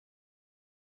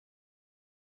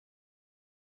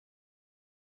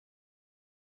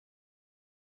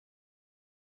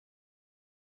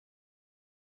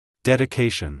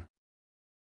Dedication.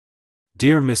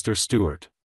 Dear Mr. Stewart,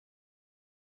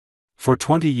 for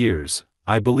 20 years,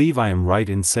 I believe I am right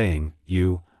in saying,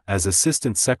 you, as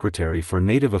Assistant Secretary for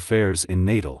Native Affairs in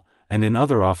Natal, and in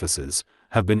other offices,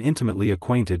 have been intimately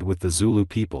acquainted with the Zulu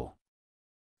people.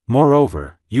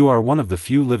 Moreover, you are one of the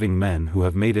few living men who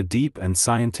have made a deep and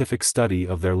scientific study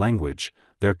of their language,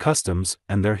 their customs,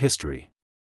 and their history.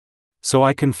 So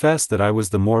I confess that I was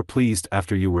the more pleased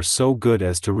after you were so good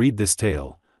as to read this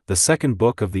tale, the second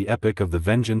book of the epic of the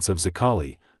vengeance of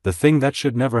Zikali, the thing that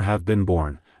should never have been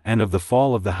born, and of the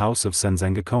fall of the house of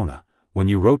Senzangakona, when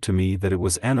you wrote to me that it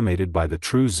was animated by the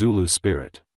true Zulu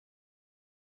spirit.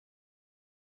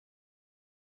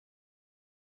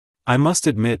 I must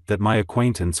admit that my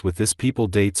acquaintance with this people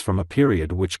dates from a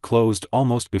period which closed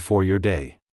almost before your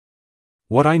day.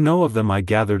 What I know of them I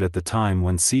gathered at the time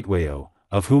when XIII,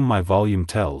 of whom my volume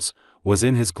tells, was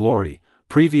in his glory,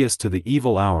 previous to the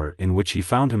evil hour in which he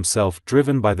found himself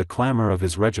driven by the clamor of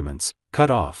his regiments, cut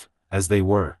off, as they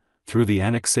were, through the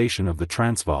annexation of the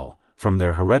Transvaal, from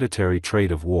their hereditary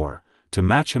trade of war, to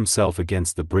match himself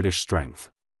against the British strength.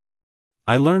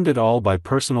 I learned it all by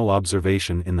personal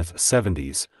observation in the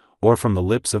 70s, or from the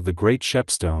lips of the great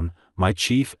Shepstone, my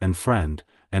chief and friend,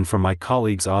 and from my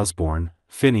colleagues Osborne,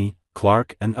 Finney,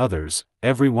 Clark and others,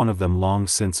 every one of them long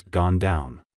since gone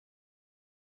down.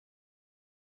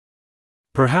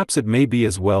 Perhaps it may be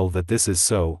as well that this is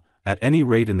so, at any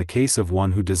rate in the case of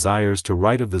one who desires to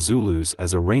write of the Zulus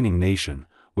as a reigning nation,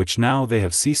 which now they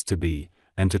have ceased to be,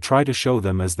 and to try to show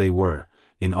them as they were,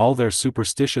 in all their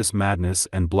superstitious madness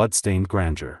and blood-stained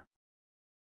grandeur.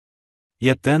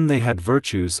 Yet then they had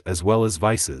virtues as well as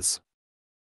vices.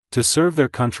 To serve their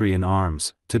country in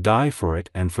arms, to die for it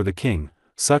and for the king,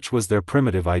 such was their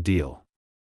primitive ideal.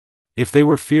 If they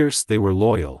were fierce they were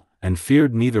loyal, and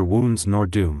feared neither wounds nor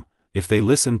doom. If they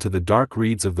listened to the dark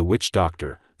reeds of the witch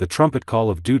doctor, the trumpet call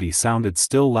of duty sounded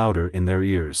still louder in their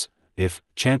ears. If,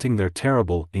 chanting their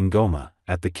terrible ingoma,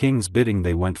 at the king's bidding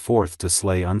they went forth to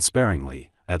slay unsparingly,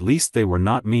 at least they were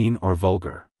not mean or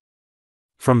vulgar.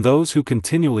 From those who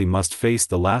continually must face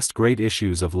the last great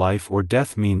issues of life or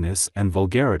death, meanness and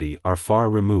vulgarity are far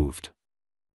removed.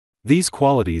 These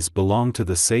qualities belong to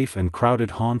the safe and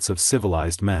crowded haunts of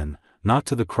civilized men, not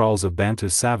to the kraals of Bantu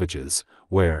savages,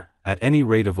 where, at any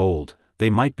rate of old, they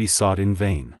might be sought in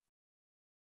vain.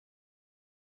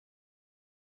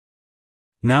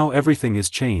 Now everything is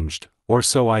changed, or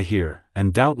so I hear,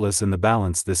 and doubtless in the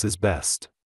balance this is best.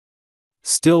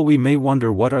 Still we may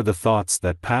wonder what are the thoughts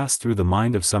that pass through the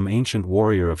mind of some ancient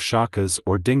warrior of Shaka's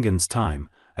or Dingaan's time,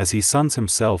 as he suns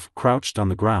himself crouched on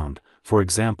the ground, for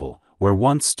example, where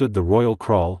once stood the royal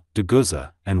kraal,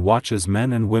 Duguza, and watches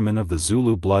men and women of the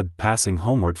Zulu blood passing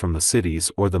homeward from the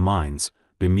cities or the mines,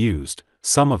 bemused,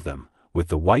 some of them, with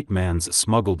the white man's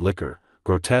smuggled liquor,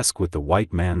 grotesque with the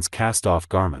white man's cast-off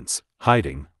garments,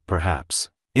 hiding,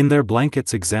 perhaps, in their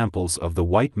blankets examples of the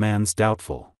white man's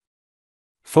doubtful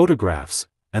photographs,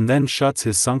 and then shuts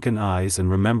his sunken eyes and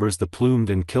remembers the plumed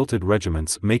and kilted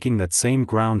regiments making that same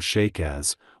ground shake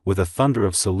as, with a thunder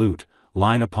of salute,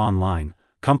 line upon line,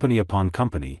 company upon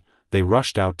company, they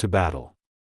rushed out to battle.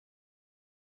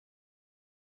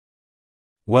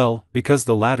 Well, because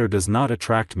the latter does not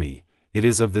attract me, it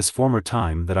is of this former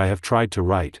time that I have tried to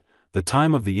write, the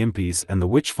time of the impis and the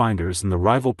witch-finders and the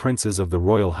rival princes of the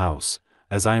royal house,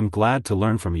 as I am glad to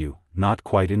learn from you, not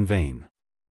quite in vain.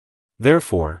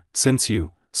 Therefore, since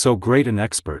you, so great an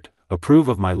expert, approve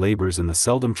of my labors in the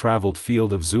seldom-traveled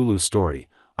field of Zulu story,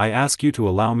 I ask you to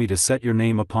allow me to set your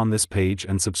name upon this page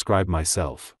and subscribe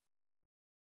myself.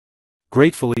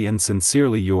 Gratefully and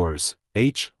sincerely yours,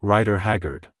 H. Rider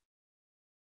Haggard.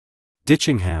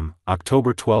 Ditchingham,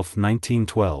 October 12,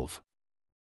 1912.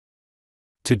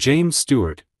 To James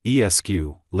Stewart, Esq.,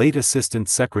 late Assistant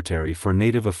Secretary for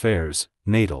Native Affairs,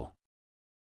 Natal.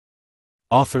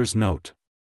 Author's Note.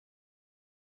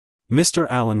 Mr.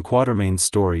 Allan Quatermain's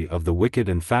story of the wicked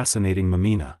and fascinating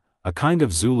Mameena, a kind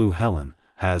of Zulu Helen,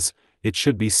 has, it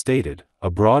should be stated, a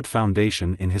broad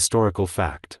foundation in historical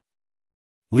fact.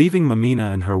 Leaving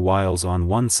Mameena and her wiles on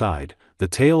one side, the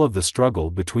tale of the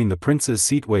struggle between the princes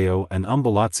XIII and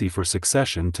Umbelazi for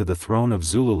succession to the throne of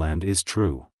Zululand is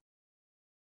true.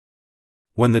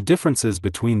 When the differences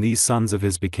between these sons of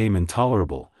his became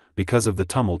intolerable, because of the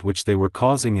tumult which they were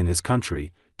causing in his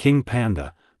country, King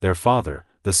Panda, their father,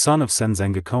 the son of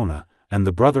Senzangakona, and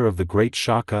the brother of the great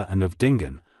Shaka and of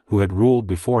Dingaan, who had ruled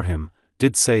before him,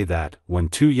 did say that, when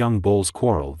two young bulls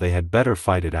quarrel they had better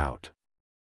fight it out.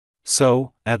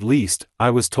 So, at least,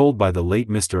 I was told by the late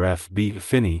Mr. F. B.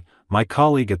 Finney, my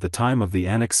colleague at the time of the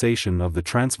annexation of the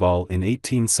Transvaal in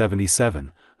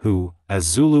 1877, who, as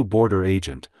Zulu border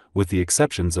agent, with the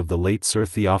exceptions of the late Sir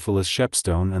Theophilus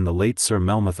Shepstone and the late Sir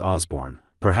Melmoth Osborne,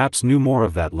 perhaps knew more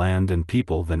of that land and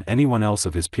people than anyone else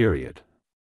of his period.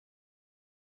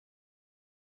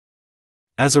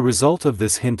 As a result of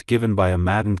this hint given by a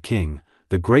maddened king,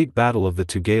 the Great Battle of the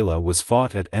Tugela was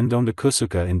fought at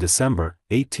Ndondakusuka in December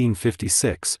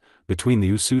 1856, between the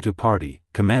Usutu party,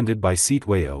 commanded by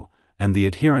Sitwayo, and the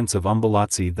adherents of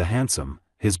Umbelazi the Handsome,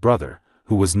 his brother,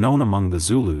 who was known among the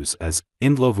Zulus as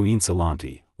Indlovu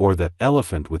Insolanti, or the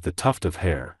elephant with the tuft of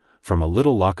hair, from a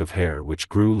little lock of hair which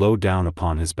grew low down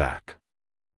upon his back.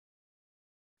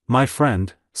 My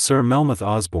friend, Sir Melmoth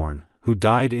Osborne, who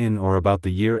died in or about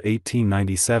the year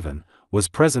 1897, was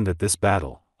present at this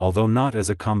battle, although not as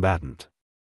a combatant.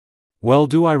 Well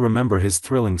do I remember his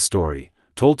thrilling story,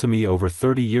 told to me over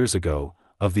 30 years ago,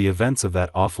 of the events of that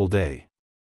awful day.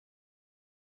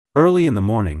 Early in the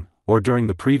morning, or during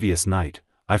the previous night,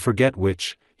 I forget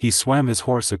which, he swam his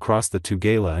horse across the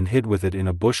Tugela and hid with it in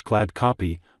a bush-clad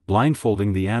kopje,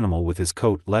 blindfolding the animal with his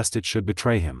coat lest it should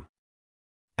betray him.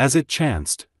 As it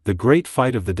chanced, the great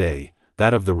fight of the day,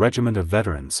 that of the regiment of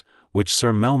veterans, which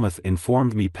Sir Melmoth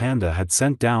informed me Panda had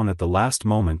sent down at the last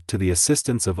moment to the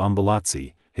assistance of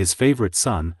Umbelazi, his favourite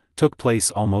son, took place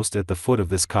almost at the foot of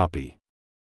this kopje.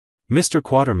 Mr.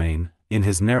 Quatermain, in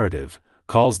his narrative,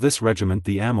 calls this regiment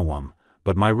the Amawam,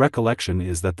 but my recollection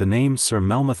is that the name Sir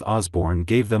Melmoth Osborne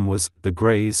gave them was the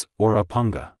Greys, or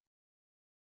Apunga.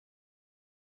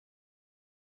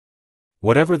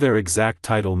 Whatever their exact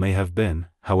title may have been,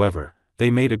 however,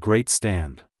 they made a great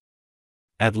stand.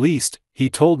 At least, he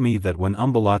told me that when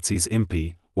Umbelazi's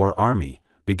impi, or army,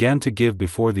 began to give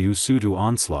before the Usutu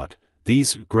onslaught,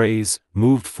 these Greys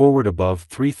moved forward above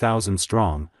 3,000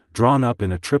 strong, drawn up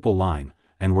in a triple line,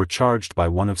 and were charged by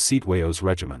one of Sitwayo's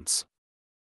regiments.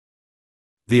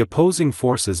 The opposing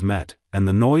forces met, and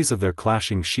the noise of their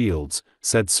clashing shields,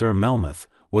 said Sir Melmoth,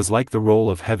 was like the roll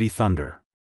of heavy thunder.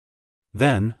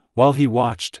 Then, while he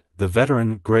watched, the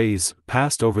veteran Greys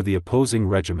passed over the opposing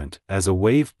regiment as a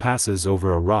wave passes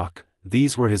over a rock.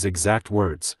 These were his exact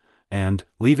words, and,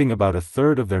 leaving about a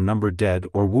third of their number dead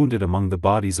or wounded among the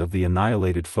bodies of the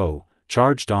annihilated foe,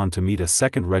 charged on to meet a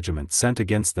second regiment sent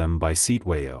against them by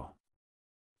Sitwayo.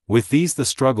 With these the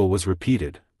struggle was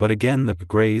repeated, but again the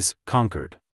Greys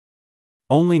conquered.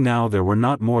 Only now there were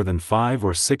not more than 500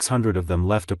 or 600 of them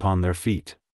left upon their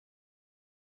feet.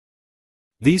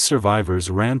 These survivors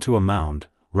ran to a mound,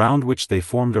 round which they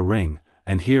formed a ring,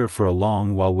 and here for a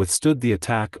long while withstood the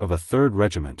attack of a third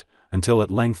regiment, until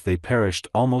at length they perished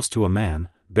almost to a man,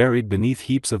 buried beneath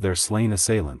heaps of their slain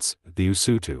assailants, the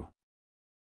Usutu.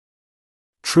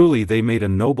 Truly they made a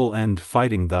noble end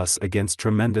fighting thus against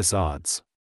tremendous odds.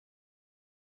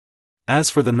 As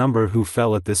for the number who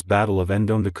fell at this battle of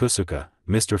Ndondakusuka,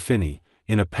 Mr. Finney,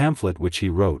 in a pamphlet which he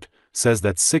wrote, says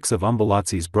that 6 of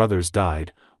Umbelazi's brothers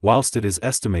died, whilst it is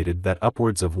estimated that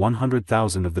upwards of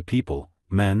 100,000 of the people,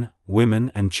 men,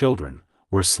 women and children,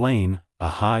 were slain, a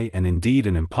high and indeed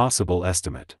an impossible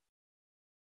estimate.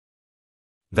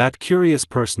 That curious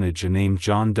personage named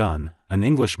John Donne, an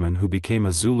Englishman who became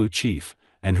a Zulu chief,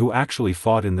 and who actually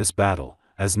fought in this battle,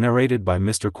 as narrated by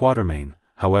Mr. Quatermain,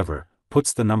 however,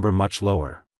 puts the number much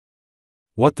lower.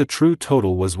 What the true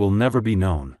total was will never be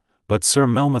known, but Sir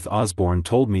Melmoth Osborne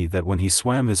told me that when he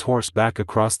swam his horse back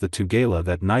across the Tugela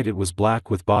that night it was black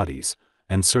with bodies,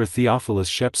 and Sir Theophilus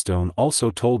Shepstone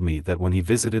also told me that when he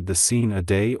visited the scene a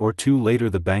day or two later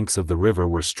the banks of the river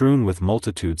were strewn with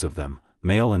multitudes of them,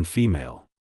 male and female.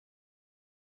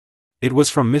 It was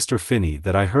from Mr. Finney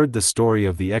that I heard the story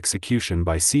of the execution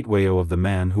by Sitwayo of the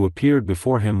man who appeared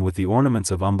before him with the ornaments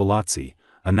of Umbelazi,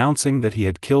 announcing that he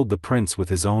had killed the prince with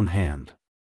his own hand.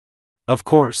 Of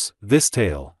course, this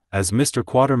tale, as Mr.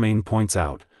 Quatermain points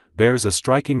out, bears a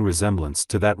striking resemblance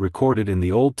to that recorded in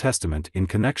the Old Testament in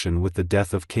connection with the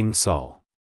death of King Saul.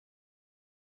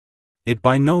 It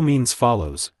by no means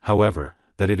follows, however,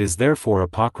 that it is therefore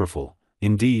apocryphal.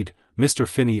 Indeed, Mr.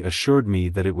 Finney assured me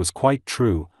that it was quite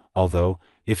true, although,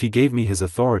 if he gave me his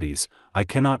authorities, I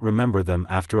cannot remember them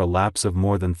after a lapse of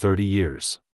more than 30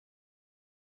 years.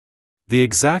 The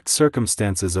exact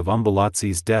circumstances of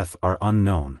Umbelazi's death are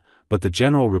unknown, but the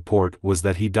general report was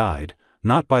that he died,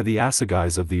 not by the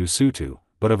assegais of the Usutu,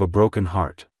 but of a broken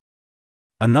heart.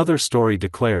 Another story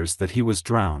declares that he was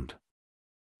drowned.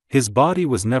 His body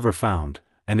was never found,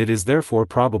 and it is therefore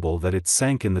probable that it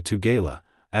sank in the Tugela,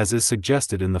 as is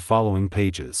suggested in the following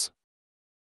pages.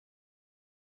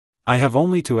 I have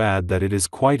only to add that it is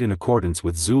quite in accordance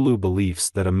with Zulu beliefs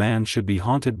that a man should be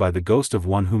haunted by the ghost of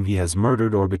one whom he has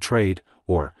murdered or betrayed,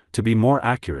 or, to be more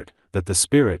accurate, that the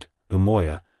spirit,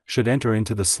 Umoya, should enter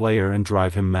into the slayer and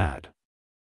drive him mad.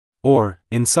 Or,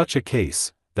 in such a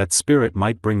case, that spirit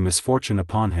might bring misfortune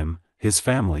upon him, his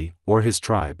family, or his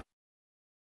tribe.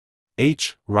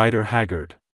 Writer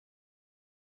Haggard.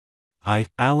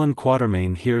 Allan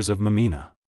Quatermain hears of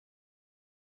Mameena.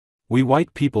 We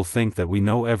white people think that we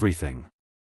know everything.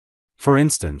 For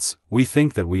instance, we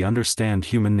think that we understand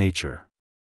human nature.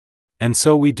 And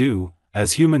so we do,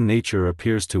 as human nature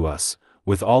appears to us,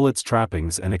 with all its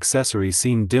trappings and accessories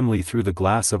seen dimly through the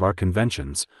glass of our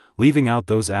conventions, leaving out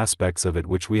those aspects of it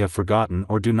which we have forgotten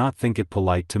or do not think it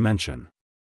polite to mention.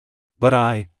 But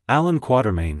I, Allan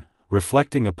Quatermain,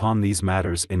 reflecting upon these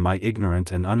matters in my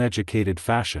ignorant and uneducated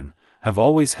fashion, have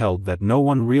always held that no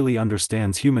one really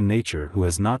understands human nature who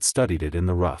has not studied it in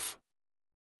the rough.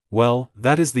 Well,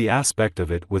 that is the aspect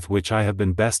of it with which I have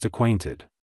been best acquainted.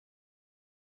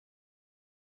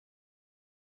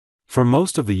 For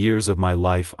most of the years of my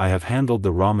life I have handled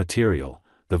the raw material,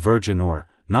 the virgin ore,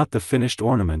 not the finished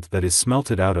ornament that is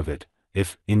smelted out of it,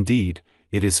 if, indeed,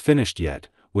 it is finished yet,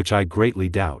 which I greatly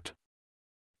doubt.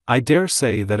 I dare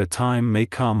say that a time may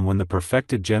come when the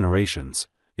perfected generations,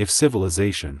 if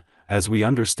civilization, as we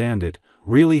understand it,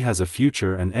 really has a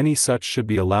future and any such should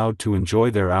be allowed to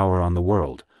enjoy their hour on the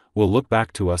world, will look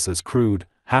back to us as crude,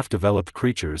 half-developed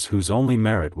creatures whose only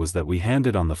merit was that we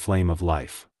handed on the flame of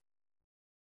life.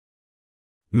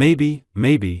 Maybe,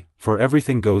 for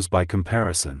everything goes by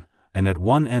comparison, and at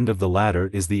one end of the ladder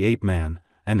is the ape-man,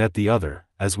 and at the other,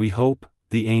 as we hope,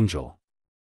 the angel.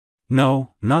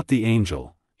 No, not the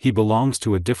angel, he belongs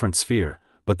to a different sphere,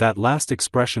 but that last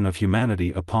expression of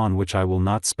humanity upon which I will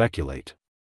not speculate.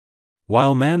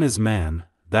 While man is man,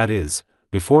 that is,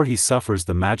 before he suffers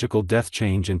the magical death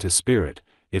change into spirit,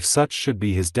 if such should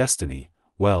be his destiny,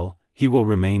 well, he will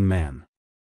remain man.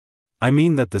 I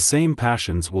mean that the same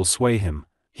passions will sway him,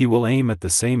 he will aim at the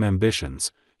same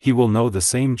ambitions, he will know the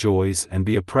same joys and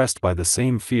be oppressed by the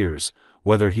same fears,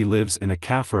 whether he lives in a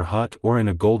Kaffir hut or in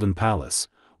a golden palace,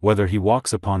 whether he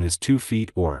walks upon his 2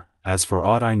 feet or, as for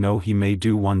aught I know he may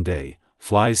do one day,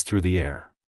 flies through the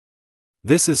air.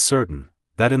 This is certain,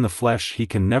 that in the flesh he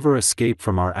can never escape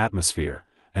from our atmosphere,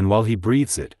 and while he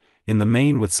breathes it, in the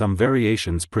main with some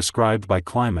variations prescribed by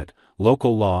climate,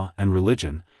 local law and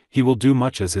religion, he will do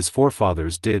much as his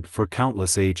forefathers did for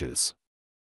countless ages.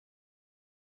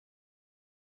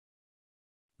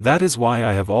 That is why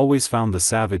I have always found the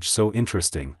savage so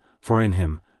interesting, for in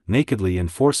him, nakedly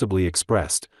and forcibly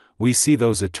expressed, we see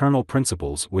those eternal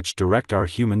principles which direct our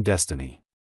human destiny.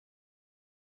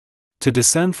 To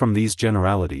descend from these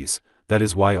generalities, that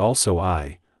is why also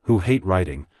I, who hate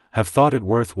writing, have thought it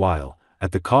worth while,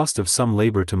 at the cost of some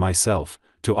labor to myself,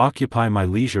 to occupy my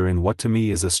leisure in what to me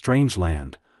is a strange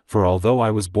land, for although I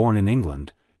was born in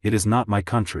England, it is not my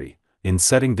country, in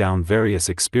setting down various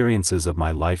experiences of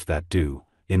my life that do,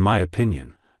 in my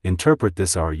opinion, interpret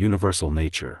this our universal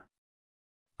nature.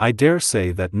 I dare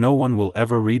say that no one will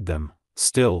ever read them,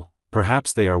 still,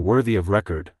 perhaps they are worthy of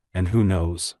record, and who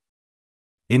knows?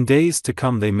 In days to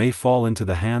come they may fall into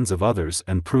the hands of others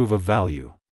and prove of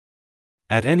value.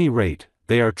 At any rate,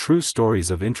 they are true stories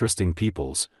of interesting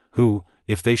peoples, who,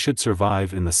 if they should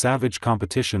survive in the savage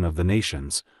competition of the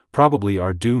nations, probably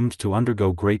are doomed to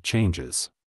undergo great changes.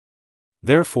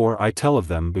 Therefore I tell of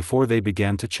them before they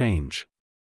began to change.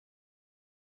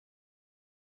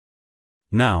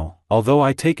 Now, although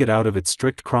I take it out of its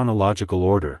strict chronological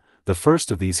order, the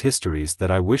first of these histories that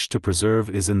I wish to preserve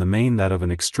is in the main that of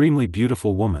an extremely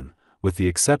beautiful woman, with the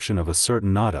exception of a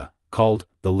certain Nada, called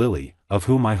the Lily, of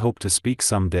whom I hope to speak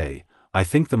some day, I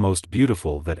think the most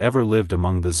beautiful that ever lived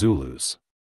among the Zulus.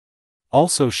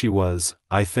 Also she was,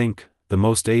 I think, the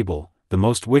most able, the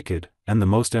most wicked, and the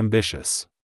most ambitious.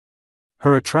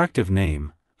 Her attractive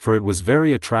name, for it was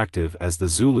very attractive as the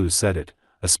Zulus said it,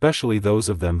 especially those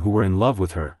of them who were in love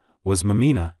with her, was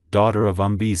Mameena, daughter of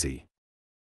Umbezi.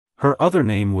 Her other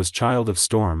name was Child of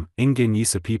Storm,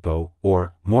 Ingin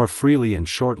or, more freely and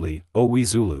shortly, Owi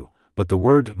Zulu, but the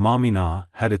word Mameena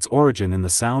had its origin in the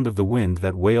sound of the wind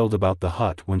that wailed about the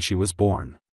hut when she was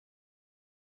born.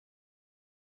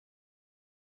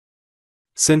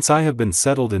 Since I have been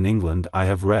settled in England I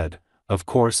have read, of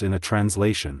course in a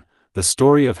translation, the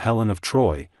story of Helen of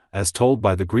Troy, as told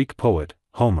by the Greek poet,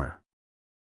 Homer.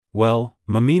 Well,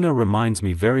 Mameena reminds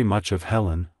me very much of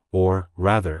Helen, or,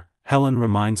 rather, Helen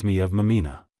reminds me of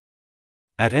Mameena.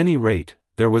 At any rate,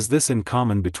 there was this in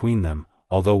common between them,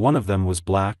 although one of them was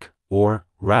black, or,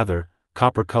 rather,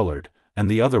 copper-colored,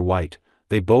 and the other white,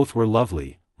 they both were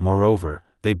lovely, moreover,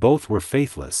 they both were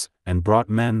faithless, and brought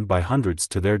men by hundreds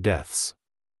to their deaths.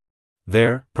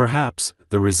 There, perhaps,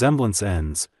 the resemblance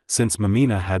ends, since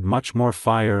Mameena had much more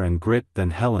fire and grit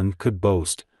than Helen could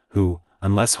boast, who,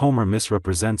 unless Homer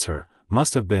misrepresents her,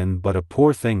 must have been but a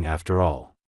poor thing after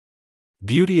all.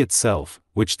 Beauty itself,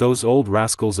 which those old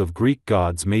rascals of Greek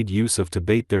gods made use of to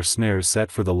bait their snares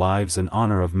set for the lives and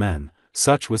honor of men,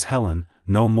 such was Helen,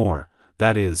 no more,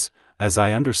 that is, as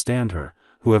I understand her,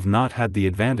 who have not had the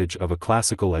advantage of a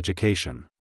classical education.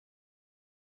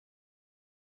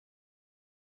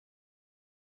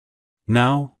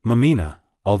 Now, Mameena,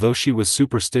 although she was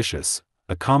superstitious,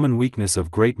 a common weakness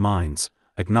of great minds,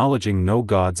 acknowledging no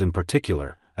gods in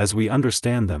particular, as we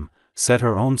understand them, set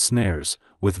her own snares,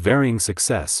 with varying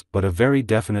success but a very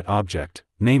definite object,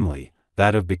 namely,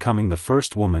 that of becoming the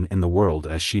first woman in the world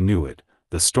as she knew it,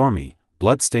 the stormy,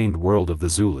 blood-stained world of the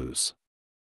Zulus.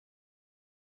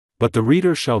 But the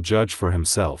reader shall judge for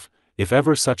himself, if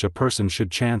ever such a person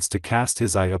should chance to cast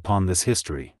his eye upon this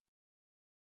history.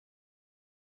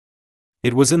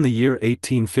 It was in the year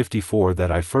 1854 that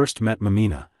I first met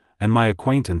Mameena, and my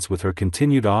acquaintance with her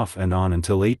continued off and on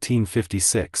until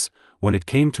 1856, when it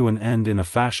came to an end in a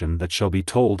fashion that shall be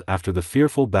told after the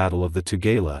fearful battle of the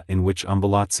Tugela, in which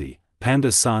Umbelazi,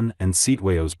 Panda's son and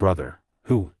Cetweo's brother,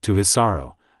 who, to his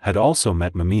sorrow, had also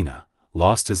met Mameena,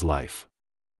 lost his life.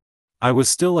 I was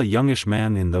still a youngish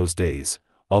man in those days,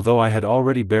 although I had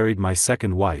already buried my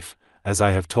second wife, as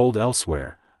I have told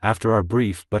elsewhere, after our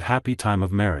brief but happy time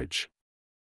of marriage.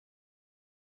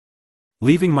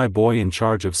 Leaving my boy in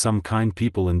charge of some kind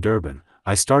people in Durban,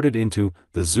 I started into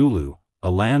the Zulu,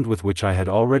 a land with which I had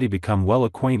already become well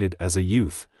acquainted as a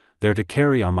youth, there to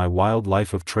carry on my wild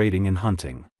life of trading and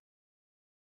hunting.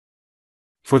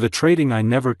 For the trading I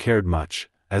never cared much,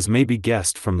 as may be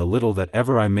guessed from the little that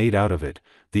ever I made out of it,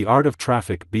 the art of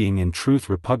traffic being in truth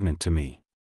repugnant to me.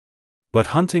 But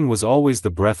hunting was always the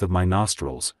breath of my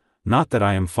nostrils, not that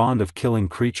I am fond of killing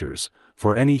creatures,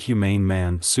 for any humane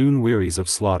man soon wearies of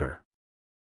slaughter.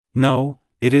 No,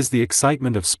 it is the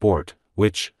excitement of sport,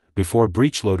 which, before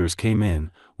breechloaders came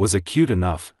in, was acute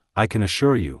enough, I can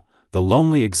assure you, the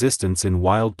lonely existence in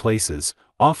wild places,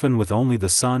 often with only the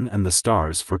sun and the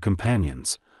stars for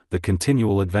companions, the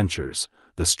continual adventures,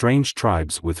 the strange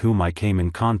tribes with whom I came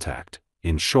in contact,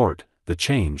 in short, the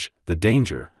change, the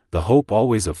danger, the hope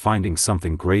always of finding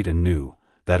something great and new,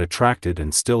 that attracted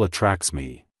and still attracts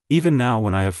me, even now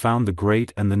when I have found the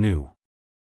great and the new.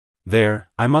 There,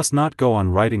 I must not go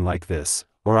on writing like this,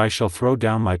 or I shall throw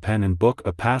down my pen and book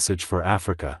a passage for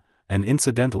Africa, and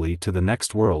incidentally to the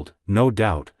next world, no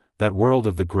doubt, that world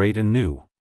of the great and new.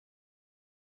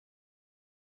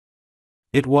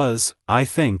 It was, I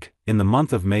think, in the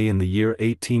month of May in the year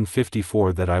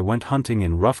 1854 that I went hunting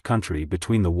in rough country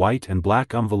between the White and Black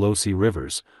Umbelazi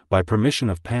rivers, by permission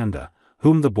of Panda,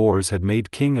 whom the Boers had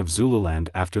made king of Zululand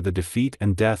after the defeat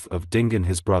and death of Dingaan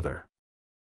his brother.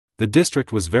 The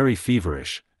district was very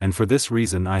feverish, and for this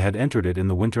reason I had entered it in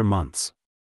the winter months.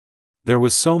 There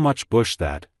was so much bush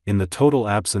that, in the total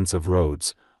absence of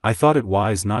roads, I thought it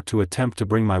wise not to attempt to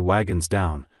bring my wagons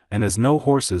down, and as no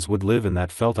horses would live in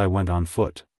that veldt I went on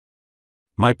foot.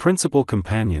 My principal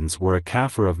companions were a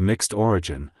Kaffir of mixed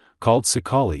origin, called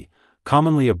Zikali,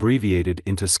 commonly abbreviated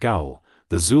into Scowl,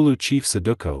 the Zulu chief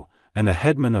Saduko, and a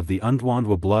headman of the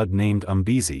Ndwandwe blood named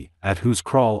Umbezi, at whose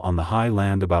kraal on the high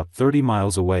land about 30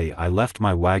 miles away I left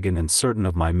my wagon and certain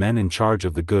of my men in charge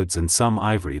of the goods and some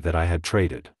ivory that I had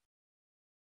traded.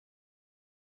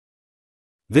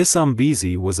 This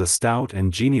Umbezi was a stout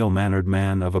and genial-mannered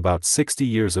man of about 60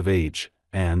 years of age,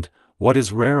 and, what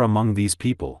is rare among these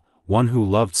people, one who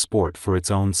loved sport for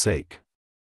its own sake.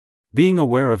 Being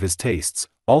aware of his tastes,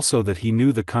 also that he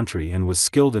knew the country and was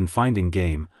skilled in finding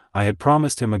game, I had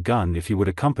promised him a gun if he would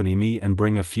accompany me and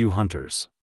bring a few hunters.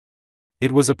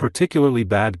 It was a particularly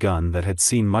bad gun that had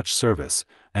seen much service,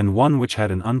 and one which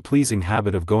had an unpleasing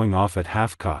habit of going off at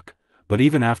half-cock, but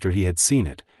even after he had seen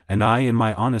it, and I in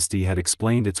my honesty had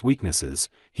explained its weaknesses,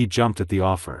 he jumped at the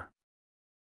offer.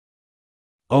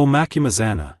 O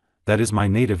Macumazana, that is my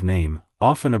native name,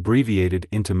 often abbreviated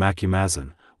into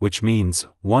Macumazan, which means,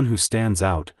 one who stands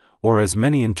out, or as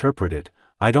many interpret it,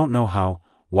 I don't know how,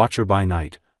 watcher by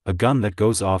night. A gun that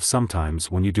goes off sometimes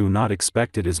when you do not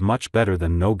expect it is much better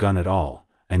than no gun at all,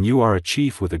 and you are a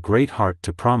chief with a great heart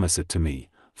to promise it to me,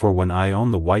 for when I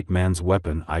own the white man's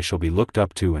weapon I shall be looked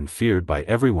up to and feared by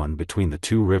everyone between the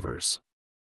two rivers.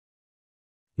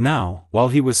 Now, while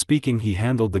he was speaking he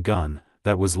handled the gun,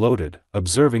 that was loaded,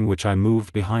 observing which I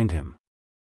moved behind him.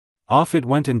 Off it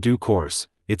went in due course,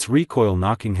 its recoil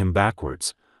knocking him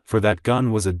backwards, for that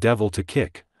gun was a devil to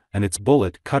kick, and its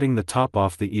bullet cutting the top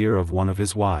off the ear of one of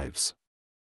his wives.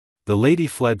 The lady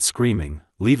fled screaming,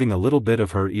 leaving a little bit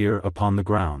of her ear upon the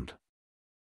ground.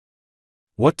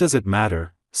 What does it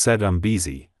matter, said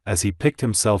Umbezi, as he picked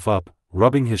himself up,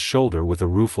 rubbing his shoulder with a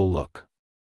rueful look.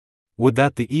 Would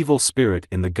that the evil spirit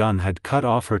in the gun had cut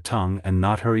off her tongue and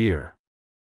not her ear.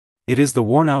 It is the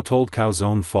worn-out old cow's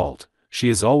own fault, she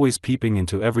is always peeping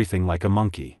into everything like a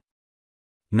monkey.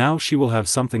 Now she will have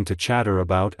something to chatter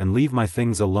about and leave my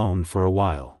things alone for a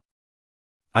while.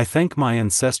 I thank my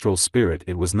ancestral spirit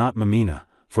it was not Mameena,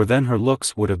 for then her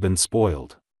looks would have been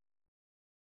spoiled.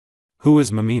 Who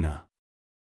is Mameena?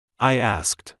 I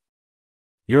asked.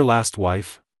 Your last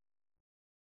wife?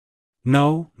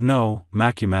 No,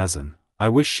 Macumazahn, I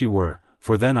wish she were,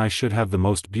 for then I should have the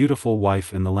most beautiful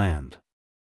wife in the land.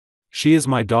 She is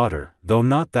my daughter, though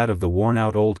not that of the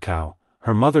worn-out old cow.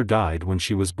 Her mother died when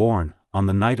she was born, on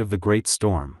the night of the great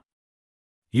storm.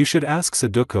 You should ask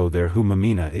Saduko there who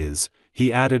Mameena is,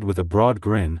 he added with a broad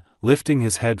grin, lifting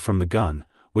his head from the gun,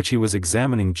 which he was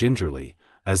examining gingerly,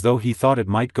 as though he thought it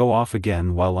might go off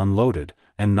again while unloaded,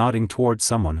 and nodding toward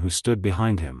someone who stood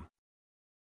behind him.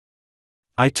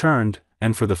 I turned,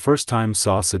 and for the first time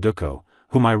saw Saduko,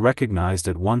 whom I recognized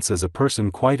at once as a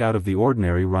person quite out of the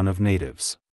ordinary run of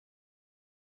natives.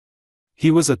 He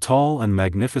was a tall and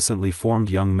magnificently formed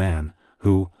young man,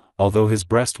 who, although his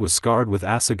breast was scarred with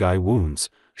assegai wounds,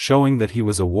 showing that he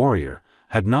was a warrior,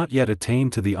 had not yet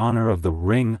attained to the honor of the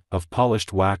ring of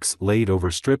polished wax laid over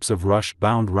strips of rush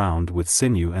bound round with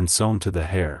sinew and sewn to the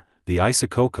hair, the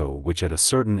isokoko which at a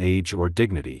certain age or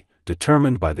dignity,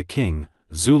 determined by the king,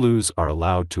 Zulus are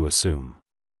allowed to assume.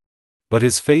 But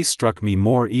his face struck me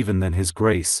more even than his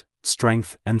grace,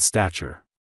 strength and stature.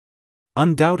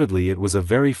 Undoubtedly it was a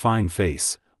very fine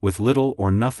face, with little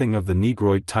or nothing of the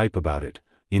negroid type about it.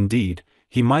 Indeed,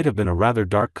 he might have been a rather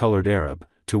dark-colored Arab,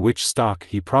 to which stock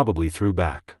he probably threw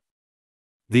back.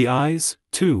 The eyes,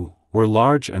 too, were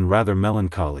large and rather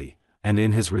melancholy, and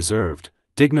in his reserved,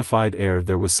 dignified air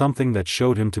there was something that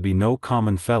showed him to be no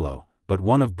common fellow, but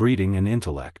one of breeding and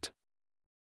intellect.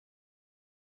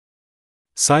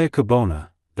 Sayakabona,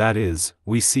 that is,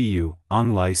 we see you,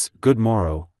 Anglais, good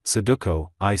morrow,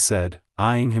 Saduko, I said,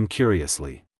 eyeing him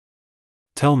curiously.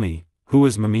 Tell me, who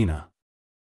is Mameena?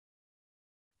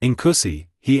 Inkusi,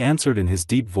 he answered in his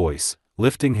deep voice,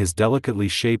 lifting his delicately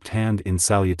shaped hand in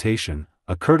salutation,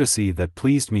 a courtesy that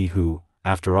pleased me who,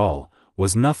 after all,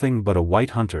 was nothing but a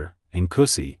white hunter.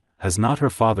 Inkusi, has not her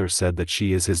father said that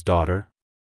she is his daughter?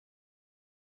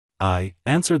 I,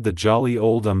 answered the jolly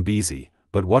old Umbezi,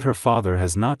 but what her father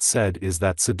has not said is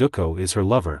that Saduko is her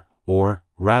lover, or,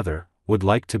 rather, would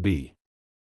like to be.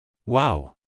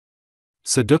 Wow!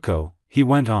 Saduko, he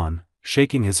went on,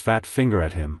 shaking his fat finger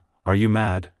at him, are you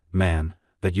mad, man,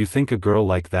 that you think a girl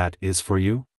like that is for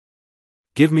you?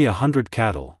 Give me 100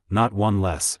 cattle, not one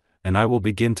less, and I will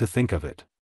begin to think of it.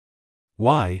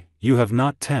 Why, you have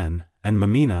not 10, and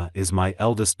Mameena is my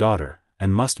eldest daughter,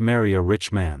 and must marry a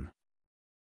rich man.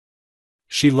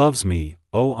 She loves me,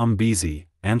 O Umbezi,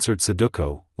 answered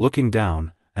Saduko, looking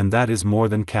down, and that is more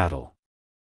than cattle.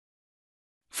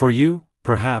 For you,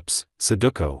 perhaps,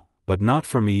 Saduko, but not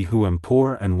for me who am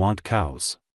poor and want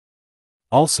cows.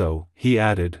 Also, he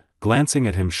added, glancing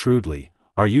at him shrewdly,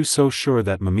 are you so sure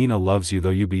that Mameena loves you though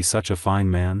you be such a fine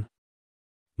man?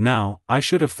 Now, I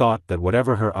should have thought that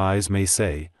whatever her eyes may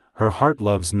say, her heart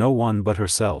loves no one but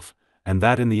herself, and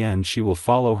that in the end she will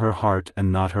follow her heart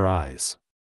and not her eyes.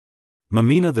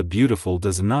 Mameena the beautiful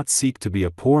does not seek to be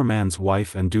a poor man's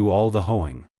wife and do all the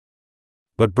hoeing.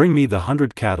 But bring me the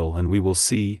 100 cattle and we will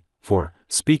see, for,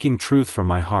 speaking truth from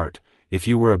my heart, if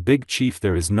you were a big chief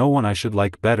there is no one I should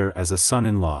like better as a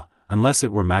son-in-law, unless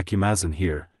it were Macumazahn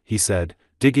here, he said,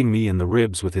 digging me in the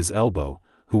ribs with his elbow,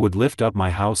 who would lift up my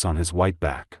house on his white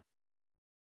back.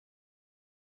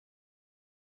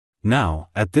 Now,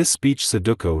 at this speech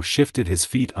Saduko shifted his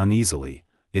feet uneasily.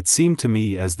 It seemed to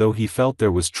me as though he felt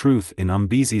there was truth in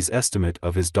Umbezi's estimate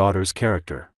of his daughter's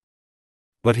character.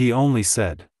 But he only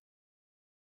said,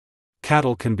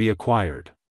 cattle can be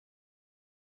acquired.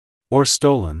 Or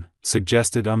stolen,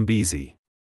 suggested Umbezi.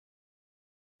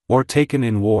 Or taken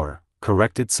in war,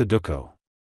 corrected Saduko.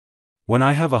 When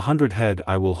I have 100 head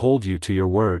I will hold you to your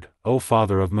word, O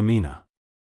father of Mameena.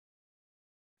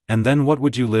 And then what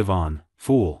would you live on,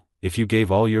 fool, if you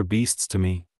gave all your beasts to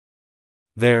me?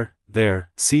 There,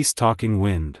 cease talking,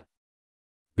 wind.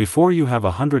 Before you have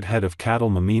 100 head of cattle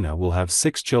Mameena will have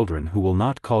 6 children who will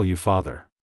not call you father.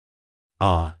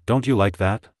 Ah, don't you like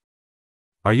that?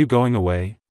 Are you going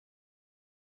away?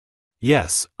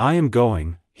 Yes, I am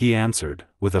going, he answered,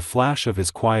 with a flash of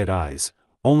his quiet eyes,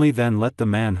 only then let the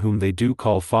man whom they do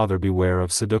call father beware of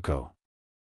Saduko.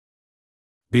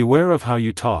 Beware of how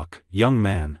you talk, young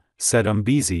man, said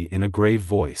Umbezi in a grave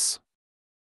voice.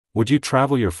 Would you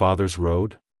travel your father's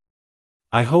road?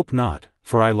 I hope not,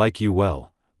 for I like you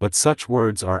well, but such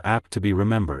words are apt to be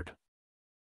remembered.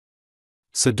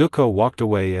 Saduko walked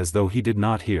away as though he did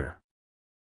not hear.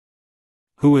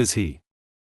 Who is he?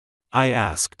 I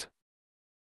asked.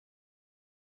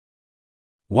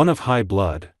 One of high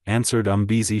blood, answered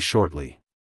Umbezi shortly.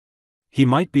 He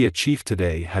might be a chief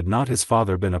today had not his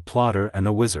father been a plotter and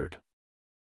a wizard.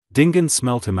 Dingan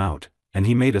smelt him out, and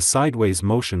he made a sideways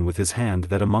motion with his hand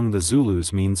that among the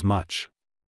Zulus means much.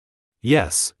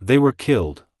 Yes, they were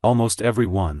killed, almost every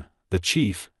one, the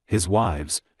chief, his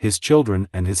wives, his children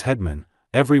and his headmen,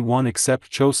 every one except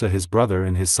Chosa his brother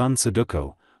and his son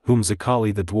Saduko, whom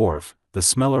Zikali the dwarf, the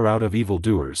smeller out of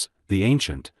evildoers, the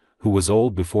ancient, who was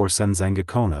old before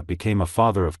Senzangakona became a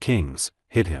father of kings,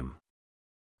 hid him.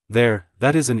 There,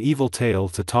 that is an evil tale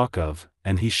to talk of,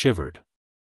 and he shivered.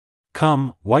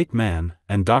 Come, white man,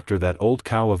 and doctor that old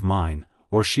cow of mine,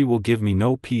 or she will give me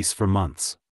no peace for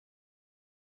months.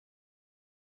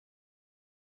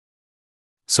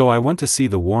 So I went to see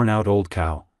the worn-out old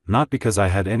cow, not because I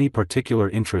had any particular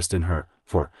interest in her,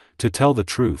 for, to tell the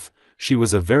truth, she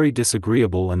was a very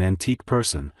disagreeable and antique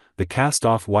person, the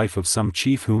cast-off wife of some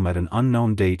chief whom at an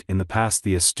unknown date in the past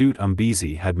the astute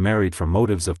Umbezi had married for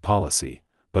motives of policy,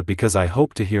 but because I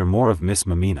hoped to hear more of Miss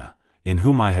Mameena, in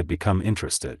whom I had become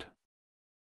interested.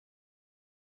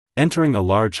 Entering a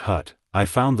large hut, I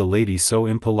found the lady so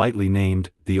impolitely named,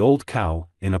 the old cow,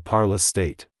 in a parlous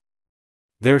state.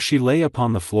 There she lay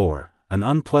upon the floor, an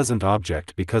unpleasant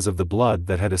object because of the blood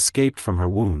that had escaped from her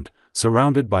wound,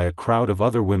 surrounded by a crowd of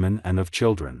other women and of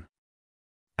children.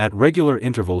 At regular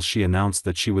intervals she announced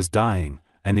that she was dying,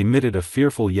 and emitted a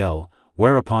fearful yell,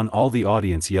 whereupon all the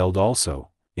audience yelled also.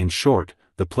 In short,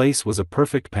 the place was a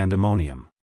perfect pandemonium.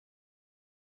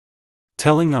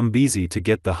 Telling Umbezi to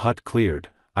get the hut cleared,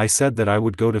 I said that I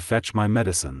would go to fetch my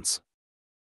medicines.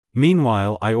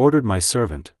 Meanwhile I ordered my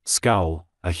servant, Scowl,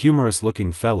 a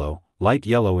humorous-looking fellow, light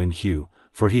yellow in hue,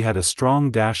 for he had a strong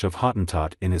dash of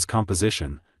Hottentot in his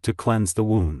composition, to cleanse the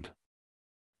wound.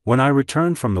 When I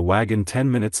returned from the wagon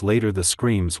 10 minutes later the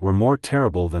screams were more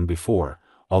terrible than before,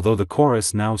 although the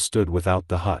chorus now stood without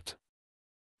the hut.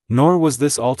 Nor was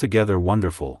this altogether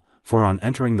wonderful, for on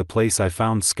entering the place I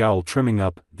found Scowl trimming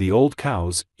up the old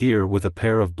cow's ear with a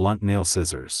pair of blunt nail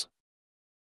scissors.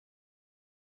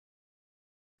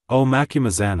 "Oh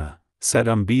Macumazana," said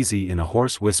Umbezi in a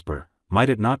hoarse whisper,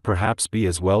 "might it not perhaps be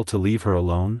as well to leave her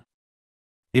alone?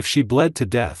 If she bled to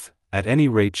death, at any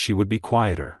rate she would be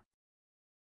quieter."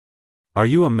 "Are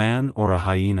you a man or a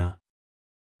hyena?"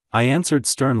 I answered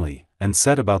sternly, and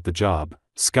set about the job,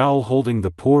 Scowl holding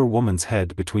the poor woman's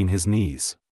head between his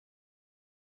knees.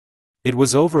 It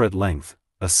was over at length,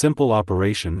 a simple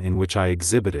operation in which I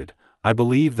exhibited, I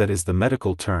believe that is the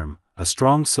medical term, a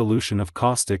strong solution of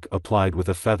caustic applied with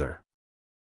a feather.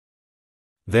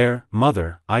 "There,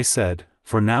 mother," I said,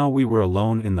 for now we were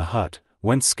alone in the hut,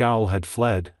 whence Scowl had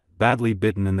fled, badly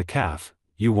bitten in the calf,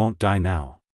 "you won't die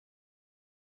now."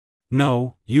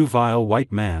 "No, you vile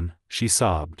white man," she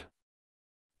sobbed.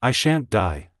 "I shan't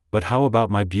die, but how about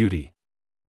my beauty?"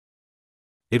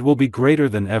 "It will be greater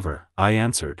than ever," I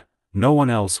answered, "no one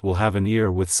else will have an ear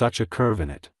with such a curve in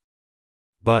it.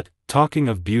 But, talking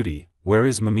of beauty, where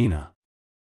is Mameena?"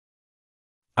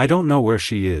 "I don't know where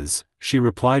she is," she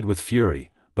replied with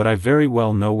fury, "but I very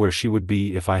well know where she would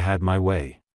be if I had my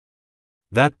way.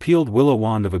 That peeled willow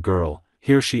wand of a girl,"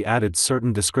 here she added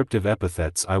certain descriptive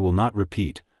epithets I will not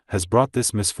repeat, "has brought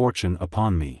this misfortune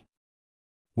upon me.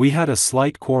 We had a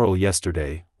slight quarrel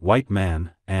yesterday, white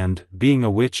man, and, being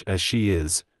a witch as she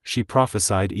is, she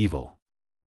prophesied evil.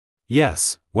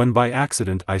 Yes, when by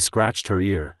accident I scratched her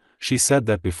ear, she said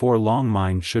that before long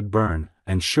mine should burn,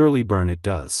 and surely burn it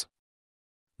does.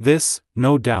 This,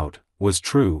 no doubt, was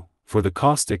true, for the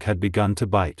caustic had begun to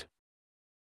bite.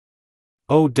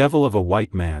 Oh devil of a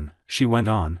white man," she went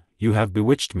on, "you have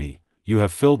bewitched me, you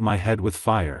have filled my head with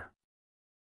fire."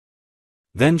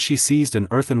 Then she seized an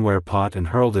earthenware pot and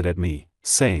hurled it at me,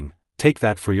 saying, "Take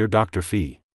that for your doctor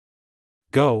fee.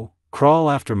 Go, crawl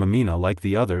after Mameena like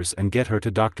the others and get her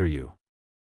to doctor you."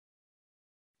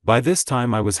 By this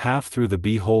time I was half through the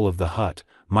bee-hole of the hut,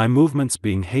 my movements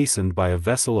being hastened by a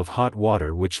vessel of hot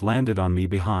water which landed on me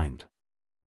behind.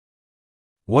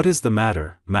 "What is the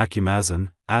matter,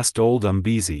 Macumazan?" asked old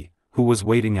Umbezi, who was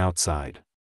waiting outside.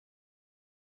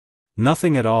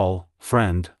 "Nothing at all,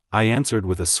 friend," I answered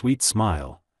with a sweet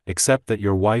smile, "except that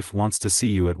your wife wants to see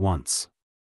you at once.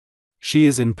 She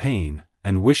is in pain,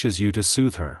 and wishes you to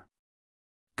soothe her.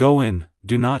 Go in,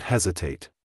 do not hesitate."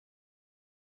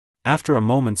 After a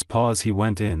moment's pause he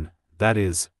went in, that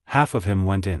is, half of him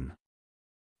went in.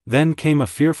 Then came a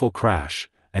fearful crash,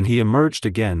 and he emerged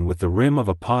again with the rim of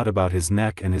a pot about his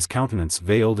neck and his countenance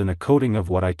veiled in a coating of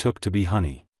what I took to be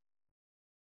honey.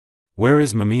 "Where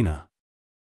is Mameena?"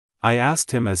 I asked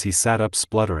him as he sat up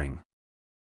spluttering.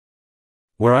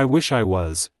 "Where I wish I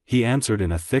was," he answered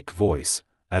in a thick voice,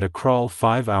 "at a kraal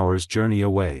 5 hours' journey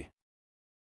away."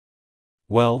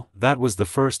 Well, that was the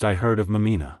first I heard of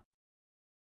Mameena.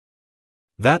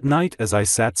 That night as I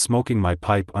sat smoking my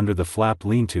pipe under the flap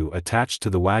lean-to attached to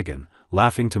the wagon,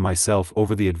 laughing to myself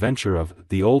over the adventure of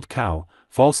the old cow,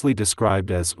 falsely described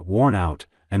as worn out,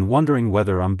 and wondering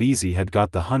whether Umbezi had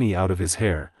got the honey out of his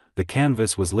hair, the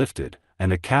canvas was lifted,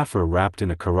 and a Kaffir wrapped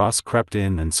in a kaross crept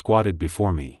in and squatted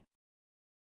before me.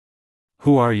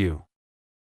 "Who are you?"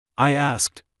 I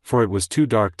asked, for it was too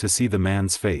dark to see the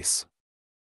man's face.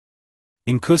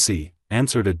 "Inkusi,"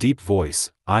 answered a deep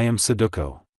voice, "I am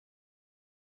Saduko."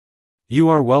 "You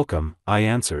are welcome," I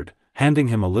answered, handing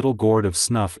him a little gourd of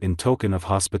snuff in token of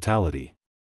hospitality.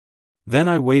 Then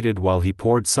I waited while he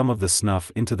poured some of the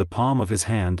snuff into the palm of his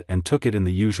hand and took it in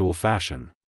the usual fashion.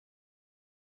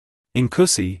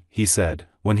 "Inkusi," he said,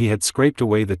 when he had scraped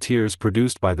away the tears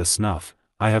produced by the snuff,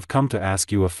 "I have come to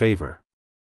ask you a favor.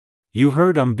 You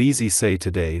heard Umbezi say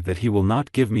today that he will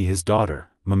not give me his daughter,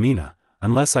 Mameena,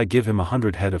 unless I give him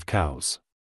 100 head of cows.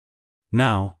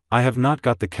 Now, I have not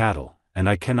got the cattle, and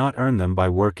I cannot earn them by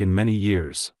work in many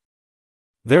years.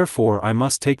 Therefore I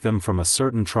must take them from a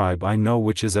certain tribe I know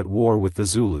which is at war with the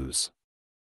Zulus.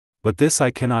 But this I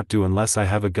cannot do unless I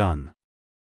have a gun.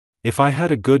 If I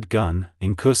had a good gun,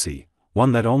 Inkusi,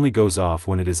 one that only goes off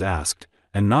when it is asked,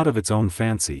 and not of its own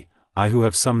fancy, I who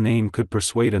have some name could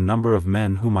persuade a number of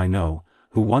men whom I know,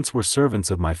 who once were servants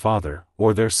of my father,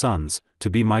 or their sons, to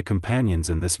be my companions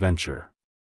in this venture.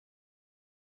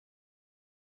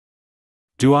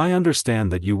 Do I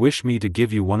understand that you wish me to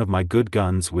give you one of my good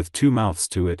guns with 2 mouths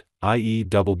to it, i.e.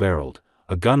 double-barreled,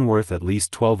 a gun worth at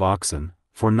least 12 oxen,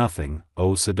 for nothing,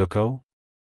 O Saduko?"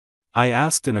 I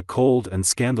asked in a cold and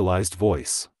scandalized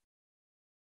voice.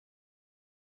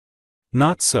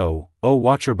 "Not so, O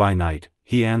watcher by night,"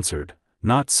 he answered,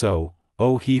 "not so,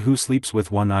 O he who sleeps with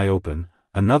one eye open,"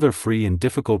 another free and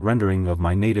difficult rendering of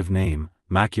my native name,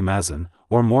 Macumazan,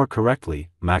 or more correctly,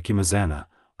 Macumazana.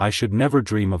 I should never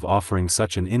dream of offering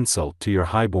such an insult to your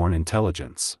high-born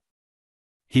intelligence.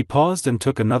 He paused and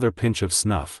took another pinch of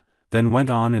snuff, then went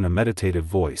on in a meditative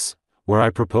voice, "Where I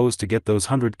propose to get those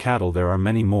 100 cattle there are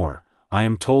many more, I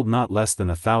am told not less than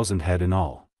 1,000 head in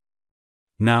all.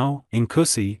 Now,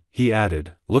 Inkusi," he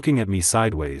added, looking at me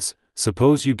sideways,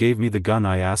 "suppose you gave me the gun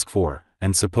I ask for,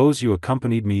 and suppose you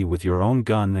accompanied me with your own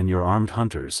gun and your armed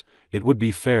hunters, it would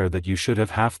be fair that you should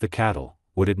have half the cattle,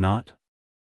 would it not?"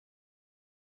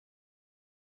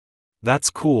 "That's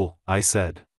cool," I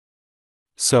said.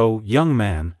 "So, young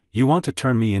man, you want to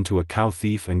turn me into a cow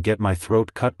thief and get my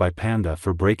throat cut by Panda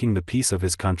for breaking the peace of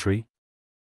his country?"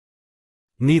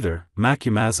 "Neither,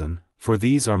 Macumazan, for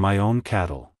these are my own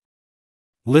cattle.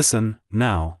 Listen,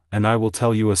 now, and I will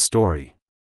tell you a story.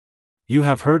 You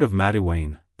have heard of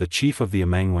Mameena, the chief of the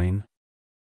Amangwain?"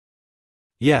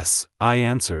 "Yes," I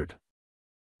answered.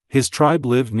 "His tribe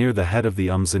lived near the head of the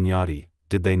Umzanyati,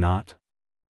 did they not?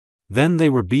 Then they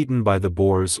were beaten by the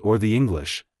Boers or the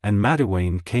English, and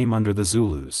Mameena came under the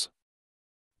Zulus.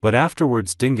 But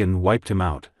afterwards Dingaan wiped him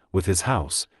out, with his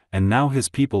house, and now his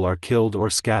people are killed or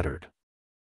scattered."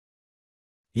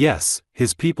 "Yes,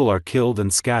 his people are killed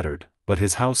and scattered, but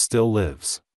his house still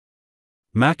lives.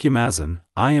 Macumazan,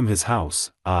 I am his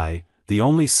house, I, the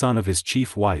only son of his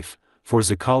chief wife, for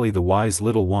Zikali the wise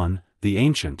little one, the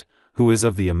ancient, who is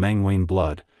of the Amangwain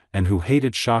blood, and who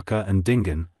hated Shaka and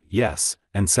Dingaan, yes,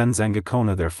 and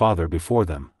Senzangakona their father before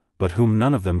them, but whom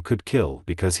none of them could kill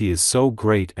because he is so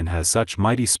great and has such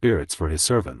mighty spirits for his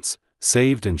servants,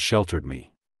 saved and sheltered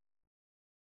me.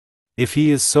 If he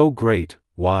is so great,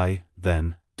 why,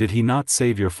 then, did he not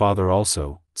save your father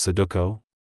also, Saduko?"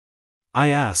 I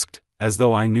asked, as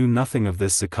though I knew nothing of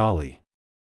this Zikali.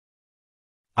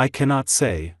 "I cannot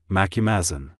say,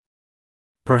 Macumazan.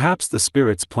 Perhaps the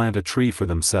spirits plant a tree for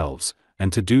themselves,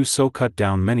 and to do so cut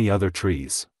down many other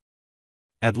trees.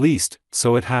 At least,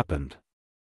 so it happened.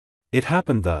 It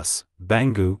happened thus: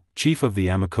 Bangu, chief of the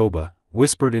Amakoba,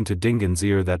 whispered into Dingaan's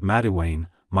ear that Mameena,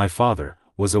 my father,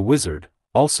 was a wizard,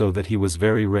 also that he was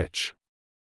very rich.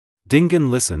 Dingaan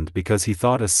listened because he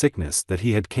thought a sickness that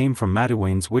he had came from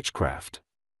Mamena's witchcraft.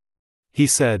 He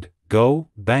said, 'Go,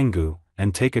 Bangu,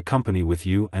 and take a company with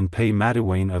you and pay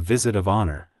Mameena a visit of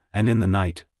honor, and in the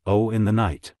night, oh in the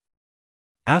night.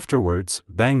 Afterwards,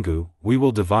 Bangu, we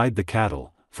will divide the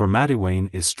cattle, for Mameena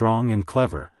is strong and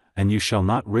clever, and you shall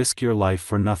not risk your life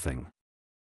for nothing.'"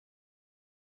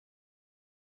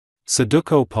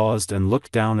 Saduko paused and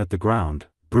looked down at the ground,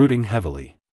 brooding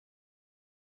heavily.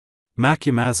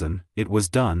 "Macumazan, it was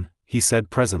done," he said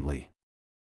presently.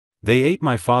 "They ate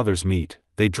my father's meat,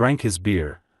 they drank his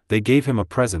beer, they gave him a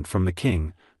present from the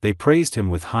king, they praised him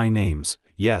with high names,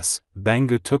 yes,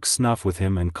 Bangu took snuff with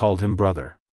him and called him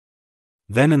brother.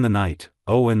 Then in the night,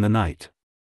 oh in the night,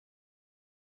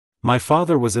 My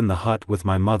father was in the hut with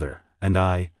my mother, and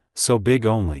I, so big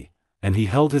only, and he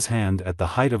held his hand at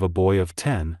the height of a boy of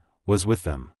 10, was with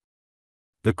them.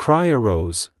 The cry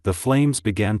arose, the flames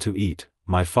began to eat,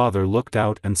 my father looked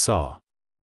out and saw.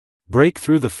 Break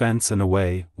through the fence and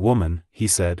away, woman, he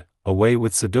said, away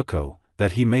with Saduko,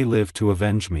 that he may live to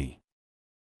avenge me.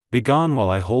 Begone while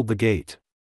I hold the gate.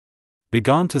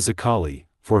 Begone to Zikali,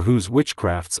 for whose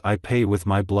witchcrafts I pay with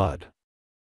my blood.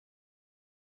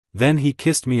 Then he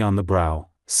kissed me on the brow,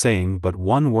 saying but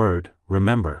one word,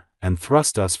 remember, and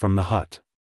thrust us from the hut.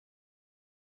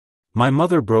 My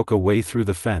mother broke a way through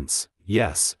the fence,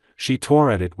 yes, she tore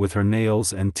at it with her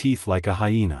nails and teeth like a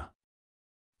hyena.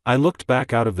 I looked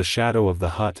back out of the shadow of the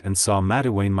hut and saw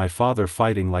Madiwane my father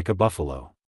fighting like a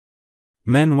buffalo.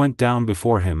 Men went down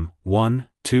before him, 1,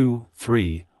 2,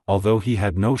 3, although he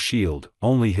had no shield,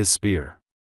 only his spear.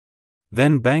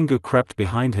 Then Bangu crept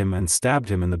behind him and stabbed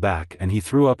him in the back, and he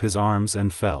threw up his arms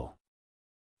and fell.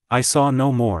 I saw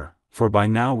no more, for by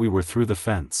now we were through the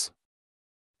fence.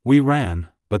 We ran,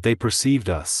 but they perceived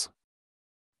us.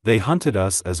 They hunted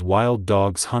us as wild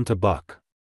dogs hunt a buck.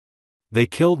 They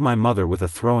killed my mother with a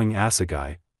throwing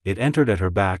assegai, it entered at her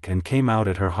back and came out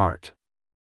at her heart.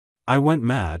 I went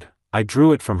mad, I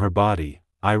drew it from her body,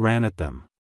 I ran at them.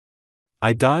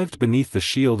 I dived beneath the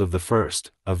shield of the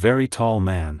first, a very tall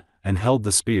man, and held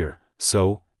the spear,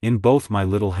 so, in both my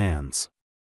little hands.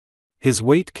 His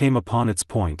weight came upon its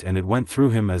point and it went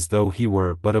through him as though he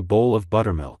were but a bowl of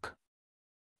buttermilk.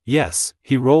 Yes,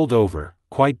 he rolled over,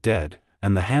 quite dead,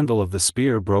 and the handle of the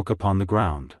spear broke upon the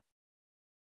ground.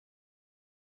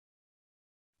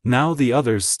 Now the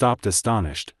others stopped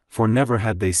astonished, for never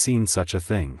had they seen such a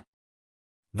thing.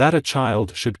 That a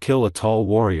child should kill a tall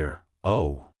warrior,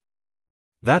 oh!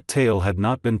 That tale had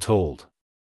not been told.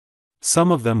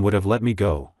 Some of them would have let me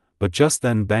go, but just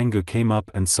then Bangu came up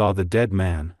and saw the dead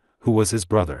man, who was his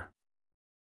brother.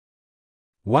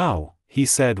 Wow, he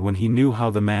said when he knew how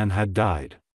the man had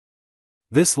died.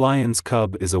 This lion's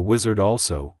cub is a wizard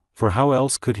also, for how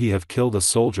else could he have killed a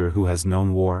soldier who has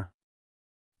known war?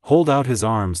 Hold out his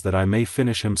arms that I may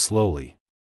finish him slowly.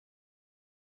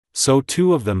 So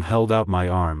two of them held out my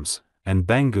arms, and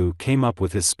Bangu came up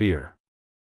with his spear.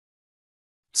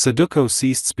 Saduko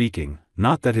ceased speaking,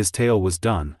 not that his tale was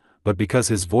done, but because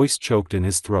his voice choked in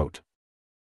his throat.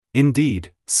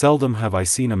 Indeed, seldom have I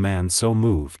seen a man so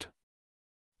moved.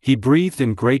 He breathed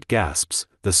in great gasps,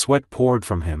 the sweat poured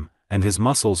from him, and his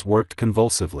muscles worked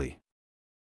convulsively.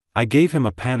 I gave him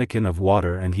a pannikin of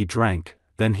water and he drank,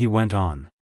 then he went on.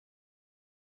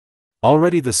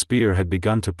 Already the spear had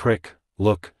begun to prick,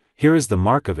 look, here is the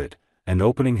mark of it, and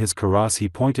opening his kaross he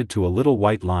pointed to a little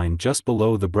white line just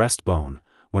below the breastbone,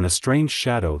 when a strange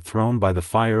shadow thrown by the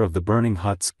fire of the burning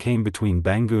huts came between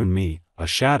Bangu and me, a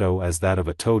shadow as that of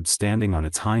a toad standing on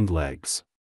its hind legs.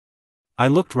 I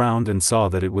looked round and saw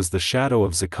that it was the shadow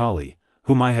of Zikali,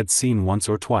 whom I had seen once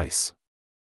or twice.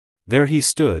 There he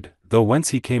stood, though whence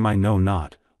he came I know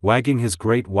not, wagging his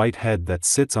great white head that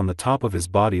sits on the top of his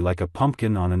body like a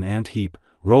pumpkin on an ant heap,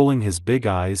 rolling his big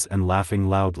eyes and laughing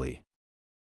loudly.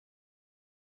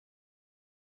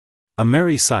 A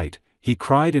merry sight, he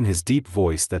cried in his deep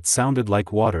voice that sounded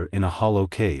like water in a hollow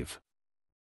cave.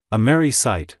 A merry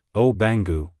sight, O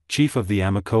Bangu, chief of the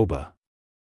Amakoba.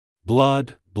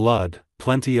 Blood, blood,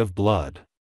 plenty of blood.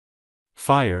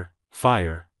 Fire,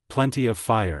 fire, plenty of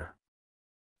fire.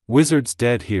 Wizards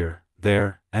dead here,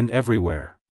 there, and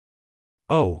everywhere.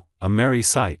 Oh, a merry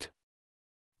sight.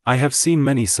 I have seen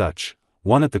many such,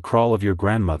 one at the kraal of your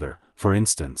grandmother, for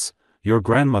instance, your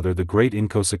grandmother the great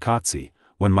Inkosakatsi,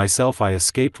 when myself I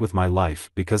escaped with my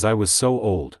life because I was so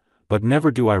old, but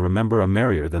never do I remember a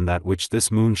merrier than that which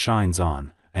this moon shines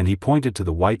on, and he pointed to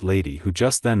the white lady who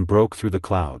just then broke through the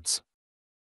clouds.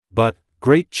 But,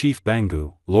 great Chief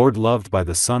Bangu, lord loved by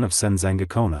the son of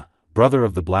Senzangakona, brother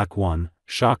of the Black One,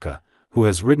 Shaka, who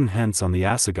has ridden hence on the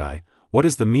assegai, what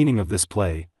is the meaning of this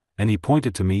play? And he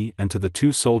pointed to me and to the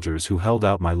two soldiers who held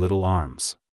out my little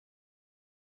arms.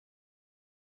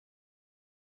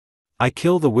 I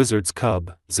kill the wizard's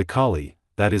cub, Zikali,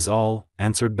 that is all,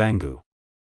 answered Bangu.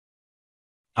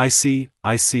 I see,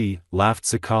 laughed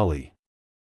Zikali.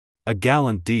 A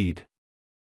gallant deed.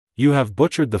 You have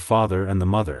butchered the father and the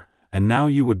mother, and now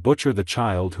you would butcher the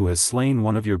child who has slain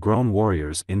one of your grown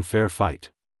warriors in fair fight.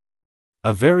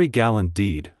 A very gallant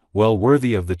deed, well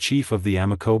worthy of the chief of the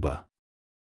Amakoba.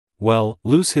 Well,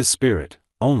 loose his spirit,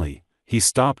 only, he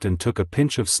stopped and took a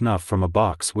pinch of snuff from a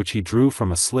box which he drew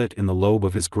from a slit in the lobe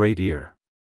of his great ear.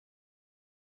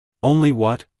 Only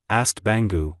what? Asked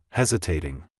Bangu,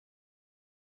 hesitating.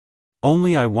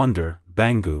 Only I wonder,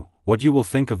 Bangu, what you will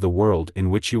think of the world in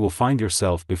which you will find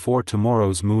yourself before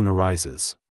tomorrow's moon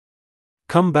arises.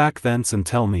 Come back thence and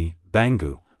tell me,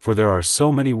 Bangu, for there are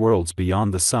so many worlds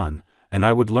beyond the sun, and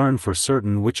I would learn for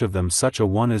certain which of them such a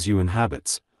one as you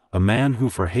inhabits, a man who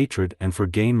for hatred and for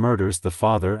gain murders the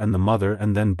father and the mother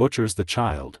and then butchers the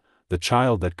child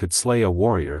that could slay a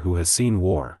warrior who has seen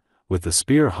war, with the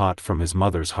spear hot from his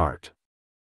mother's heart.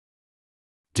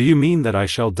 Do you mean that I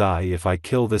shall die if I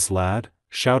kill this lad?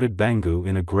 Shouted Bangu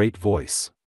in a great voice.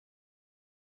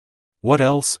 What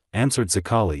else? Answered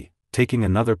Zikali, taking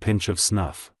another pinch of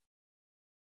snuff.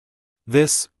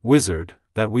 This, wizard,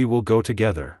 that we will go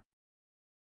together.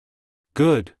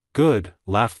 Good, good,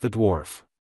 laughed the dwarf.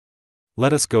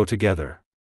 Let us go together.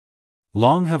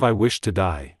 Long have I wished to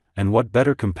die, and what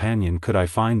better companion could I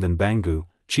find than Bangu,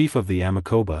 chief of the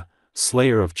Amakoba,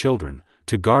 slayer of children,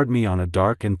 to guard me on a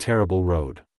dark and terrible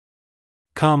road.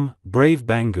 Come, brave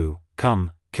Bangu,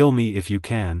 come, kill me if you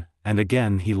can, and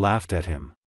again he laughed at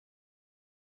him.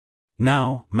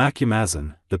 Now,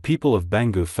 Macumazahn, the people of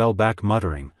Bangu fell back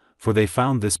muttering, for they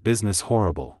found this business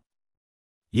horrible.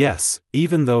 Yes,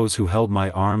 even those who held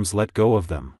my arms let go of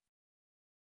them.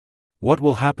 What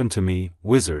will happen to me,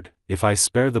 wizard, if I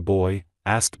spare the boy?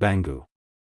 Asked Bangu.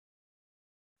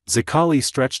 Zikali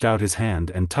stretched out his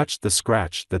hand and touched the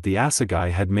scratch that the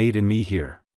assegai had made in me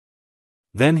here.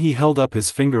 Then he held up his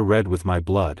finger red with my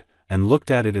blood, and looked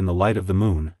at it in the light of the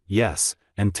moon, yes,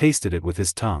 and tasted it with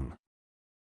his tongue.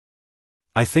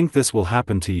 I think this will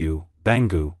happen to you,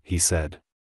 Bangu, he said.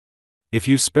 If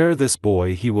you spare this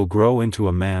boy he will grow into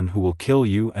a man who will kill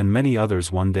you and many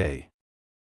others one day.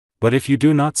 But if you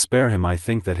do not spare him I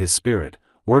think that his spirit,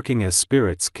 working as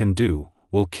spirits can do,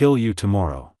 will kill you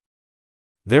tomorrow.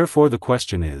 Therefore the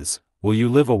question is, will you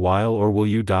live a while or will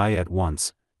you die at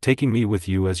once, taking me with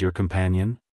you as your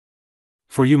companion?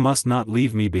 For you must not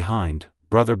leave me behind,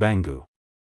 brother Bangu.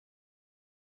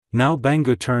 Now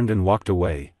Bangu turned and walked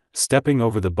away, stepping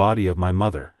over the body of my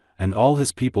mother, and all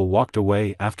his people walked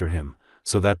away after him,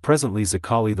 so that presently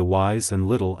Zikali the wise and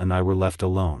little and I were left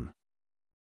alone.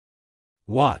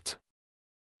 What?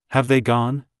 Have they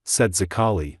gone? Said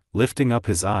Zikali, lifting up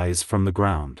his eyes from the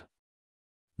ground.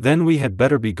 Then we had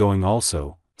better be going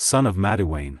also, son of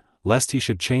Madiwane, lest he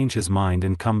should change his mind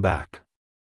and come back.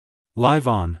 Live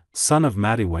on, son of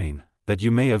Madiwane, that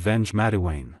you may avenge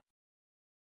Madiwane.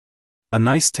 A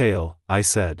nice tale, I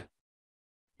said.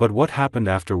 But what happened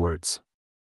afterwards?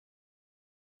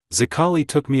 Zikali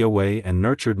took me away and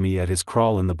nurtured me at his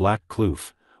kraal in the Black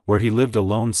Kloof, where he lived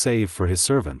alone save for his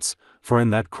servants, for in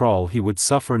that kraal he would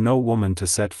suffer no woman to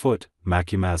set foot,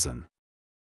 Macumazahn.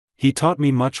 He taught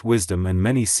me much wisdom and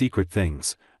many secret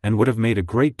things, and would have made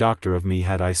a great doctor of me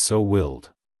had I so willed.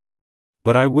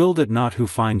 But I willed it not who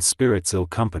find spirits ill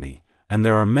company, and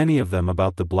there are many of them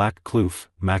about the Black Kloof,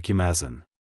 Macumazahn.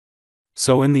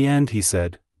 So in the end he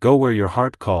said, go where your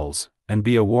heart calls, and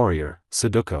be a warrior,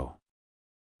 Saduko.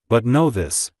 But know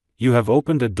this, you have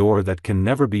opened a door that can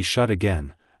never be shut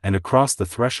again, and across the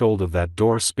threshold of that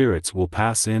door spirits will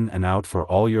pass in and out for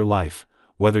all your life,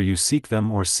 whether you seek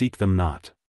them or seek them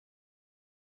not.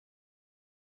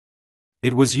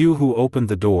 It was you who opened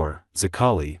the door,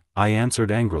 Zikali, I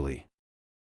answered angrily.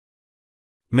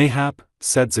 Mayhap,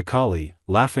 said Zikali,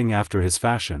 laughing after his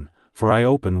fashion, for I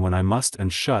open when I must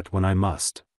and shut when I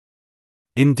must.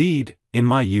 Indeed, in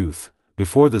my youth,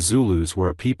 before the Zulus were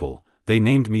a people, they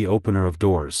named me Opener of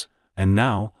Doors, and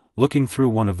now, looking through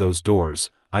one of those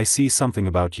doors, I see something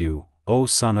about you, O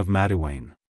son of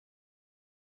Madiwane.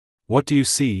 What do you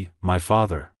see, my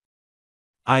father?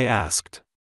 I asked.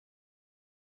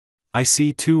 I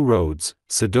see two roads,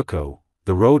 Saduko,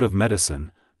 the road of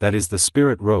medicine, that is the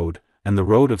spirit road, and the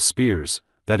road of spears,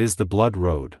 that is the blood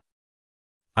road.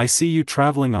 I see you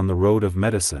traveling on the road of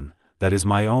medicine, that is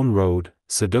my own road,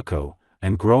 Saduko,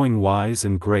 and growing wise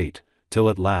and great, till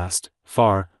at last,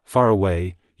 far, far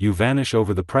away, you vanish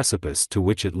over the precipice to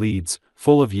which it leads,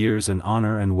 full of years and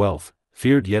honor and wealth,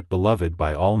 feared yet beloved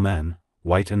by all men,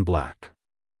 white and black.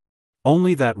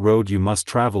 Only that road you must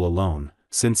travel alone,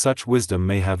 since such wisdom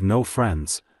may have no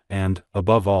friends, and,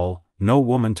 above all, no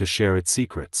woman to share its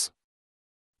secrets.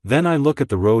 Then I look at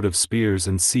the road of spears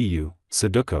and see you,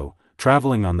 Saduko,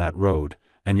 traveling on that road,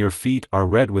 and your feet are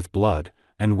red with blood,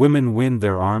 and women wind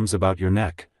their arms about your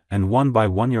neck, and one by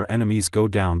one your enemies go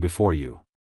down before you.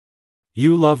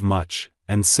 You love much,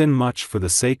 and sin much for the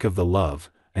sake of the love,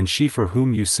 and she for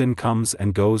whom you sin comes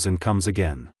and goes and comes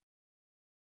again.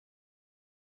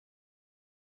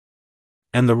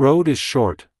 And the road is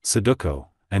short, Saduko,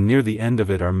 and near the end of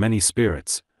it are many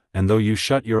spirits, and though you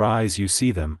shut your eyes you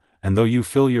see them, and though you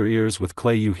fill your ears with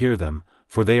clay you hear them,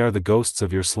 for they are the ghosts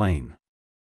of your slain.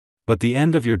 But the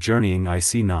end of your journeying I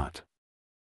see not.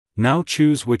 Now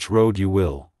choose which road you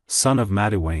will, son of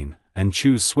Madiwane, and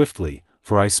choose swiftly,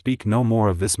 for I speak no more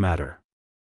of this matter.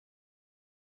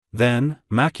 Then,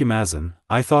 Macumazahn,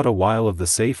 I thought a while of the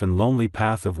safe and lonely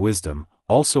path of wisdom,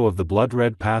 also of the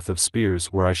blood-red path of spears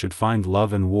where I should find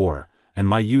love and war, and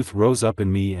my youth rose up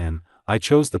in me and I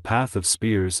chose the path of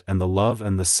spears and the love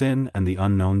and the sin and the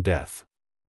unknown death.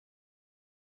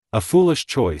 A foolish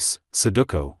choice,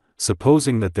 Saduko,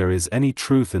 supposing that there is any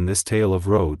truth in this tale of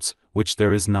roads, which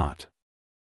there is not.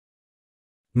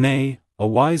 Nay, a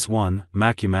wise one,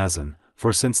 Macumazahn,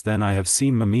 for since then I have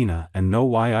seen Mameena and know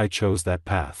why I chose that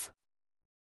path.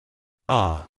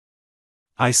 Ah!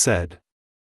 I said.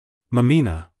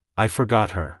 Mameena, I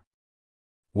forgot her.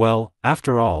 Well,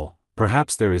 after all,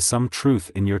 perhaps there is some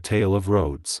truth in your tale of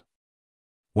roads.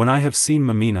 When I have seen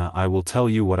Mameena I will tell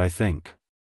you what I think.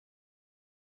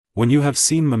 When you have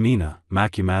seen Mameena,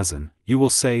 Macumazahn, you will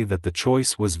say that the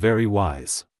choice was very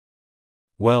wise.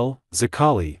 Well,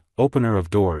 Zikali, opener of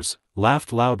doors,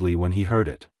 laughed loudly when he heard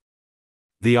it.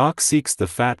 The ox seeks the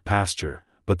fat pasture,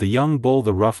 but the young bull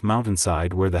the rough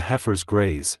mountainside where the heifers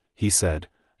graze, he said,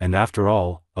 and after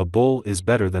all, a bull is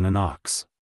better than an ox.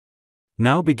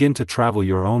 Now begin to travel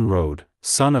your own road,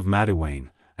 son of Madiwayne,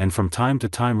 and from time to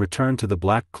time return to the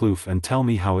Black Kloof and tell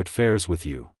me how it fares with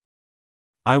you.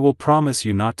 I will promise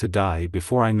you not to die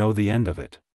before I know the end of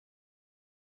it.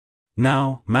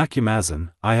 Now,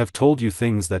 Macumazahn, I have told you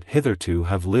things that hitherto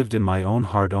have lived in my own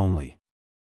heart only.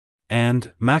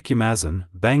 And, Macumazahn,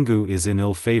 Bangu is in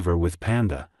ill favor with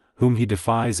Panda, whom he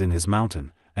defies in his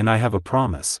mountain, and I have a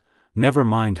promise, never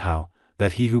mind how,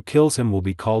 that he who kills him will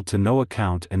be called to no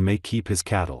account and may keep his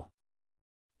cattle.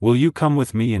 Will you come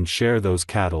with me and share those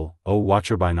cattle, O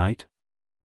watcher by night?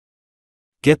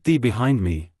 Get thee behind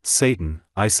me, Satan,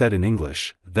 I said in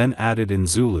English, then added in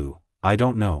Zulu, I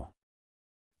don't know.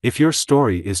 If your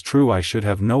story is true I should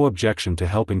have no objection to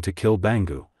helping to kill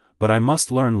Bangu, but I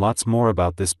must learn lots more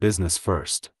about this business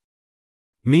first.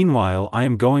 Meanwhile I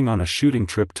am going on a shooting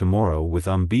trip tomorrow with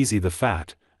Umbezi the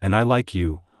Fat, and I like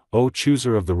you, O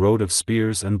chooser of the road of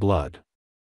spears and blood.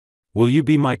 Will you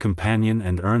be my companion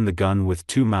and earn the gun with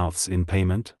 2 mouths in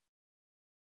payment?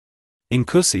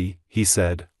 Inkusi, he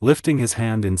said, lifting his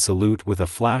hand in salute with a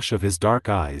flash of his dark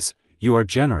eyes, you are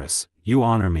generous, you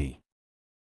honor me.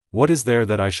 What is there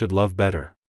that I should love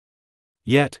better?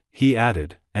 Yet, he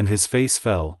added, and his face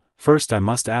fell, first I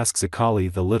must ask Zikali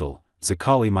the little,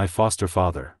 Zikali my foster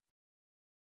father.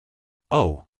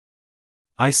 Oh!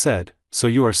 I said, so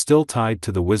you are still tied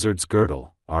to the wizard's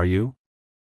girdle, are you?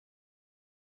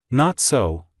 Not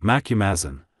so,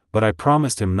 Macumazahn, but I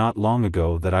promised him not long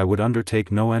ago that I would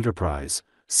undertake no enterprise,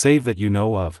 save that you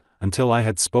know of, until I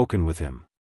had spoken with him.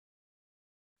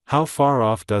 How far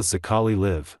off does Zikali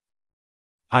live?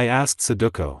 I asked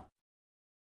Saduko.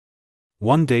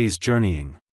 1 day's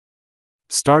journeying.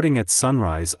 Starting at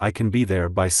sunrise I can be there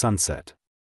by sunset.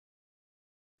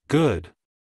 Good.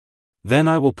 Then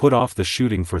I will put off the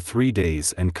shooting for 3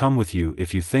 days and come with you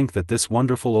if you think that this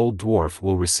wonderful old dwarf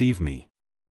will receive me.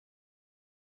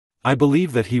 I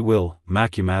believe that he will,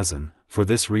 Macumazahn, for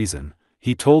this reason,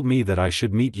 he told me that I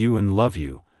should meet you and love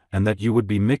you, and that you would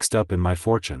be mixed up in my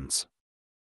fortunes.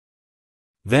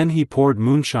 Then he poured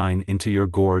moonshine into your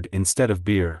gourd instead of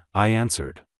beer, I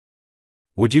answered.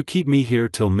 Would you keep me here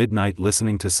till midnight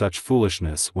listening to such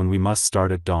foolishness when we must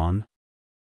start at dawn?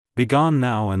 Begone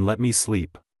now and let me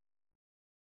sleep.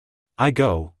 I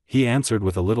go, he answered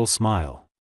with a little smile.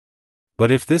 But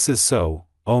if this is so,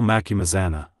 O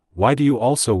Macumazahn, why do you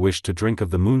also wish to drink of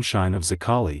the moonshine of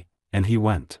Zikali? And he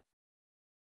went.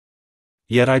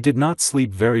 Yet I did not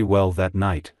sleep very well that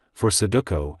night, for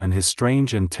Saduko and his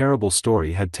strange and terrible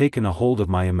story had taken a hold of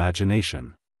my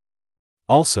imagination.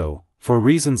 Also, for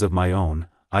reasons of my own,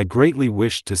 I greatly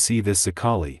wished to see this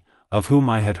Zikali, of whom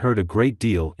I had heard a great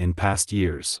deal in past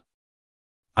years.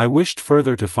 I wished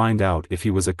further to find out if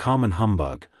he was a common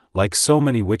humbug, like so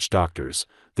many witch doctors,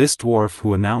 this dwarf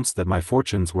who announced that my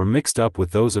fortunes were mixed up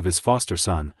with those of his foster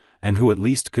son, and who at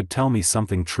least could tell me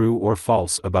something true or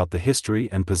false about the history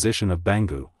and position of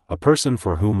Bangu, a person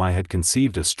for whom I had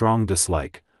conceived a strong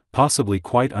dislike, possibly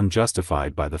quite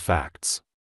unjustified by the facts.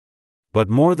 But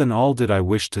more than all did I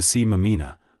wish to see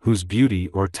Mameena, whose beauty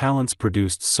or talents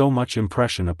produced so much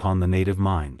impression upon the native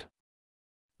mind.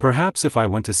 Perhaps if I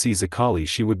went to see Zikali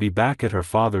she would be back at her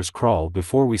father's kraal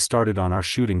before we started on our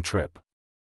shooting trip.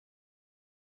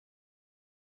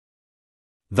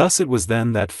 Thus it was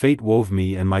then that fate wove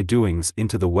me and my doings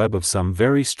into the web of some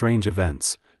very strange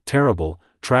events, terrible,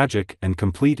 tragic and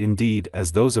complete indeed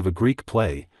as those of a Greek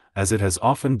play, as it has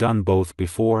often done both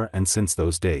before and since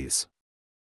those days.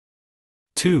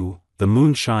 2. The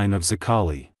Moonshine of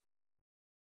Zikali.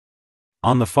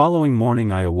 On the following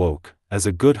morning I awoke, as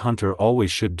a good hunter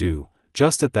always should do,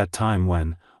 just at that time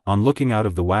when, on looking out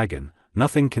of the wagon,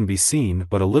 nothing can be seen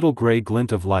but a little grey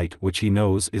glint of light which he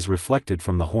knows is reflected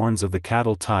from the horns of the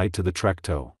cattle tied to the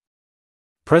trektoe.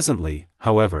 Presently,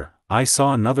 however, I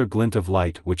saw another glint of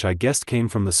light which I guessed came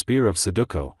from the spear of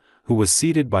Saduko, who was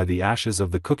seated by the ashes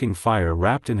of the cooking fire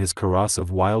wrapped in his kaross of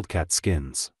wildcat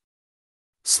skins.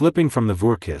 Slipping from the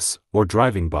voerkis, or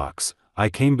driving box, I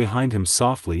came behind him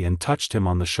softly and touched him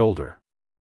on the shoulder.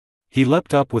 He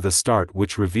leapt up with a start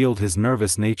which revealed his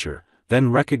nervous nature,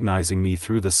 then recognizing me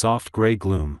through the soft grey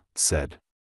gloom, said,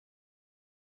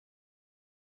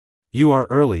 "You are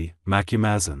early,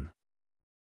 Macumazahn."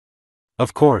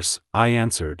 "Of course," I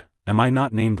answered, "am I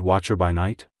not named Watcher by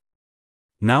Night?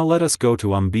 Now let us go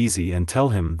to Umbezi and tell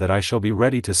him that I shall be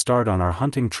ready to start on our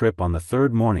hunting trip on the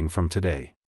third morning from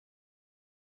today."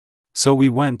 So we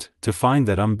went, to find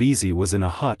that Umbezi was in a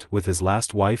hut with his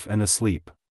last wife and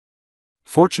asleep.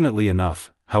 Fortunately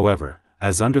enough, however,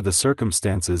 as under the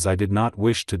circumstances I did not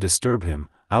wish to disturb him,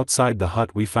 outside the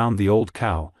hut we found the old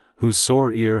cow, whose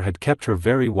sore ear had kept her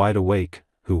very wide awake,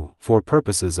 who, for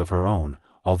purposes of her own,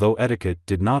 although etiquette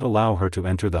did not allow her to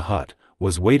enter the hut,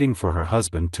 was waiting for her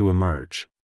husband to emerge.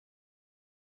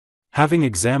 Having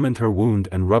examined her wound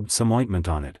and rubbed some ointment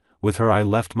on it, with her I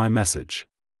left my message.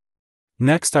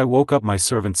 Next I woke up my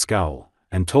servant Scowl,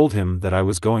 and told him that I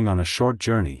was going on a short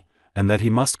journey, and that he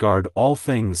must guard all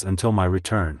things until my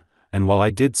return, and while I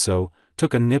did so,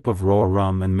 took a nip of raw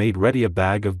rum and made ready a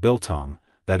bag of biltong,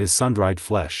 that is sun-dried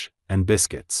flesh, and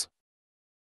biscuits.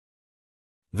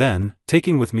 Then,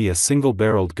 taking with me a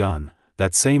single-barreled gun,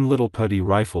 that same little putty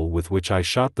rifle with which I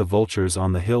shot the vultures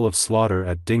on the hill of slaughter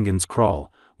at Dingan's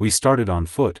Kraal, we started on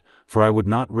foot, for I would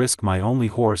not risk my only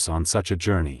horse on such a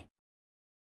journey.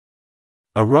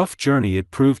 A rough journey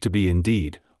it proved to be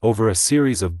indeed, over a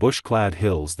series of bush-clad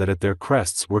hills that at their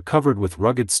crests were covered with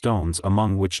rugged stones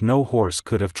among which no horse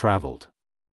could have traveled.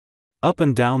 Up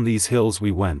and down these hills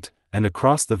we went, and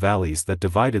across the valleys that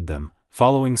divided them,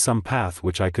 following some path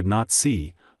which I could not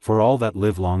see, for all that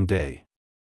livelong day.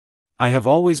 I have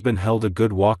always been held a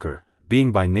good walker,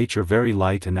 being by nature very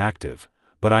light and active,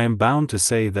 but I am bound to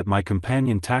say that my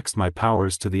companion taxed my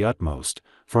powers to the utmost,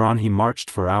 for on he marched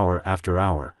for hour after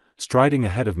hour, striding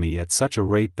ahead of me at such a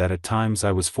rate that at times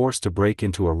I was forced to break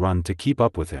into a run to keep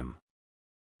up with him.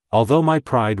 Although my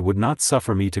pride would not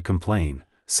suffer me to complain,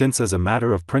 since as a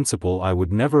matter of principle I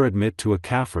would never admit to a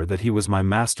Kaffir that he was my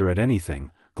master at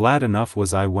anything, glad enough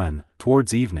was I when,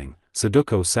 towards evening,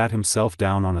 Saduko sat himself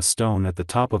down on a stone at the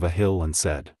top of a hill and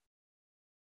said,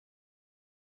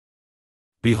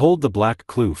 "Behold the black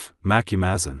kloof,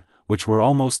 Macumazahn," which were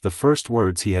almost the first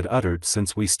words he had uttered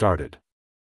since we started.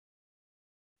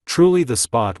 Truly the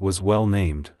spot was well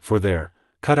named, for there,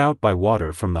 cut out by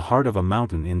water from the heart of a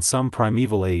mountain in some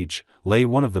primeval age, lay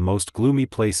one of the most gloomy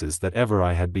places that ever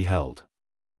I had beheld.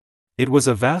 It was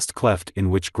a vast cleft in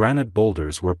which granite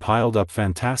boulders were piled up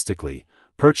fantastically,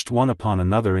 perched one upon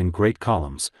another in great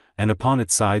columns, and upon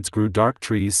its sides grew dark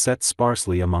trees set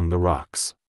sparsely among the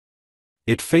rocks.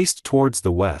 It faced towards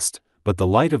the west, but the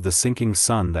light of the sinking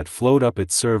sun that flowed up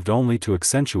it served only to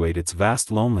accentuate its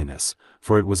vast loneliness,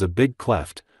 for it was a big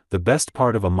cleft, the best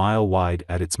part of a mile wide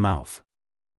at its mouth.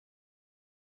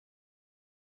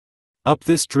 Up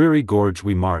this dreary gorge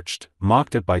we marched,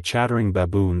 mocked at by chattering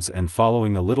baboons and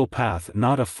following a little path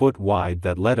not a foot wide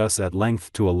that led us at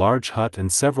length to a large hut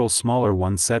and several smaller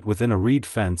ones set within a reed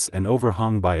fence and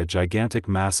overhung by a gigantic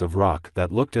mass of rock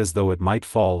that looked as though it might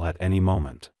fall at any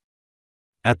moment.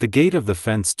 At the gate of the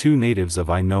fence two natives of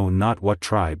I know not what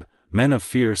tribe, men of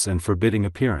fierce and forbidding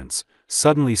appearance,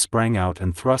 suddenly sprang out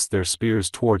and thrust their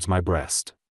spears towards my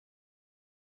breast.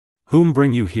 "Whom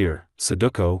bring you here,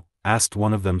 Saduko?" asked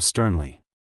one of them sternly.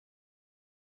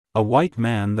 "A white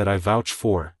man that I vouch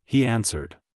for," he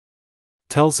answered.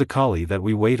 "Tell Zikali that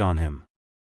we wait on him."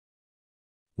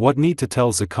 "What need to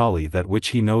tell Zikali that which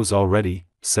he knows already?"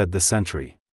 said the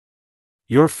sentry.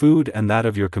 "Your food and that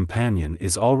of your companion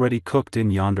is already cooked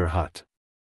in yonder hut.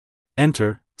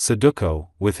 Enter, Saduko,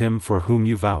 with him for whom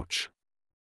you vouch."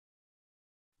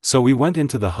 So we went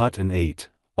into the hut and ate,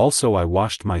 also I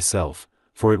washed myself,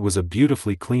 for it was a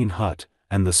beautifully clean hut,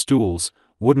 and the stools,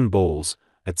 wooden bowls,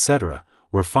 etc.,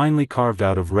 were finely carved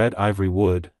out of red ivory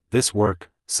wood, this work,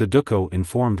 Saduko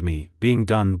informed me, being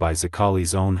done by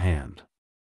Zikali's own hand.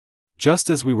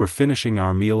 Just as we were finishing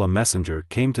our meal a messenger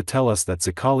came to tell us that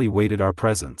Zikali waited our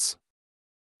presence.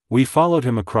 We followed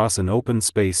him across an open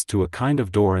space to a kind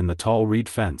of door in the tall reed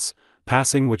fence,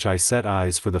 passing which I set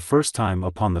eyes for the first time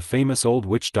upon the famous old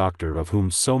witch doctor of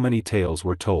whom so many tales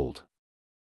were told.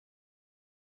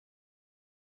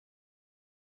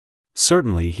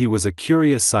 Certainly he was a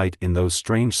curious sight in those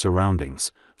strange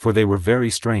surroundings, for they were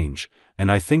very strange,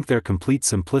 and I think their complete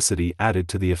simplicity added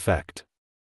to the effect.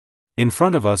 In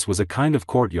front of us was a kind of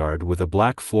courtyard with a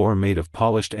black floor made of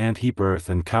polished ant-heap earth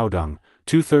and cow dung,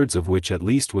 2/3 of which at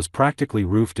least was practically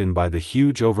roofed in by the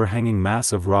huge overhanging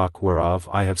mass of rock whereof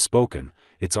I have spoken,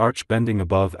 its arch bending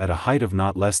above at a height of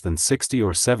not less than 60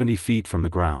 or 70 feet from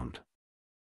the ground.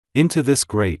 Into this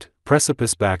great,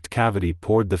 precipice-backed cavity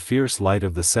poured the fierce light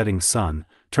of the setting sun,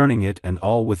 turning it and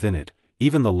all within it,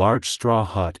 even the large straw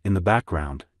hut in the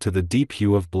background, to the deep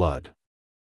hue of blood.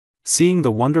 Seeing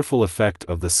the wonderful effect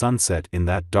of the sunset in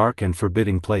that dark and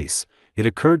forbidding place, it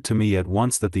occurred to me at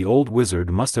once that the old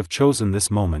wizard must have chosen this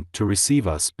moment to receive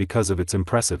us because of its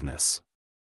impressiveness.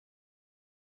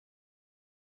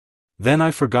 Then I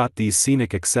forgot these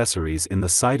scenic accessories in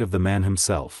the sight of the man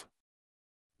himself.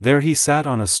 There he sat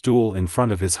on a stool in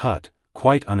front of his hut,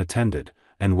 quite unattended,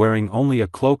 and wearing only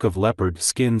a cloak of leopard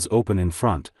skins open in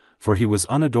front, for he was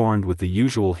unadorned with the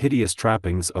usual hideous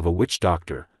trappings of a witch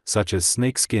doctor, such as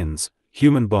snake skins,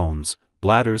 human bones,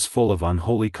 bladders full of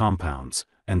unholy compounds,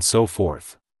 and so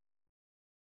forth.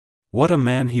 What a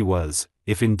man he was,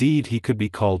 if indeed he could be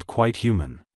called quite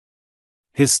human.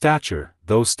 His stature,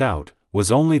 though stout,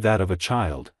 was only that of a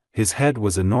child, his head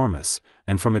was enormous,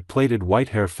 and from it plaited white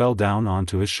hair fell down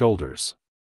onto his shoulders.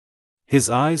 His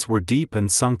eyes were deep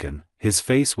and sunken, his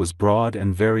face was broad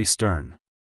and very stern.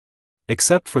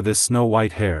 Except for this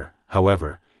snow-white hair,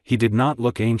 however, he did not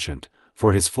look ancient,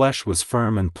 for his flesh was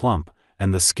firm and plump,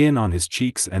 and the skin on his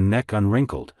cheeks and neck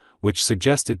unwrinkled, which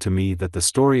suggested to me that the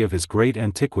story of his great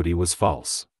antiquity was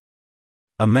false.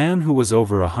 A man who was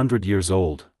over 100 years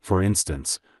old, for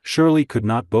instance, surely could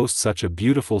not boast such a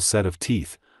beautiful set of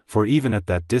teeth, for even at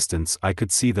that distance I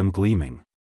could see them gleaming.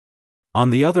 On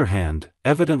the other hand,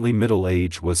 evidently middle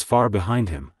age was far behind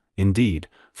him. Indeed,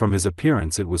 from his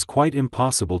appearance it was quite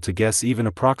impossible to guess even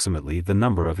approximately the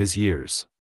number of his years.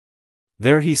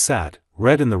 There he sat,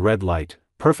 red in the red light,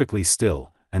 perfectly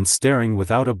still, and staring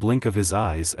without a blink of his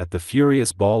eyes at the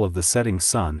furious ball of the setting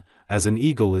sun, as an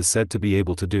eagle is said to be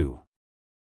able to do.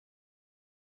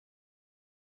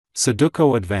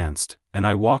 Saduko advanced, and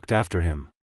I walked after him.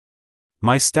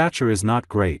 My stature is not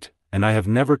great, and I have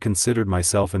never considered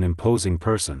myself an imposing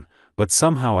person, but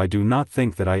somehow I do not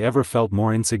think that I ever felt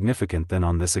more insignificant than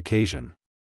on this occasion.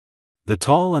 The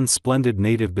tall and splendid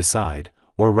native beside,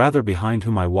 or rather behind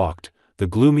whom I walked, the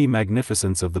gloomy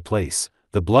magnificence of the place,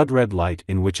 the blood-red light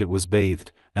in which it was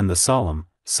bathed, and the solemn,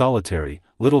 solitary,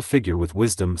 little figure with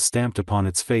wisdom stamped upon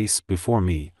its face before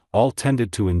me, all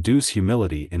tended to induce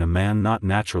humility in a man not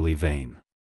naturally vain.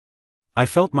 I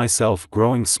felt myself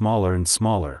growing smaller and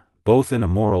smaller, both in a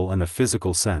moral and a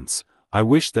physical sense. I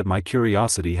wished that my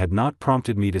curiosity had not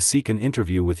prompted me to seek an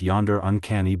interview with yonder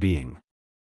uncanny being.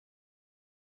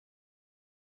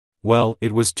 Well,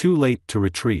 it was too late to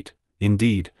retreat.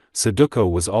 Indeed,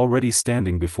 Saduko was already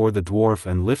standing before the dwarf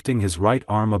and lifting his right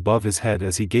arm above his head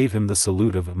as he gave him the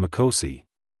salute of Makosi.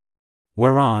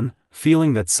 Whereon,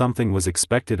 feeling that something was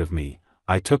expected of me,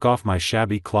 I took off my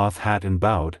shabby cloth hat and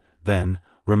bowed, then,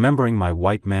 remembering my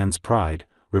white man's pride,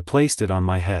 replaced it on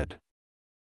my head.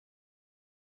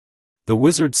 The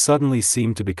wizard suddenly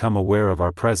seemed to become aware of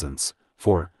our presence,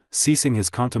 for, ceasing his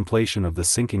contemplation of the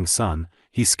sinking sun,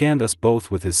 he scanned us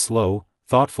both with his slow,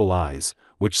 thoughtful eyes,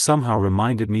 which somehow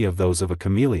reminded me of those of a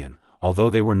chameleon, although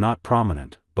they were not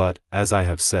prominent, but, as I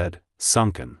have said,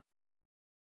 sunken.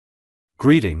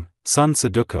 "Greeting, son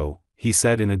Saduko," he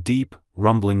said in a deep,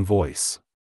 rumbling voice.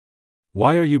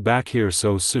 "Why are you back here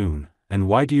so soon, and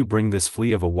why do you bring this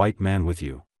flea of a white man with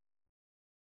you?"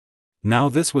 Now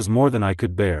this was more than I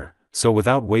could bear, so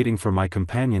without waiting for my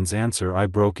companion's answer I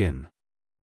broke in.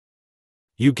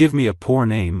 "You give me a poor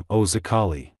name, O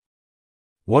Zikali.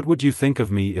 What would you think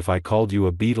of me if I called you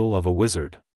a beetle of a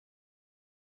wizard?"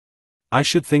 "I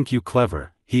should think you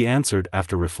clever," he answered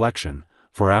after reflection,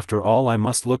 "for after all I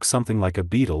must look something like a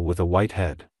beetle with a white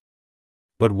head.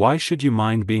 But why should you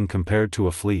mind being compared to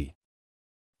a flea?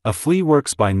 A flea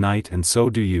works by night and so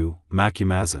do you,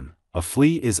 Macumazin. A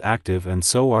flea is active and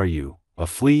so are you. A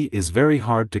flea is very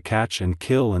hard to catch and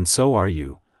kill and so are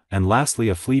you, and lastly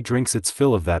a flea drinks its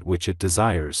fill of that which it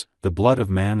desires, the blood of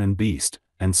man and beast,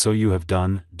 and so you have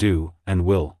done, do, and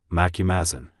will,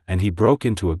 Macumazin," and he broke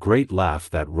into a great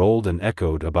laugh that rolled and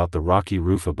echoed about the rocky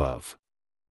roof above.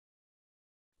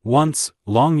 Once,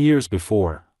 long years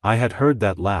before, I had heard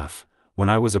that laugh, when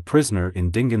I was a prisoner in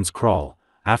Dingan's Kraal,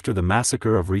 after the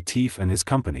massacre of Retief and his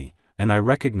company, and I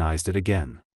recognized it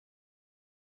again.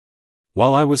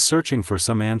 While I was searching for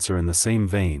some answer in the same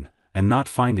vein, and not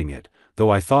finding it, though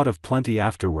I thought of plenty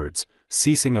afterwards,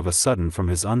 ceasing of a sudden from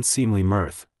his unseemly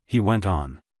mirth, he went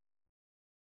on.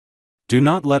 "Do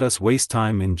not let us waste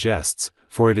time in jests,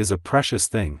 for it is a precious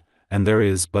thing, and there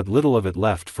is but little of it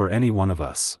left for any one of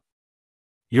us.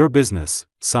 Your business,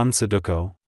 son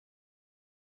Saduko?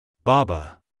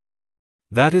 Baba.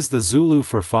 That is the Zulu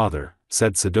for father,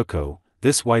 said Saduko,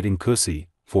 this white Nkusi,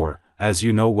 for, as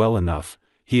you know well enough,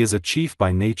 he is a chief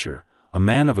by nature, a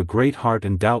man of a great heart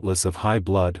and doubtless of high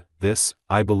blood. This,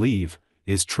 I believe,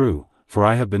 is true, for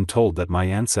I have been told that my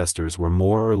ancestors were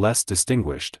more or less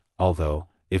distinguished, although,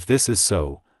 if this is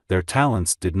so, their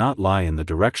talents did not lie in the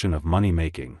direction of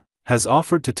money-making, has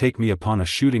offered to take me upon a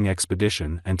shooting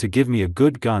expedition and to give me a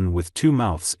good gun with 2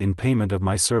 mouths in payment of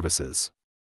my services.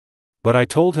 But I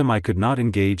told him I could not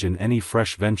engage in any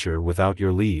fresh venture without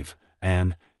your leave,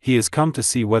 and he has come to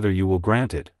see whether you will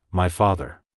grant it, my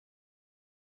father.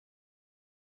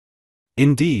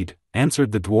 Indeed,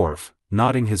 answered the dwarf,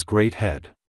 nodding his great head.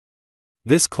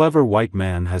 This clever white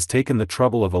man has taken the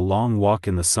trouble of a long walk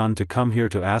in the sun to come here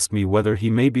to ask me whether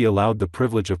he may be allowed the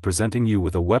privilege of presenting you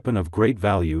with a weapon of great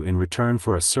value in return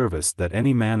for a service that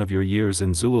any man of your years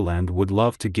in Zululand would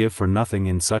love to give for nothing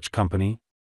in such company.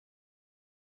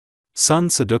 Son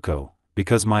Saduko,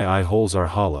 because my eye holes are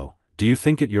hollow, do you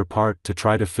think it your part to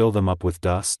try to fill them up with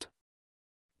dust?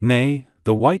 Nay,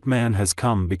 the white man has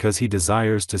come because he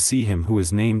desires to see him who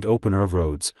is named Opener of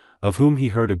Roads, of whom he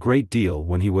heard a great deal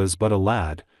when he was but a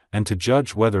lad, and to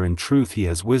judge whether in truth he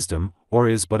has wisdom, or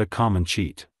is but a common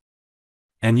cheat.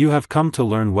 And you have come to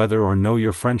learn whether or no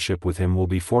your friendship with him will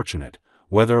be fortunate,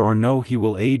 whether or no he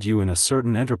will aid you in a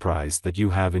certain enterprise that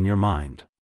you have in your mind.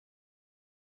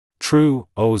 True,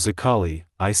 O Zikali,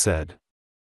 I said.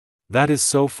 That is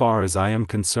so far as I am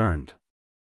concerned.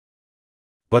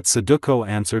 But Saduko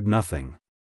answered nothing.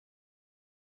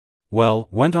 Well,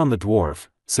 went on the dwarf,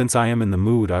 since I am in the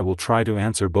mood I will try to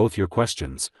answer both your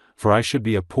questions, for I should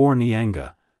be a poor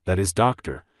Nyanga, that is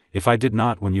doctor, if I did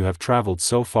not when you have traveled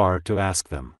so far to ask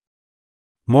them.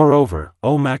 Moreover,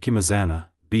 O Macumazana,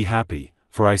 be happy,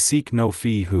 for I seek no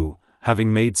fee who,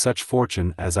 having made such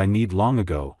fortune as I need long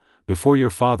ago, before your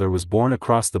father was born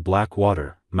across the black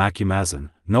water, Macumazan,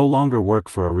 no longer work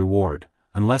for a reward,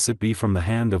 unless it be from the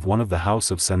hand of one of the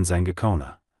house of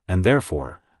Senzangakona, and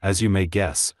therefore, as you may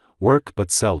guess, work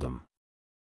but seldom.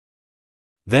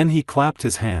 Then he clapped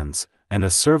his hands, and a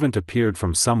servant appeared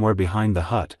from somewhere behind the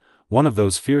hut, one of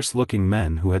those fierce-looking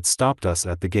men who had stopped us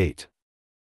at the gate.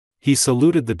 He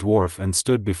saluted the dwarf and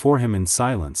stood before him in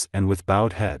silence and with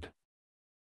bowed head.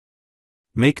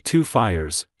 Make 2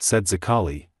 fires, said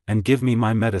Zikali, and give me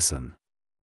my medicine.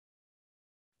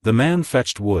 The man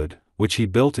fetched wood, which he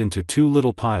built into 2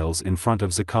 little piles in front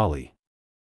of Zikali.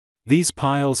 These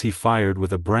piles he fired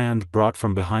with a brand brought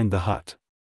from behind the hut.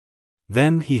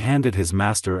 Then he handed his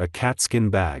master a catskin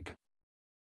bag.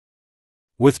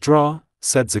 Withdraw,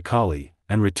 said Zikali,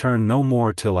 and return no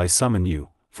more till I summon you,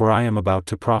 for I am about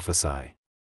to prophesy.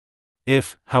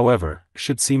 If, however,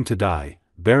 should seem to die,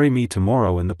 bury me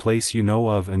tomorrow in the place you know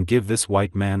of and give this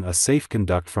white man a safe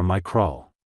conduct from my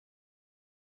kraal.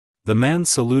 The man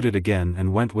saluted again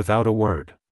and went without a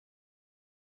word.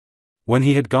 When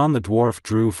he had gone the dwarf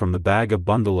drew from the bag a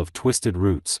bundle of twisted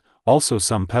roots, also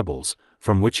some pebbles,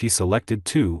 from which he selected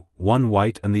 2, one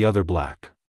white and the other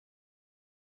black.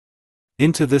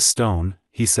 Into this stone,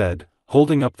 he said,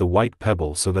 holding up the white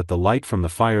pebble so that the light from the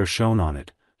fire shone on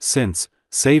it, since,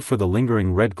 save for the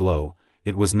lingering red glow,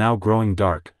 it was now growing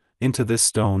dark, into this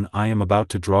stone I am about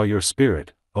to draw your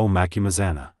spirit, O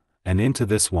Macumazana, and into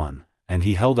this one, and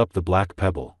he held up the black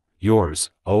pebble, yours,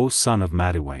 O son of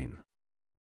Madiwayne.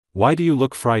 Why do you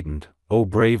look frightened, O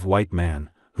brave white man,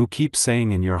 who keep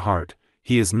saying in your heart,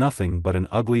 he is nothing but an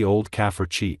ugly old Kaffir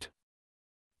cheat?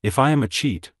 If I am a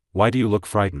cheat, why do you look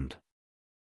frightened?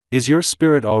 Is your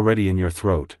spirit already in your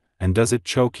throat, and does it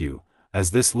choke you, as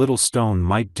this little stone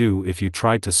might do if you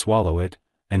tried to swallow it?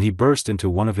 And he burst into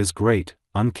one of his great,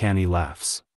 uncanny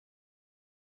laughs.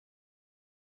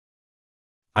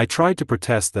 I tried to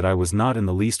protest that I was not in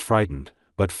the least frightened,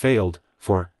 but failed,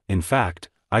 for, in fact,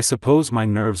 I suppose my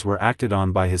nerves were acted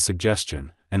on by his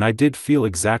suggestion, and I did feel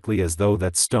exactly as though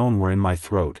that stone were in my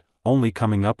throat, only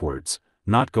coming upwards,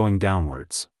 not going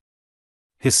downwards.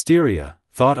 Hysteria,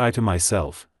 thought I to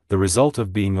myself, the result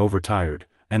of being overtired,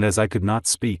 and as I could not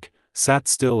speak, sat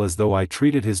still as though I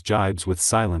treated his jibes with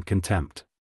silent contempt.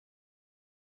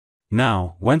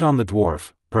 Now, went on the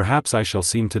dwarf, perhaps I shall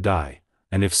seem to die,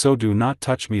 and if so do not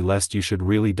touch me lest you should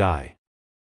really die.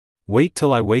 Wait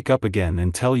till I wake up again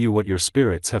and tell you what your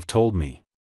spirits have told me.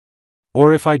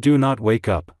 Or if I do not wake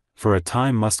up, for a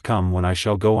time must come when I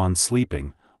shall go on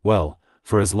sleeping, well,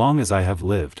 for as long as I have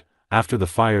lived, after the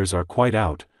fires are quite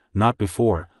out, not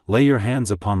before, lay your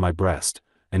hands upon my breast,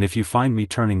 and if you find me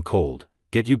turning cold,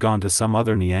 get you gone to some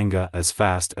other Nyanga as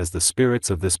fast as the spirits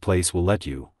of this place will let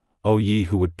you, O ye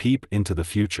who would peep into the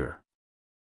future."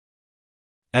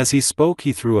 As he spoke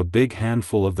he threw a big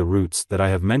handful of the roots that I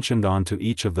have mentioned onto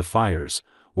each of the fires,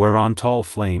 whereon tall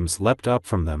flames leapt up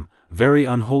from them, very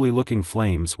unholy-looking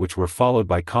flames which were followed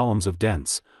by columns of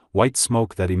dense, white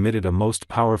smoke that emitted a most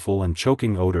powerful and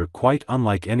choking odor quite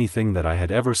unlike anything that I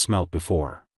had ever smelt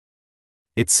before.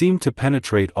 It seemed to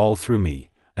penetrate all through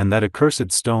me, and that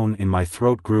accursed stone in my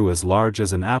throat grew as large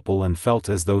as an apple and felt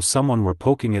as though someone were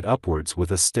poking it upwards with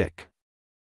a stick.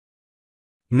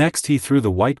 Next he threw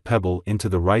the white pebble into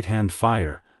the right-hand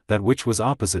fire, that which was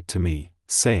opposite to me,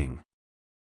 saying,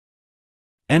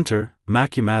 "Enter,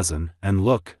 Macumazahn, and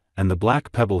look," and the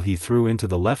black pebble he threw into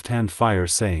the left-hand fire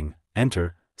saying,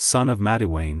 "Enter, son of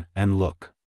Madiwane, and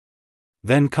look.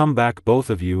 Then come back both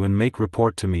of you and make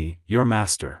report to me, your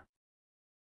master."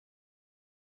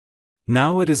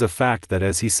 Now it is a fact that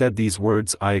as he said these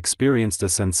words I experienced a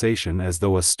sensation as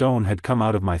though a stone had come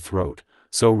out of my throat,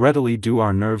 so readily do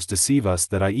our nerves deceive us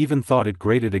that I even thought it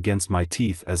grated against my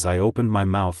teeth as I opened my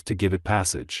mouth to give it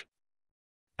passage.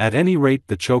 At any rate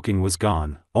the choking was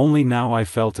gone, only now I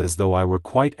felt as though I were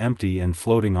quite empty and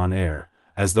floating on air,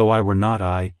 as though I were not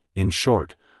I, in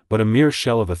short, but a mere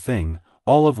shell of a thing,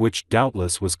 all of which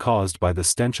doubtless was caused by the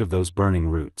stench of those burning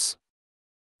roots.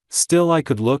 Still I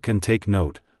could look and take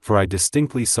note, for I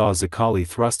distinctly saw Zikali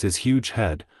thrust his huge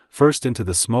head, first into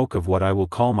the smoke of what I will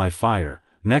call my fire,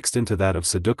 next into that of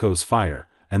Saduko's fire,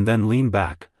 and then lean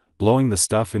back, blowing the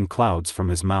stuff in clouds from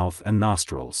his mouth and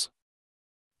nostrils.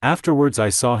 Afterwards I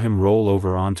saw him roll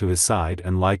over onto his side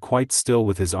and lie quite still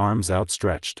with his arms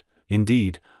outstretched.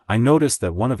 Indeed, I noticed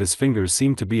that one of his fingers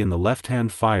seemed to be in the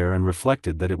left-hand fire and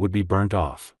reflected that it would be burnt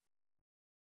off.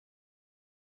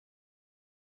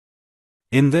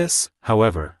 In this,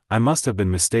 however, I must have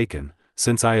been mistaken,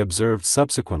 since I observed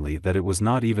subsequently that it was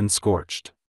not even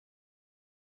scorched.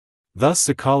 Thus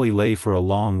Zikali lay for a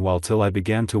long while till I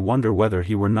began to wonder whether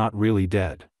he were not really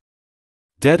dead.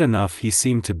 Dead enough he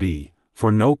seemed to be,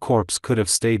 for no corpse could have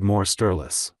stayed more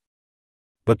stirless.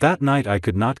 But that night I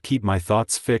could not keep my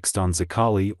thoughts fixed on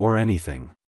Zikali or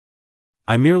anything.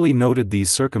 I merely noted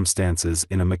these circumstances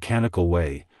in a mechanical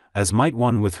way, as might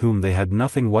one with whom they had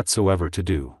nothing whatsoever to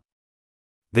do.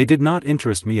 They did not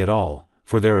interest me at all,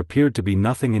 for there appeared to be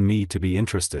nothing in me to be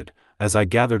interested, as I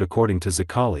gathered according to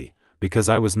Zikali, because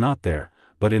I was not there,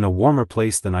 but in a warmer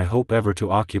place than I hope ever to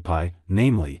occupy,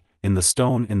 namely, in the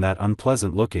stone in that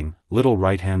unpleasant-looking, little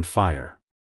right-hand fire.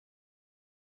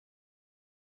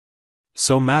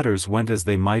 So matters went as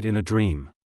they might in a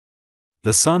dream.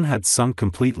 The sun had sunk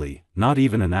completely, not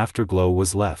even an afterglow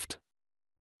was left.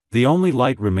 The only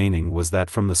light remaining was that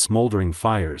from the smoldering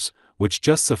fires, which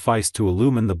just sufficed to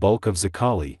illumine the bulk of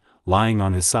Zikali, lying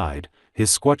on his side,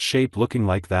 his squat shape looking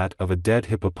like that of a dead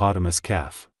hippopotamus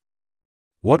calf.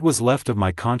 What was left of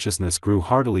my consciousness grew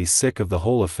heartily sick of the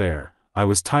whole affair. I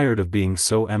was tired of being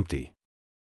so empty.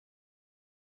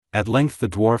 At length the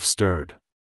dwarf stirred.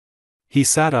 He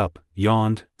sat up,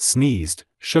 yawned, sneezed,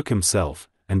 shook himself,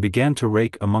 and began to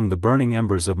rake among the burning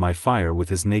embers of my fire with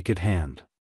his naked hand.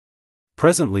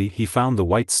 Presently he found the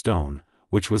white stone,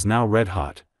 which was now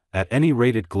red-hot, at any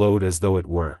rate it glowed as though it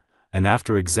were, and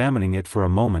after examining it for a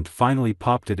moment finally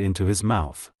popped it into his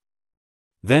mouth.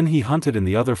 Then he hunted in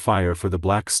the other fire for the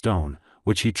black stone,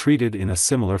 which he treated in a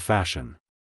similar fashion.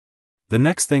 The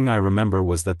next thing I remember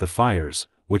was that the fires,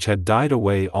 which had died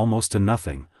away almost to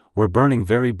nothing, were burning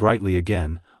very brightly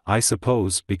again, I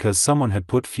suppose because someone had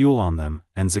put fuel on them,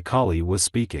 and Zikali was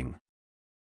speaking.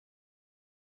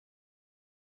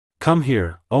 "Come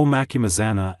here, O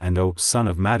Macumazahn and O son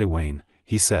of Madiwane,"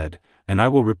 he said, "and I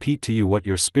will repeat to you what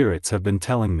your spirits have been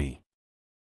telling me."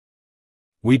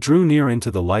 We drew near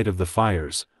into the light of the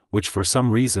fires, which for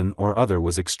some reason or other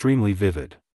was extremely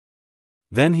vivid.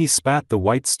 Then he spat the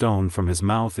white stone from his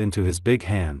mouth into his big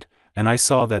hand, and I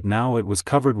saw that now it was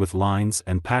covered with lines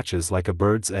and patches like a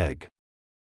bird's egg.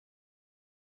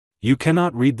 "You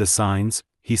cannot read the signs,"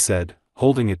 he said,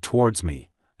 holding it towards me,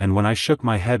 and when I shook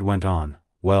my head went on,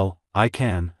 "Well, I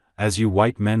can, as you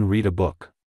white men read a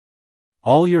book.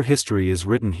 All your history is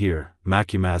written here,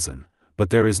 Macumazahn, but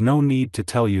there is no need to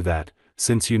tell you that,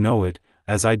 since you know it,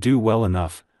 as I do well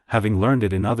enough, having learned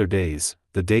it in other days,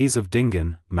 the days of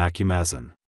Dingan,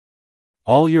 Macumazahn.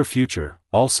 All your future,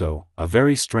 also, a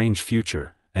very strange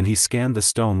future," and he scanned the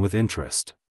stone with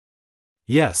interest.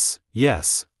 "Yes,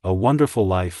 yes, a wonderful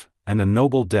life, and a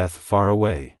noble death far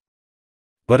away.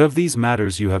 But of these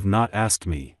matters you have not asked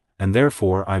me, and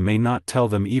therefore I may not tell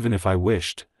them even if I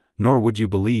wished, nor would you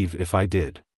believe if I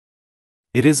did.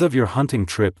 It is of your hunting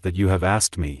trip that you have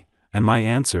asked me, and my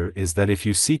answer is that if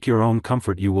you seek your own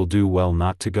comfort you will do well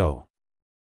not to go.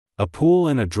 A pool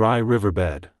in a dry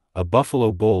riverbed, a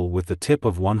buffalo bull with the tip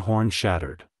of one horn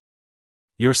shattered.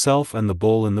 Yourself and the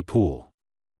bull in the pool.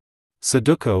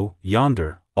 Saduko,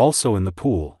 yonder, also in the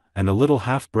pool, and a little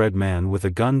half-bred man with a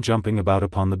gun jumping about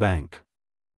upon the bank.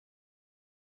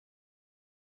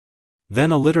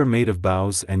 Then a litter made of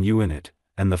boughs and you in it,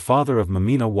 and the father of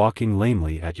Mameena walking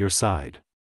lamely at your side.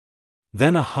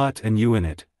 Then a hut and you in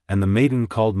it, and the maiden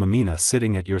called Mameena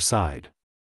sitting at your side.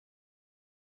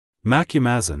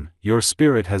 Macumazahn, your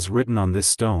spirit has written on this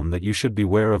stone that you should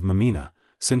beware of Mameena,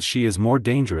 since she is more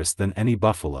dangerous than any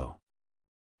buffalo.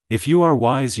 If you are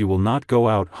wise you will not go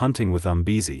out hunting with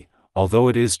Umbezi, although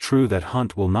it is true that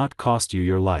hunt will not cost you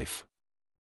your life.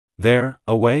 There,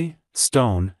 away,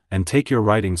 stone, and take your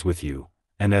writings with you,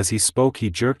 and as he spoke he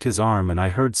jerked his arm and I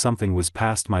heard something was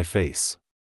past my face.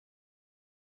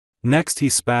 Next he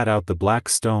spat out the black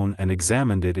stone and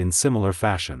examined it in similar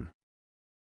fashion.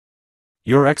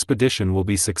 Your expedition will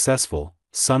be successful,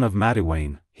 son of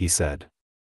Madiwayne, he said.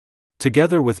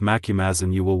 Together with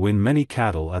Macumazahn you will win many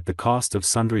cattle at the cost of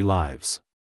sundry lives.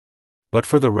 But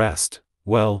for the rest,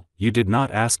 well, you did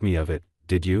not ask me of it,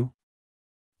 did you?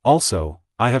 Also,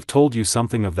 I have told you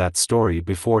something of that story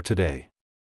before today.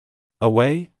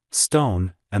 Away,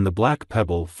 stone, and the black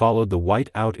pebble followed the white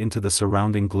out into the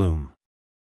surrounding gloom.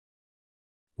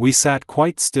 We sat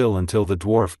quite still until the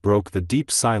dwarf broke the deep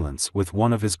silence with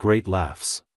one of his great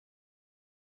laughs.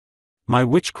 My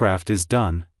witchcraft is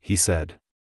done, he said.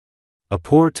 A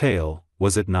poor tale,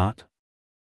 was it not?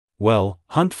 Well,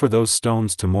 hunt for those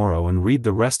stones tomorrow and read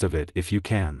the rest of it if you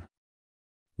can.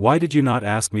 Why did you not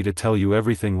ask me to tell you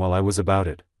everything while I was about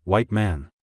it, white man?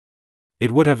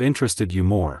 It would have interested you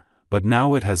more, but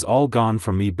now it has all gone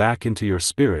from me back into your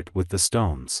spirit with the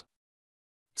stones.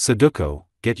 Saduko,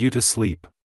 get you to sleep.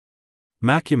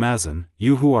 Macumazahn,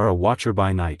 you who are a watcher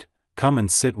by night, come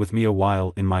and sit with me a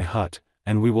while in my hut,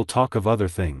 and we will talk of other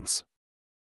things.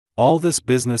 All this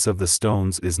business of the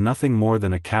stones is nothing more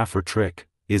than a Kaffir trick,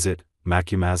 is it,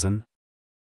 Macumazahn?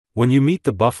 When you meet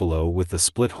the buffalo with the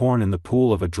split horn in the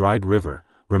pool of a dried river,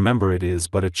 remember it is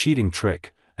but a cheating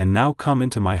trick, and now come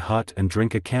into my hut and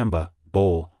drink a kamba,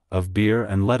 bowl, of beer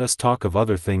and let us talk of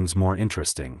other things more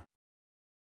interesting.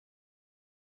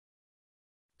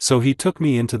 So he took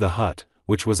me into the hut,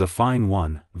 which was a fine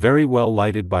one, very well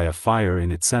lighted by a fire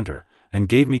in its center, and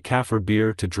gave me Kaffir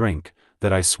beer to drink,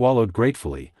 that I swallowed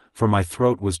gratefully, for my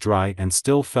throat was dry and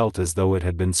still felt as though it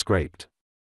had been scraped.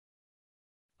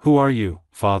 Who are you,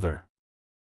 father?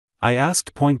 I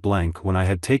asked point blank when I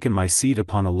had taken my seat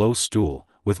upon a low stool,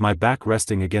 with my back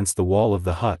resting against the wall of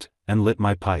the hut, and lit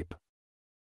my pipe.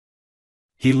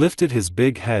 He lifted his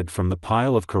big head from the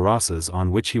pile of karosses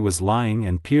on which he was lying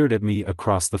and peered at me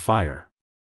across the fire.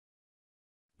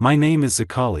 My name is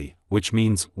Zikali, which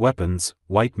means, weapons,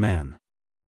 white man.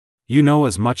 You know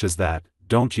as much as that,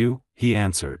 don't you? He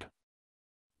answered.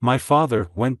 My father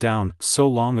went down so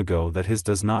long ago that his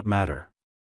does not matter.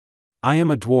 I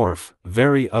am a dwarf,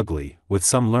 very ugly, with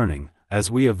some learning, as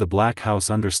we of the Black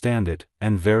House understand it,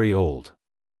 and very old.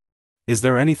 Is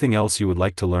there anything else you would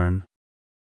like to learn?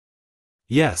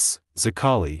 Yes,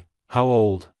 Zikali, how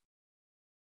old?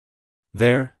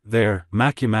 There,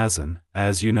 Macumazahn,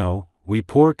 as you know, we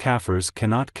poor Kaffirs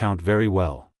cannot count very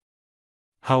well.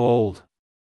 How old?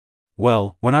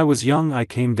 Well, when I was young I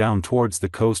came down towards the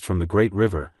coast from the great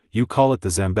river, you call it the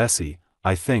Zambesi,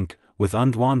 I think, with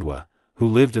Undwandwa, who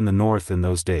lived in the north in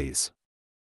those days.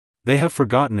 They have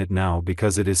forgotten it now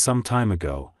because it is some time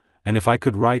ago, and if I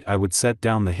could write I would set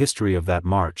down the history of that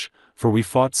march, for we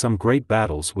fought some great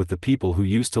battles with the people who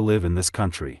used to live in this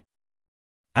country.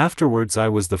 Afterwards I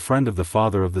was the friend of the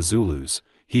father of the Zulus,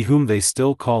 he whom they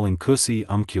still call XIII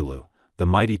Umbezi, the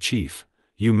mighty chief,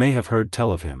 you may have heard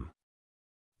tell of him.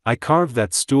 I carved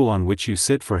that stool on which you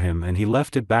sit for him and he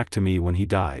left it back to me when he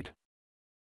died.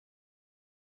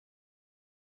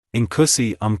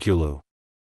 XIII Umbezi!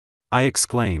 I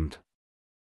exclaimed.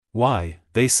 Why,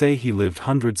 they say he lived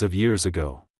hundreds of years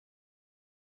ago.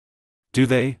 Do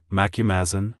they,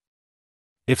 Macumazahn?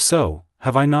 If so,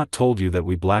 have I not told you that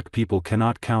we black people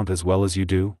cannot count as well as you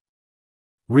do?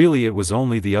 Really it was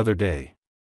only the other day.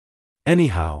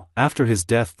 Anyhow, after his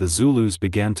death the Zulus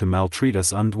began to maltreat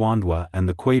us Undwandwa and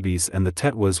the Quabis and the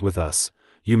Tetwas with us,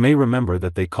 you may remember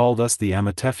that they called us the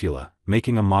Amatefula,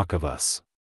 making a mock of us.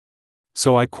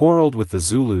 So I quarreled with the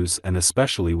Zulus and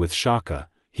especially with Shaka,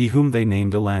 he whom they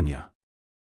named Alanya.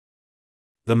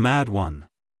 The Mad One.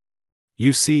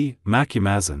 You see,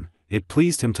 Macumazahn, it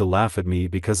pleased him to laugh at me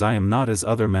because I am not as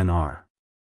other men are.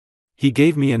 He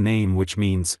gave me a name which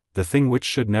means, the thing which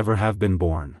should never have been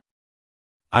born.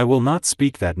 I will not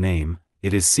speak that name,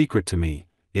 it is secret to me,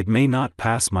 it may not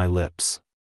pass my lips.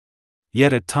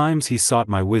 Yet at times he sought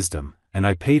my wisdom, and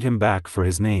I paid him back for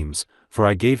his names, for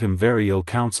I gave him very ill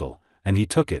counsel, and he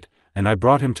took it, and I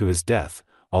brought him to his death,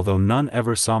 although none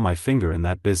ever saw my finger in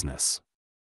that business.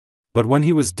 But when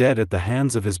he was dead at the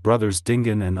hands of his brothers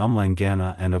Dingan and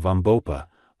Umlangana and of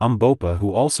Umbopa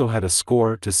who also had a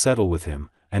score to settle with him,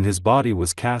 and his body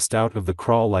was cast out of the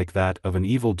kraal like that of an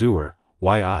evildoer,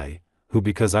 why I, who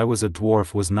because I was a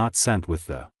dwarf was not sent with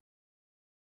the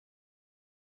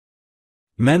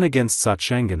men against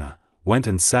Satshangana, went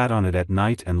and sat on it at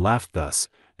night and laughed thus,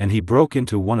 and he broke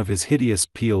into one of his hideous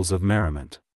peals of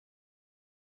merriment.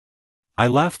 I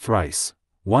laughed thrice,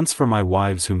 once for my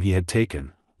wives whom he had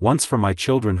taken, once for my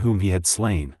children whom he had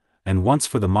slain, and once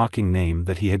for the mocking name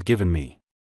that he had given me.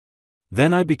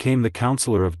 Then I became the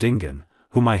counselor of Dingan,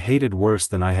 whom I hated worse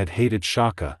than I had hated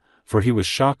Shaka, for he was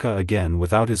Shaka again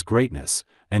without his greatness,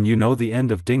 and you know the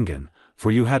end of Dingan,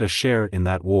 for you had a share in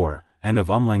that war, and of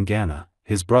Umlangana,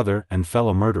 his brother and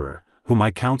fellow murderer, whom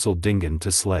I counseled Dingan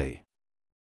to slay.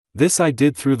 This I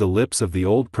did through the lips of the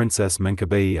old princess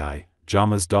Menkabeii,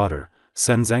 Jama's daughter,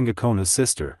 Senzangakona's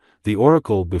sister, the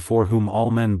oracle before whom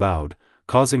all men bowed,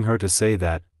 causing her to say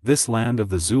that, this land of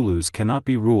the Zulus cannot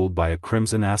be ruled by a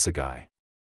crimson assegai.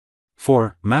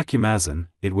 For, Macumazin,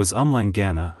 it was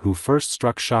Umlangana who first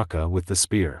struck Shaka with the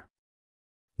spear.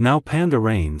 Now Panda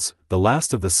reigns, the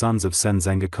last of the sons of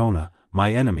Senzangakona,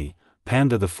 my enemy,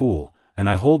 Panda the fool, and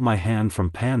I hold my hand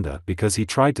from Panda because he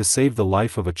tried to save the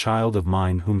life of a child of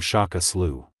mine whom Shaka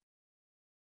slew.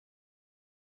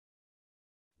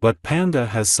 But Panda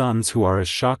has sons who are as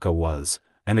Shaka was,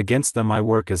 and against them I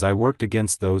work as I worked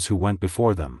against those who went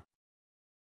before them.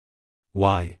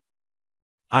 Why?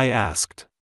 I asked.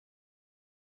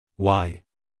 Why?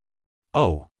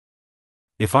 Oh.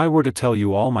 If I were to tell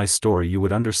you all my story you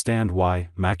would understand why,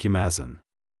 Macumazin.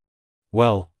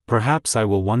 Well, perhaps I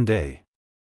will one day.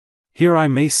 Here I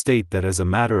may state that as a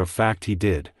matter of fact he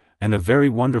did, and a very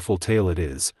wonderful tale it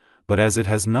is, but as it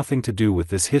has nothing to do with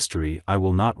this history I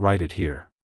will not write it here.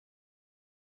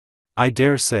 I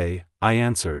dare say, I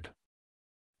answered.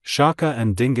 Shaka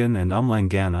and Dingan and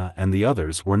Umlangana and the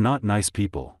others were not nice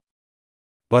people.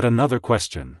 But another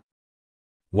question.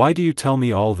 Why do you tell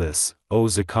me all this, O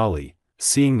Zikali,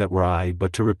 seeing that were I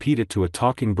but to repeat it to a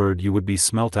talking bird you would be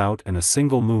smelt out and a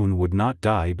single moon would not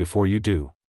die before you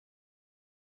do?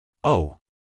 Oh!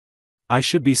 I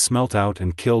should be smelt out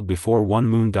and killed before one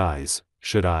moon dies,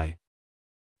 should I?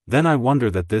 Then I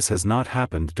wonder that this has not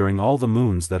happened during all the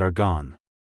moons that are gone.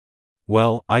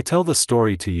 Well, I tell the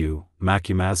story to you,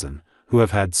 Macumazin, who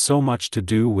have had so much to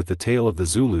do with the tale of the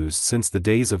Zulus since the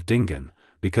days of Dingan,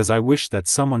 because I wish that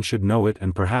someone should know it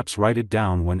and perhaps write it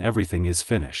down when everything is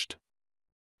finished.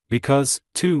 Because,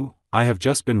 too, I have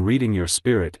just been reading your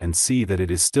spirit and see that it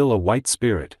is still a white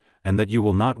spirit, and that you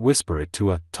will not whisper it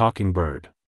to a talking bird.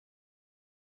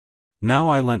 Now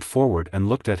I leant forward and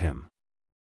looked at him.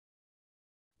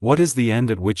 What is the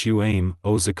end at which you aim,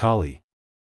 O Zikali?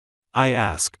 I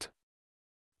asked.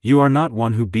 You are not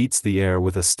one who beats the air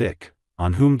with a stick,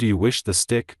 on whom do you wish the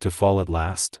stick to fall at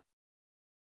last?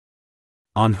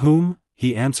 On whom?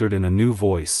 He answered in a new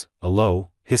voice, a low,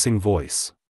 hissing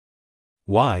voice.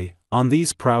 Why, on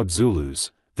these proud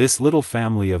Zulus, this little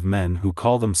family of men who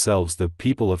call themselves the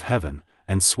people of heaven,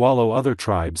 and swallow other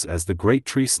tribes as the great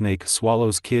tree snake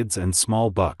swallows kids and small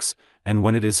bucks, and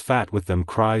when it is fat with them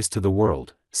cries to the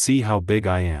world, see how big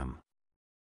I am.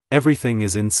 Everything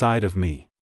is inside of me.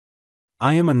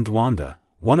 I am Ndwanda,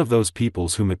 one of those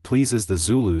peoples whom it pleases the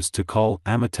Zulus to call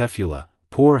Amatefula,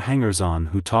 poor hangers-on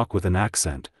who talk with an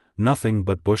accent, nothing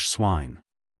but bush swine.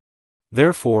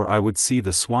 Therefore I would see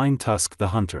the swine tusk the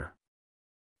hunter.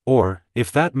 Or,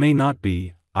 if that may not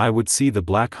be, I would see the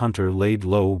black hunter laid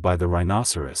low by the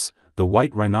rhinoceros, the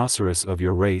white rhinoceros of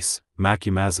your race,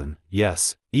 Macumazin,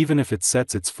 yes, even if it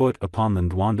sets its foot upon the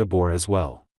Ndwanda boar as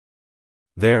well.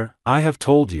 There, I have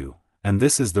told you, and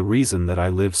this is the reason that I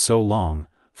live so long,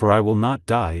 for I will not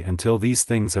die until these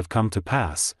things have come to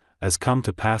pass, as come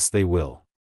to pass they will.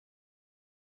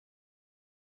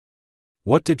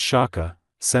 What did Shaka,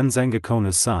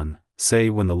 Senzangakona's son, say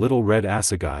when the little red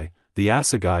assegai, the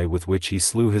assegai with which he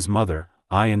slew his mother,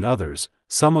 I and others,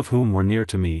 some of whom were near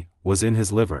to me, was in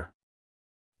his liver?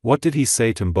 What did he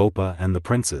say to Mbopa and the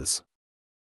princes?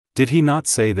 Did he not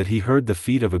say that he heard the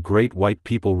feet of a great white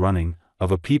people running,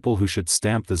 of a people who should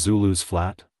stamp the Zulus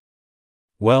flat?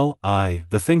 Well, I,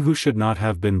 the thing who should not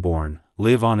have been born,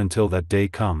 live on until that day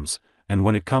comes, and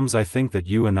when it comes I think that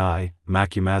you and I,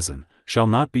 Macumazin, shall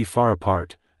not be far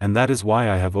apart, and that is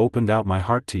why I have opened out my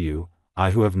heart to you,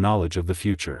 I who have knowledge of the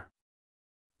future.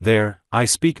 There, I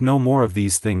speak no more of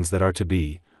these things that are to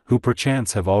be, who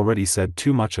perchance have already said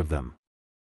too much of them.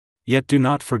 Yet do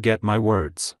not forget my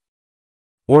words.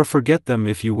 Or forget them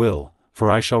if you will,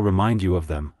 for I shall remind you of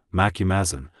them,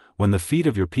 Macumazahn, when the feet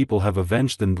of your people have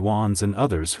avenged the Ndwans and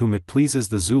others whom it pleases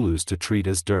the Zulus to treat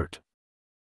as dirt.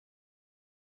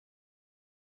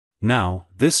 Now,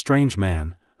 this strange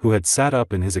man, who had sat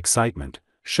up in his excitement,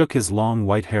 shook his long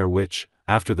white hair which,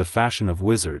 after the fashion of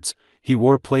wizards, he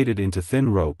wore plaited into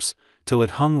thin ropes, till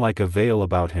it hung like a veil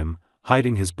about him,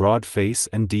 hiding his broad face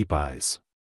and deep eyes.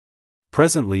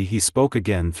 Presently he spoke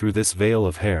again through this veil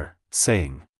of hair,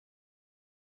 saying,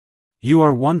 "You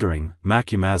are wondering,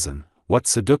 Macumazahn, what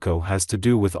Saduko has to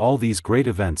do with all these great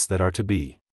events that are to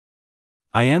be.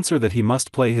 I answer that he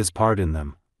must play his part in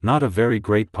them, not a very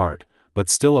great part, but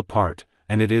still a part,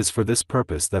 and it is for this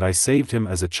purpose that I saved him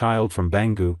as a child from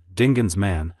Bangu, Dingan's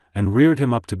man, and reared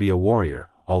him up to be a warrior,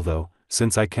 although,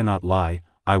 since I cannot lie,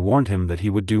 I warned him that he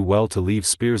would do well to leave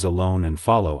spears alone and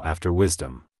follow after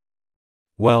wisdom.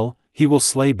 Well, he will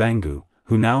slay Bangu,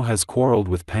 who now has quarreled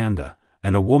with Panda,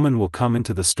 and a woman will come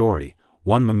into the story,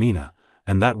 one Mameena,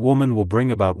 and that woman will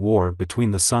bring about war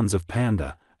between the sons of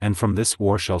Panda, and from this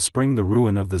war shall spring the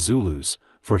ruin of the Zulus,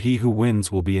 for he who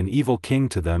wins will be an evil king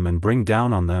to them and bring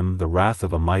down on them the wrath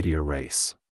of a mightier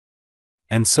race.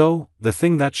 And so, the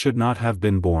thing that should not have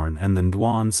been born and the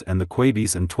Ndwans and the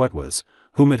Quabis and Twetwas,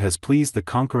 whom it has pleased the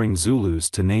conquering Zulus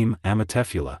to name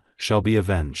Amatefula, shall be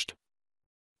avenged.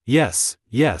 Yes,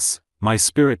 yes, my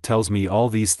spirit tells me all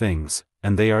these things,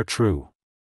 and they are true."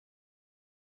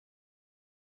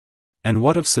 "And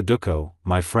what of Saduko,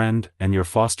 my friend, and your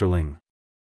fosterling?"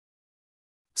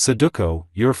 "Saduko,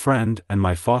 your friend and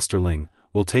my fosterling,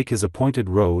 will take his appointed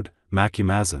road,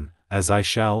 Macumazahn, as I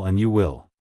shall and you will.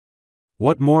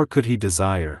 What more could he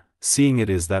desire, seeing it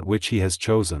is that which he has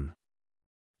chosen?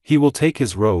 He will take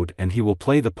his road and he will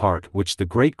play the part which the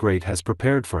Great has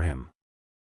prepared for him.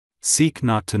 Seek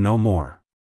not to know more.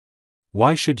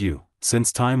 Why should you,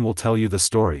 since time will tell you the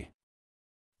story?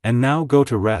 And now go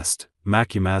to rest,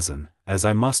 Macumazahn, as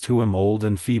I must who am old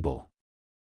and feeble.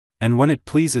 And when it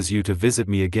pleases you to visit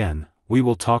me again, we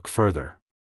will talk further.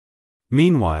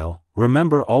 Meanwhile,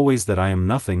 remember always that I am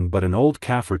nothing but an old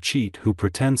Kafir cheat who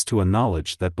pretends to a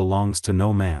knowledge that belongs to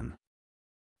no man.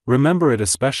 Remember it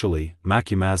especially,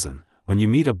 Macumazahn, when you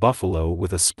meet a buffalo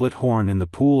with a split horn in the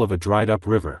pool of a dried-up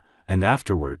river, and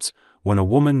afterwards, when a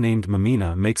woman named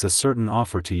Mameena makes a certain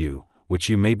offer to you, which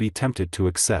you may be tempted to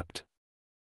accept.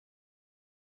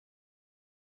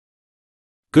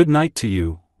 Good night to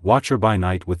you, watcher by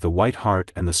night with the white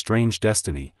heart and the strange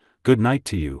destiny, good night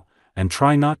to you, and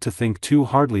try not to think too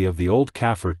hardly of the old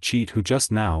Kafir cheat who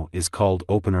just now is called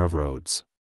Opener of Roads.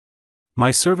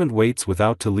 My servant waits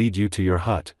without to lead you to your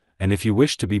hut, and if you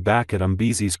wish to be back at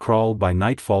Umbezi's kraal by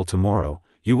nightfall tomorrow,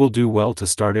 you will do well to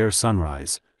start ere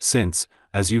sunrise, since,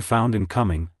 as you found in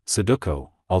coming,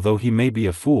 Saduko, although he may be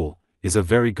a fool, is a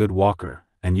very good walker,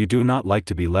 and you do not like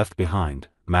to be left behind,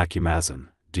 Macumazahn,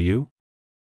 do you?"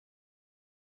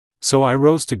 So I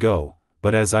rose to go,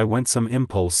 but as I went some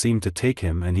impulse seemed to take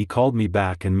him and he called me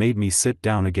back and made me sit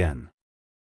down again.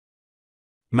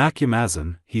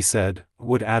 "Macumazahn," he said,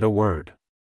 "would add a word.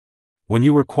 When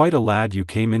you were quite a lad you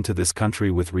came into this country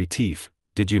with Retief,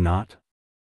 did you not?"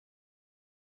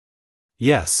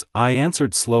 "Yes," I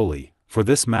answered slowly, for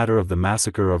this matter of the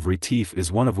massacre of Retief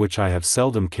is one of which I have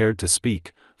seldom cared to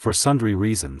speak, for sundry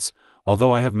reasons,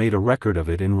 although I have made a record of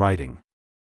it in writing.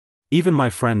 Even my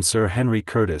friend Sir Henry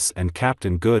Curtis and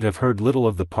Captain Good have heard little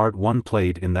of the part one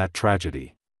played in that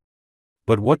tragedy.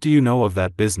 But what do you know of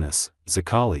that business,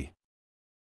 Zikali?"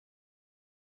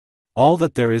 "All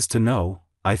that there is to know,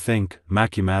 I think,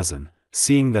 Macumazahn,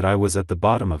 seeing that I was at the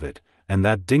bottom of it, and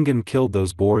that Dingan killed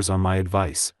those Boers on my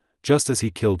advice, just as he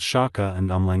killed Shaka and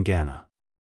Umlangana."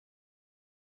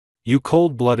 "You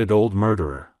cold-blooded old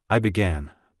murderer," I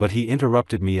began, but he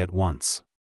interrupted me at once.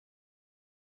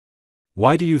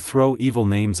 "Why do you throw evil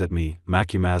names at me,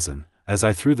 Macumazahn, as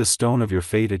I threw the stone of your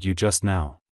fate at you just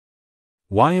now?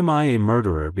 Why am I a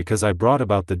murderer because I brought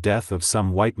about the death of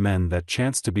some white men that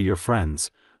chanced to be your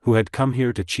friends, who had come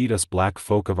here to cheat us black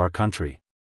folk of our country?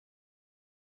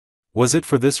 Was it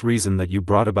for this reason that you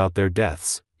brought about their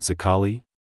deaths, Zikali?"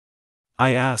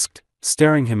 I asked,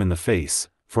 staring him in the face,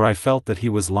 for I felt that he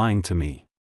was lying to me.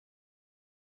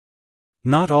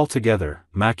 "Not altogether,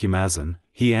 Macumazahn,"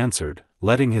 he answered,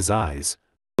 letting his eyes,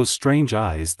 those strange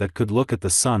eyes that could look at the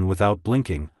sun without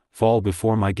blinking, fall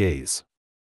before my gaze.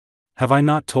 "Have I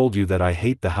not told you that I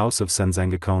hate the house of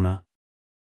Senzangakona?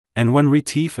 And when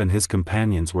Retief and his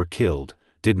companions were killed,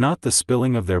 did not the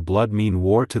spilling of their blood mean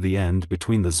war to the end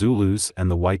between the Zulus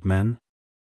and the white men?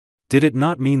 Did it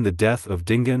not mean the death of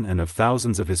Dingan and of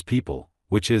thousands of his people,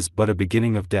 which is but a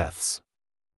beginning of deaths?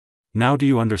 Now do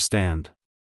you understand?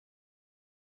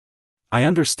 I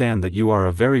understand that you are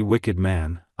a very wicked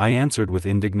man, I answered with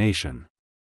indignation.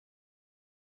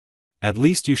 At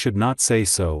least you should not say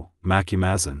so,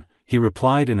 Macumazahn, he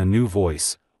replied in a new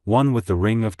voice, one with the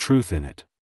ring of truth in it.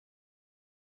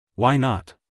 Why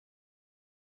not?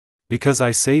 Because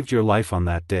I saved your life on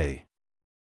that day.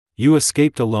 You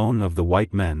escaped alone of the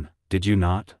white men, did you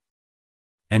not?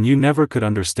 And you never could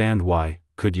understand why,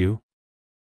 could you?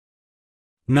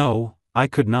 No, I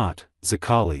could not,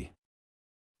 Zikali.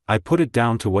 I put it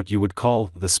down to what you would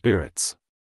call the spirits.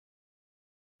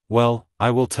 Well,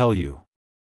 I will tell you.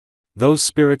 Those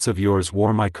spirits of yours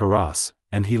wore my cuirass,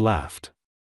 and he laughed.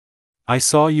 I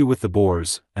saw you with the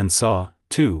Boers, and saw,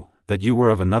 too, that you were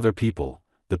of another people,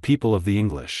 the people of the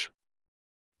English.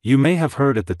 You may have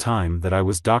heard at the time that I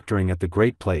was doctoring at the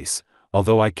great place,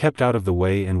 although I kept out of the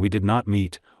way and we did not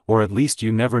meet, or at least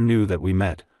you never knew that we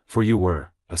met, for you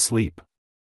were asleep.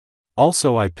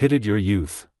 Also I pitied your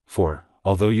youth, for,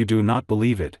 although you do not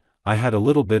believe it, I had a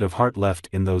little bit of heart left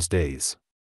in those days.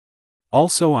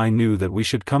 Also I knew that we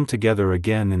should come together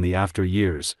again in the after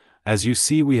years, as you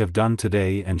see we have done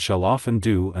today and shall often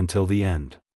do until the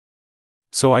end.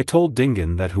 So I told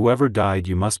Dingan that whoever died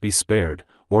you must be spared,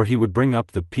 or he would bring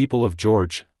up the people of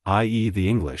George, i.e. the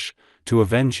English, to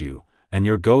avenge you, and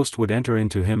your ghost would enter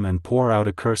into him and pour out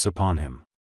a curse upon him.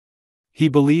 He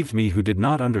believed me who did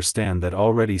not understand that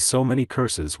already so many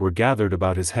curses were gathered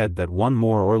about his head that one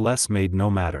more or less made no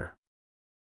matter.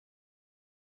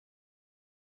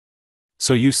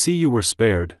 So you see you were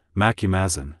spared,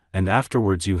 Macumazahn, and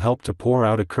afterwards you helped to pour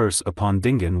out a curse upon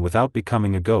Dingan without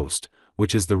becoming a ghost,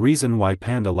 which is the reason why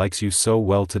Panda likes you so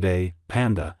well today,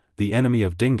 Panda, the enemy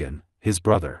of Dingan, his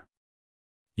brother.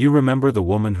 You remember the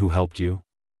woman who helped you?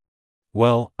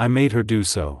 Well, I made her do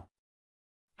so.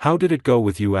 How did it go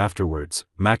with you afterwards,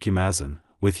 Macumazahn,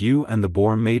 with you and the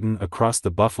Boer maiden across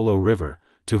the Buffalo River,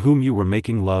 to whom you were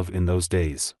making love in those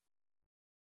days?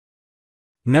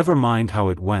 Never mind how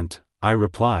it went, I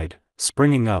replied,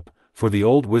 springing up, for the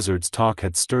old wizard's talk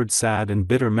had stirred sad and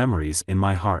bitter memories in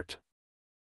my heart.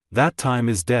 That time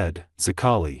is dead,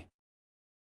 Zikali.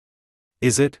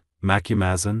 Is it,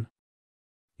 Macumazahn?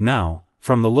 Now,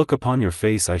 from the look upon your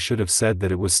face I should have said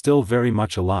that it was still very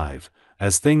much alive,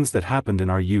 as things that happened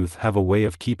in our youth have a way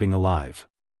of keeping alive.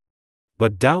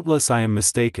 But doubtless I am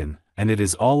mistaken, and it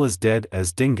is all as dead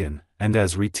as Dingan, and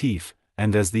as Retief,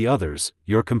 and as the others,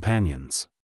 your companions.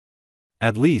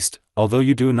 At least, although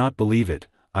you do not believe it,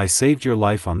 I saved your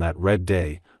life on that red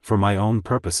day, for my own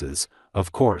purposes,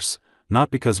 of course,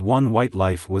 not because one white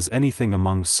life was anything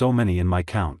among so many in my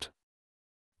count.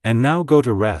 And now go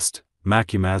to rest,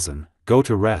 Macumazahn, go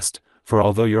to rest, for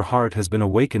although your heart has been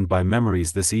awakened by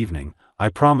memories this evening, I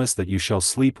promise that you shall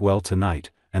sleep well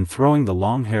tonight, and throwing the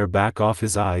long hair back off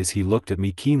his eyes he looked at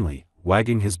me keenly,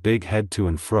 wagging his big head to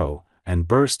and fro, and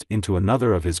burst into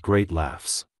another of his great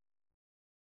laughs.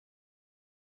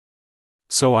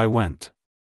 So I went.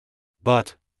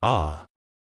 But,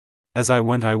 as I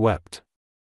went I wept.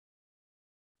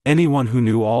 Anyone who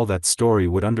knew all that story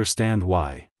would understand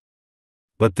why.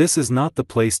 But this is not the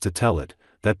place to tell it,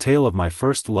 that tale of my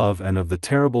first love and of the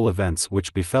terrible events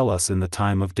which befell us in the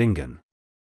time of Dingan.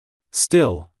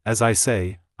 Still, as I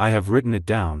say, I have written it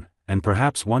down, and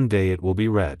perhaps one day it will be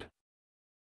read.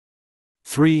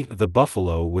 3. The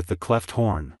Buffalo with the Cleft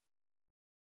Horn.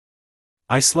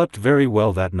 I slept very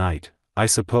well that night, I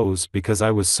suppose because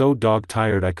I was so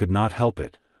dog-tired I could not help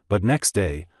it, but next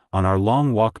day, on our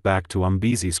long walk back to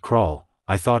Umbezi's kraal,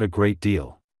 I thought a great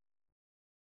deal.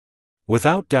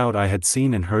 Without doubt I had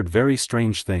seen and heard very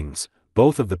strange things,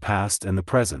 both of the past and the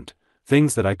present,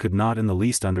 things that I could not in the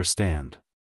least understand.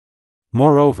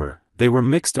 Moreover, they were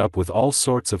mixed up with all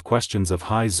sorts of questions of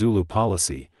high Zulu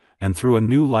policy, and threw a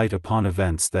new light upon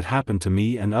events that happened to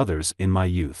me and others in my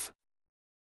youth.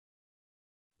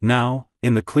 Now,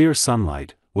 in the clear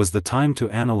sunlight, was the time to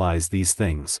analyze these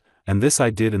things, and this I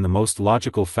did in the most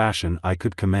logical fashion I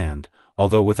could command,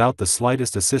 although without the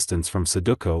slightest assistance from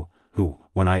Saduko, who,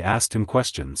 when I asked him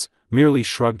questions, merely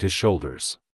shrugged his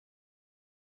shoulders.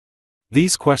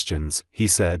 These questions, he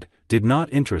said, did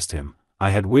not interest him. I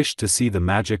had wished to see the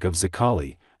magic of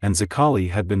Zikali, and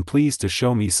Zikali had been pleased to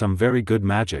show me some very good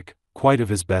magic, quite of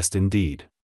his best indeed.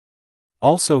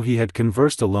 Also he had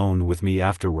conversed alone with me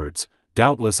afterwards,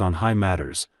 doubtless on high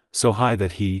matters, so high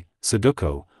that he,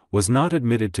 Saduko, was not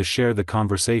admitted to share the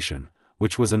conversation,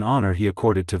 which was an honor he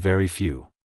accorded to very few.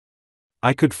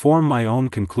 I could form my own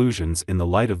conclusions in the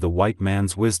light of the white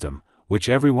man's wisdom, which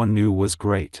everyone knew was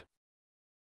great.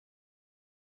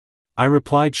 I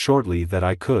replied shortly that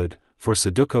I could, for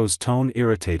Saduko's tone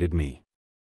irritated me.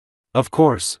 Of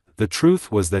course, the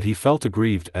truth was that he felt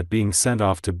aggrieved at being sent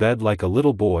off to bed like a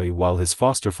little boy while his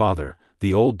foster father,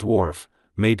 the old dwarf,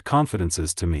 made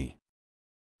confidences to me.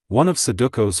 One of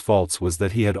Saduko's faults was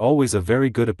that he had always a very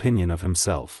good opinion of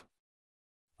himself.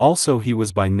 Also, he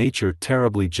was by nature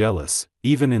terribly jealous,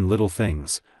 even in little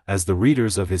things, as the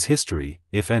readers of his history,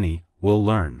 if any, will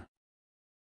learn.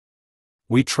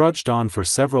 We trudged on for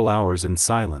several hours in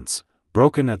silence,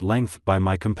 broken at length by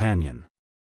my companion.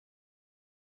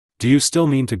 "Do you still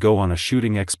mean to go on a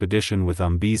shooting expedition with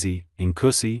Umbezi,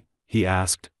 Nkusi?" he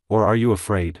asked, "or are you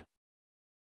afraid?"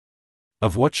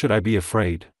 "Of what should I be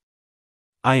afraid?"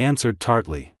 I answered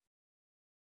tartly.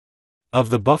 "Of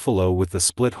the buffalo with the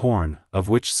split horn, of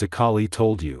which Zikali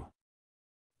told you."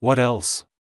 "What else?"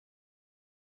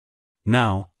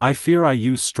 Now, I fear I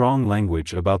use strong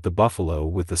language about the buffalo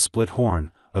with the split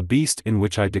horn, a beast in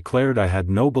which I declared I had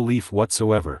no belief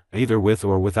whatsoever, either with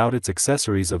or without its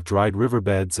accessories of dried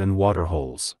riverbeds and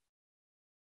waterholes.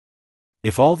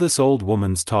 "If all this old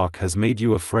woman's talk has made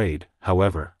you afraid,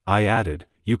 however," I added,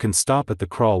 "you can stop at the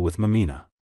kraal with Mameena."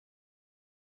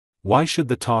 "Why should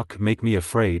the talk make me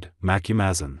afraid,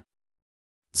 Macumazahn?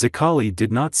 Zikali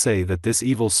did not say that this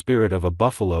evil spirit of a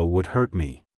buffalo would hurt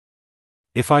me.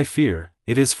 If I fear,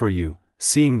 it is for you,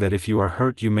 seeing that if you are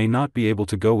hurt you may not be able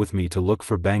to go with me to look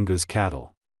for Banga's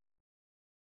cattle."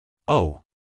 "Oh,"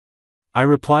 I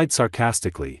replied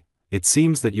sarcastically, "it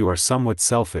seems that you are somewhat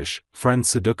selfish, friend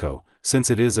Saduko, since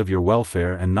it is of your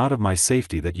welfare and not of my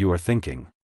safety that you are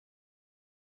thinking."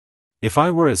 "If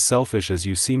I were as selfish as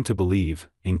you seem to believe,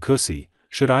 Nkusi,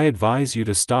 should I advise you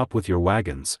to stop with your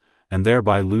wagons, and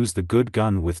thereby lose the good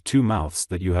gun with two mouths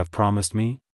that you have promised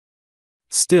me?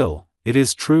 Still, it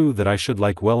is true that I should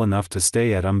like well enough to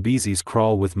stay at Umbezi's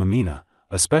kraal with Mameena,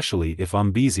 especially if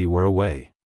Umbezi were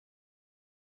away."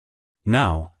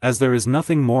 Now, as there is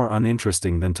nothing more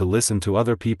uninteresting than to listen to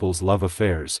other people's love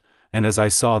affairs, and as I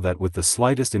saw that with the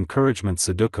slightest encouragement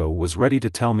Saduko was ready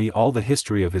to tell me all the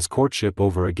history of his courtship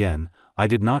over again, I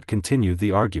did not continue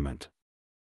the argument.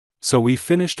 So we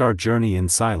finished our journey in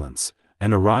silence,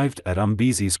 and arrived at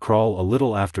Umbezi's kraal a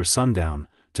little after sundown,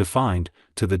 to find,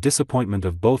 to the disappointment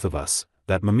of both of us,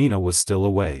 that Mameena was still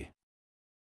away.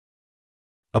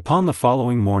 Upon the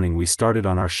following morning we started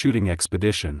on our shooting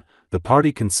expedition, the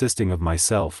party consisting of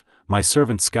myself, my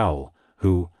servant Scowl,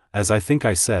 who, as I think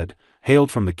I said,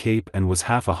 hailed from the Cape and was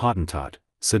half a Hottentot,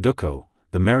 Saduko,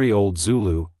 the merry old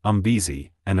Zulu,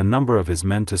 Umbezi, and a number of his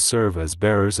men to serve as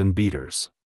bearers and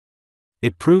beaters.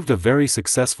 It proved a very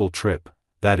successful trip,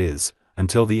 that is,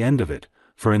 until the end of it,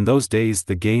 for in those days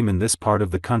the game in this part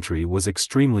of the country was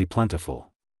extremely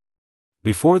plentiful.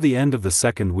 Before the end of the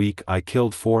second week I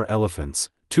killed 4 elephants,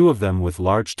 2 of them with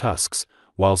large tusks,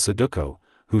 while Saduko,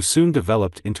 who soon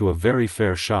developed into a very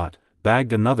fair shot,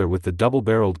 bagged another with the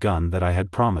double-barreled gun that I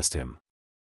had promised him.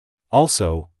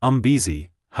 Also, Umbezi,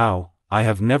 how, I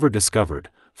have never discovered,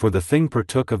 for the thing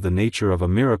partook of the nature of a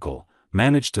miracle,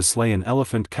 managed to slay an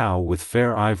elephant cow with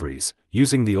fair ivories,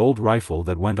 using the old rifle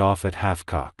that went off at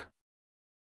half-cock.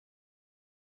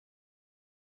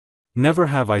 Never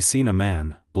have I seen a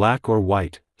man, black or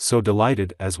white, so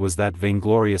delighted as was that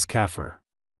vainglorious Kaffir.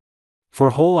 For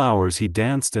whole hours he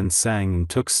danced and sang and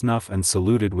took snuff and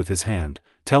saluted with his hand,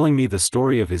 telling me the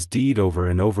story of his deed over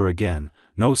and over again,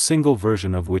 no single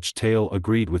version of which tale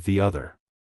agreed with the other.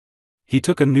 He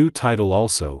took a new title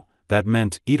also, that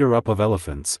meant eater up of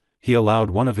elephants. He allowed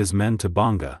one of his men to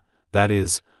banga, that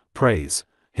is, praise,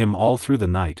 him all through the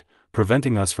night,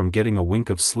 preventing us from getting a wink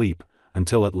of sleep,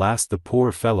 until at last the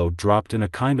poor fellow dropped in a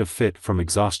kind of fit from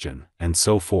exhaustion, and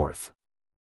so forth.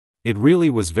 It really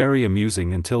was very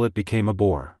amusing until it became a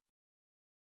bore.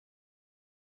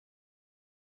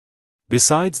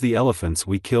 Besides the elephants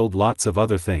we killed lots of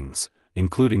other things,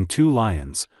 including 2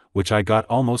 lions, which I got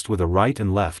almost with a right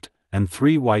and left, and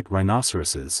 3 white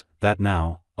rhinoceroses, that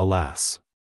now, alas,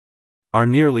 are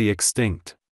nearly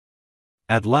extinct.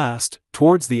 At last,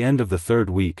 towards the end of the 3rd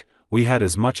week, we had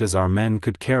as much as our men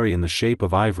could carry in the shape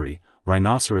of ivory,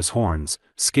 rhinoceros horns,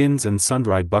 skins and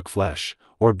sun-dried buck flesh,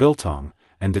 or biltong,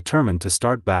 and determined to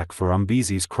start back for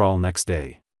Umbezi's kraal next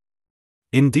day.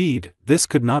 Indeed, this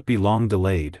could not be long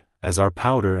delayed, as our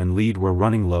powder and lead were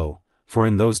running low, for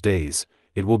in those days,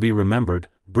 it will be remembered,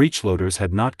 breechloaders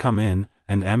had not come in,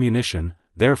 and ammunition,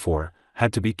 therefore,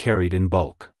 had to be carried in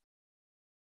bulk.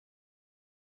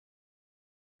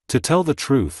 To tell the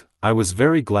truth, I was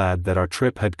very glad that our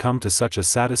trip had come to such a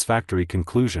satisfactory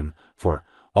conclusion, for,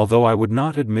 although I would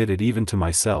not admit it even to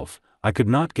myself, I could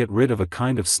not get rid of a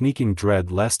kind of sneaking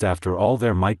dread lest after all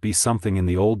there might be something in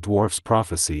the old dwarf's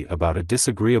prophecy about a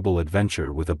disagreeable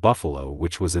adventure with a buffalo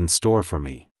which was in store for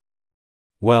me.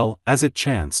 Well, as it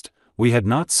chanced, we had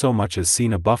not so much as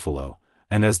seen a buffalo,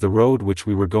 and as the road which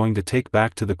we were going to take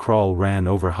back to the kraal ran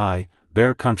over high,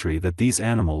 bare country that these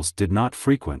animals did not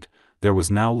frequent, there was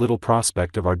now little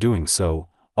prospect of our doing so,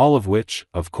 all of which,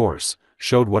 of course,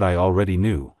 showed what I already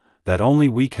knew, that only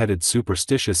weak-headed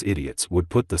superstitious idiots would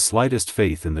put the slightest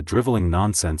faith in the driveling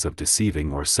nonsense of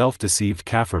deceiving or self-deceived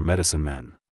Kaffir medicine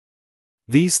men.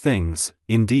 These things,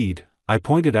 indeed, I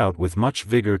pointed out with much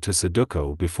vigor to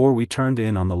Saduko before we turned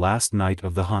in on the last night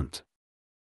of the hunt.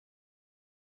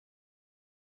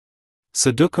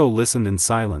 Saduko listened in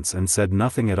silence and said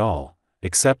nothing at all,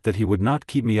 except that he would not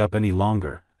keep me up any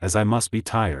longer, as I must be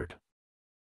tired.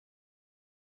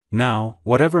 Now,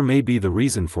 whatever may be the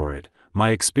reason for it, my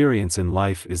experience in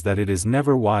life is that it is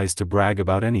never wise to brag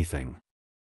about anything.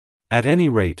 At any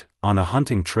rate, on a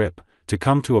hunting trip, to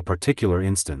come to a particular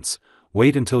instance,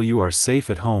 wait until you are safe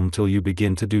at home till you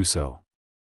begin to do so.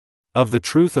 Of the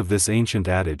truth of this ancient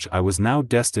adage I was now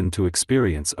destined to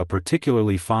experience a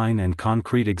particularly fine and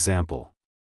concrete example.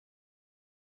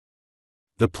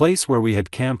 The place where we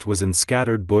had camped was in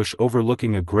scattered bush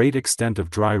overlooking a great extent of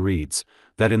dry reeds,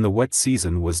 that in the wet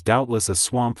season was doubtless a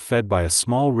swamp fed by a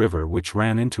small river which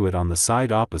ran into it on the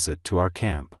side opposite to our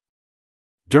camp.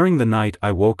 During the night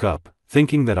I woke up,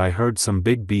 thinking that I heard some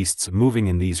big beasts moving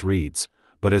in these reeds,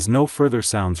 but as no further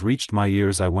sounds reached my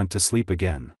ears I went to sleep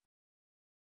again.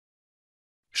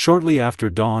 Shortly after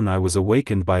dawn I was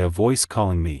awakened by a voice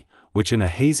calling me, which in a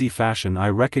hazy fashion I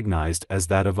recognized as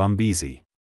that of Umbezi.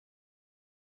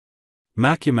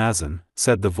 "Macumazahn,"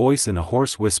 said the voice in a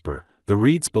hoarse whisper, "the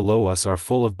reeds below us are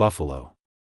full of buffalo.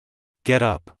 Get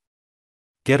up.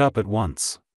 Get up at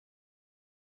once."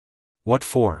 "What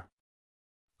for?"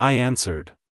 I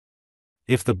answered.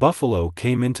 "If the buffalo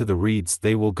came into the reeds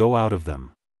they will go out of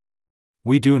them.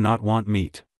 We do not want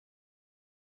meat."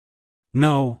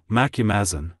 "No,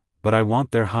 Macumazahn, but I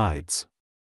want their hides.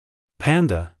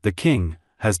 Panda, the king,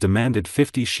 has demanded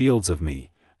 50 shields of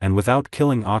me, and without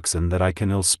killing oxen that I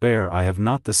can ill spare I have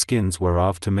not the skins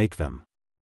whereof to make them.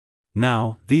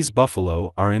 Now, these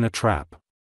buffalo are in a trap.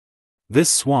 This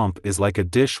swamp is like a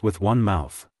dish with one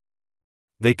mouth.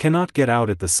 They cannot get out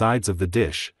at the sides of the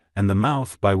dish, and the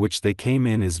mouth by which they came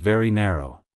in is very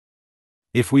narrow.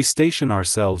 If we station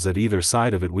ourselves at either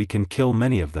side of it we can kill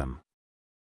many of them."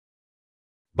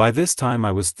 By this time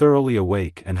I was thoroughly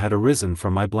awake and had arisen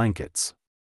from my blankets.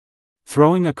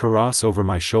 Throwing a kaross over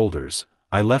my shoulders,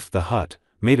 I left the hut,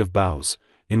 made of boughs,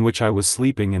 in which I was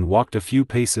sleeping and walked a few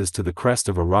paces to the crest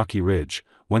of a rocky ridge,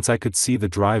 whence I could see the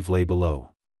drive lay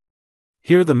below.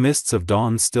 Here the mists of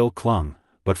dawn still clung,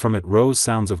 but from it rose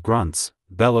sounds of grunts,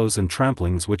 bellows and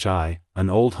tramplings which I, an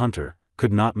old hunter,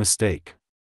 could not mistake.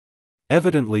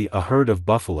 Evidently a herd of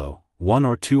buffalo, 100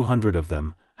 or 200 of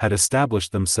them, had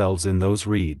established themselves in those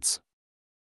reeds.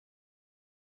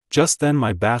 Just then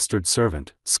my bastard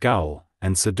servant, Scowl,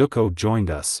 and Saduko joined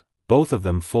us, both of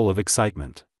them full of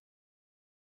excitement.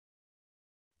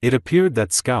 It appeared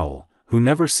that Scowl, who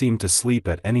never seemed to sleep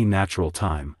at any natural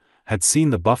time, had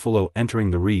seen the buffalo entering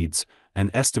the reeds,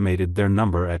 and estimated their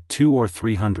number at 200 or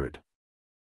 300.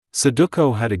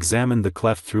 Saduko had examined the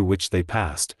cleft through which they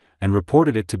passed, and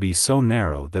reported it to be so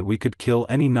narrow that we could kill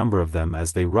any number of them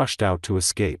as they rushed out to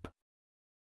escape.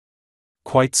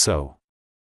 "Quite so.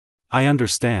 I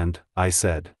understand," I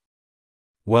said.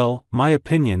 "Well, my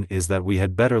opinion is that we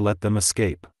had better let them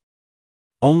escape.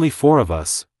 Only 4 of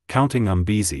us, counting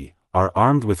Umbezi, are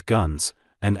armed with guns,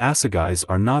 and assegais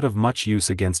are not of much use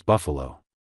against buffalo.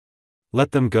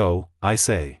 Let them go, I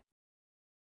say."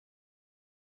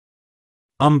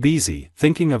 Umbezi,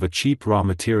 thinking of a cheap raw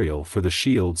material for the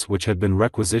shields which had been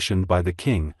requisitioned by the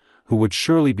king, who would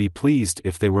surely be pleased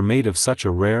if they were made of such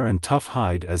a rare and tough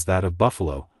hide as that of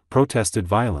buffalo, protested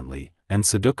violently, and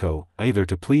Saduko, either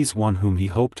to please one whom he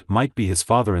hoped might be his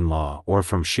father-in-law or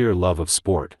from sheer love of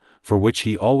sport, for which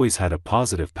he always had a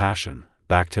positive passion,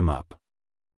 backed him up.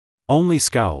 Only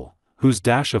Scowl, whose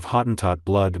dash of Hottentot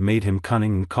blood made him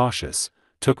cunning and cautious,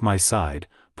 took my side,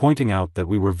 pointing out that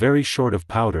we were very short of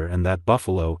powder and that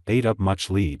buffalo ate up much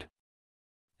lead.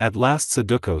 At last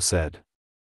Saduko said,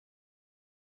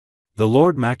 "The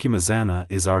Lord Macumazahn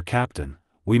is our captain,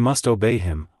 we must obey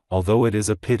him, although it is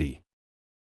a pity.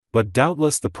 But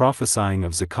doubtless the prophesying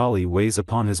of Zikali weighs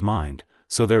upon his mind,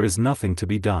 so there is nothing to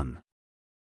be done."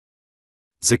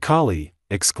 "Zikali,"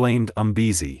 exclaimed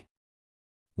Umbezi.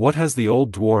 "What has the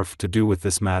old dwarf to do with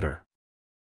this matter?"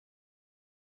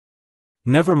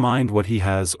 "Never mind what he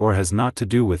has or has not to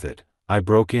do with it," I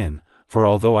broke in, for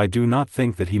although I do not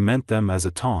think that he meant them as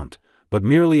a taunt, but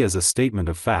merely as a statement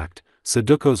of fact,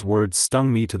 Saduko's words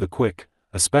stung me to the quick,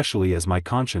 especially as my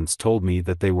conscience told me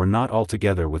that they were not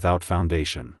altogether without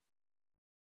foundation.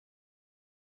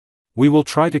 We will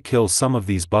try to kill some of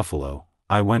these buffalo,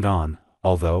 I went on,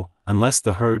 although, unless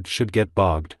the herd should get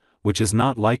bogged, which is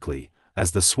not likely,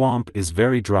 as the swamp is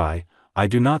very dry, I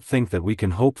do not think that we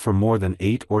can hope for more than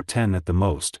 8 or 10 at the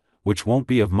most, which won't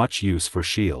be of much use for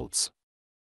shields.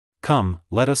 Come,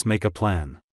 let us make a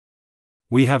plan.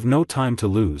 We have no time to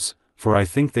lose, for I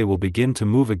think they will begin to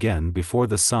move again before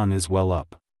the sun is well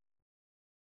up.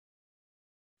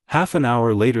 Half an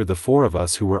hour later the 4 of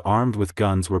us who were armed with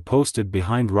guns were posted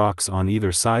behind rocks on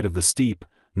either side of the steep,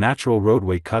 natural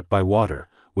roadway cut by water,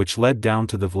 which led down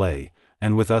to the vley,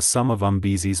 and with us some of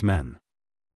Umbezi's men.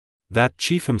 That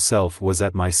chief himself was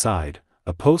at my side,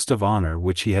 a post of honor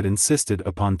which he had insisted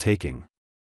upon taking.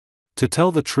 To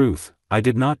tell the truth, I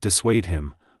did not dissuade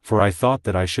him, for I thought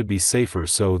that I should be safer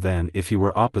so than if he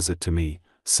were opposite to me,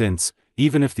 since,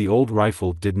 even if the old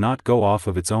rifle did not go off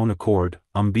of its own accord,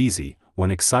 Umbezi, when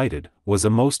excited, was a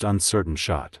most uncertain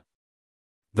shot.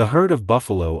 The herd of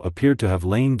buffalo appeared to have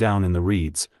lain down in the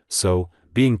reeds, so,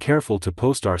 being careful to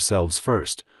post ourselves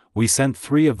first, we sent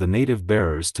 3 of the native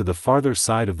bearers to the farther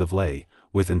side of the vley,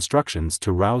 with instructions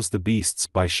to rouse the beasts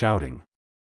by shouting.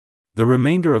 The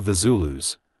remainder of the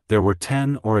Zulus, there were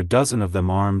 10 or a dozen of them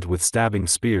armed with stabbing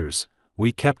spears,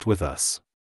 we kept with us.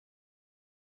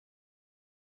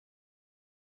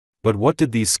 But what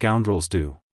did these scoundrels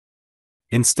do?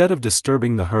 Instead of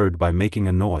disturbing the herd by making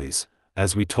a noise,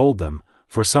 as we told them,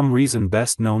 for some reason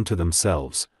best known to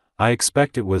themselves, I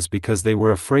expect it was because they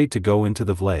were afraid to go into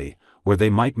the vley, where they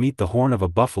might meet the horn of a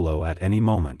buffalo at any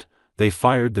moment, they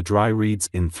fired the dry reeds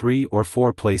in 3 or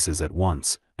 4 places at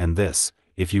once, and this,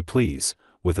 if you please,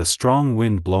 with a strong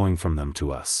wind blowing from them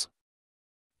to us.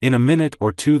 In a minute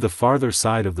or two the farther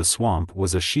side of the swamp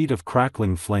was a sheet of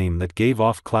crackling flame that gave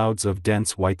off clouds of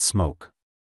dense white smoke.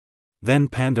 Then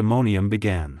pandemonium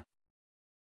began.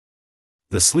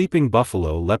 The sleeping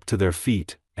buffalo leapt to their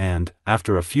feet, and,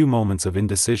 after a few moments of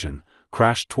indecision,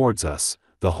 crashed towards us,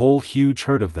 the whole huge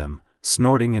herd of them,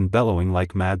 snorting and bellowing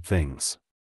like mad things.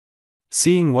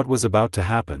 Seeing what was about to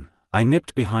happen, I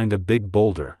nipped behind a big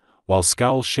boulder, while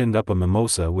Scowl shinned up a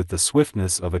mimosa with the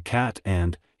swiftness of a cat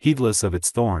and, heedless of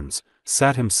its thorns,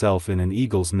 sat himself in an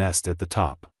eagle's nest at the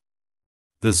top.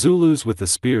 The Zulus with the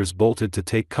spears bolted to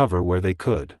take cover where they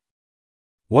could.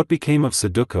 What became of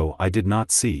Saduko I did not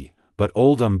see, but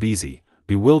old Umbezi,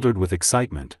 bewildered with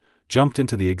excitement, jumped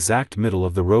into the exact middle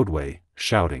of the roadway,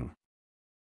 shouting,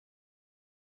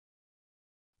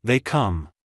 "They come!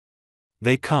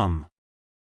 They come!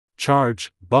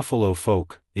 Charge, buffalo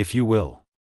folk, if you will!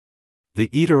 The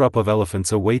eater-up of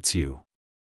elephants awaits you!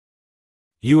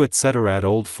 You etc.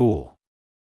 old fool!"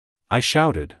 I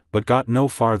shouted, but got no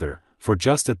farther, for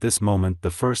just at this moment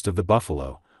the first of the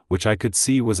buffalo, which I could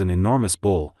see was an enormous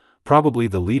bull, probably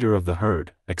the leader of the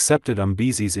herd, accepted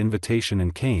Umbezi's invitation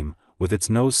and came, with its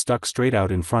nose stuck straight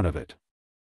out in front of it.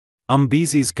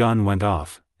 Umbezi's gun went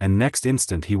off, and next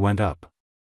instant he went up.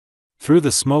 Through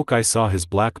the smoke I saw his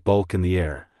black bulk in the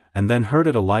air, and then heard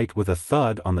it alight with a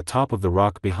thud on the top of the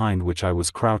rock behind which I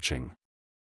was crouching.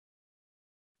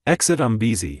 "Exit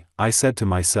Umbezi," I said to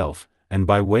myself, and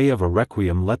by way of a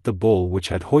requiem let the bull which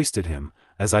had hoisted him,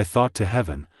 as I thought to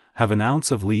heaven, have an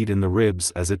ounce of lead in the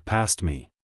ribs as it passed me.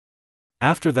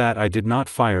 After that I did not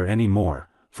fire any more,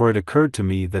 for it occurred to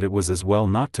me that it was as well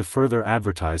not to further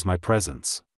advertise my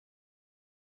presence.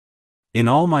 In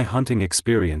all my hunting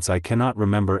experience I cannot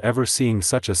remember ever seeing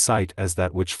such a sight as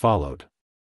that which followed.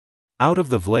 Out of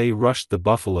the vley rushed the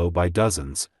buffalo by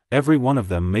dozens, every one of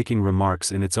them making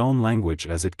remarks in its own language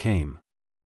as it came.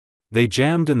 They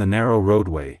jammed in the narrow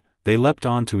roadway, they leapt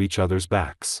on to each other's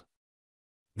backs.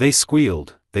 They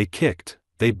squealed, they kicked,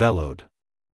 they bellowed.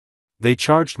 They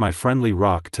charged my friendly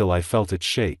rock till I felt it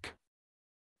shake.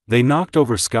 They knocked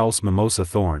over Scowl's mimosa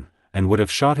thorn, and would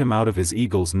have shot him out of his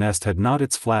eagle's nest had not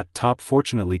its flat top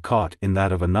fortunately caught in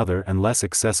that of another and less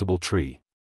accessible tree.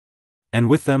 And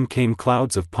with them came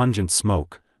clouds of pungent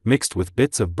smoke, mixed with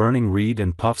bits of burning reed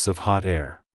and puffs of hot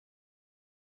air.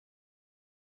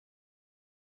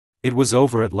 It was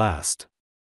over at last.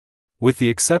 With the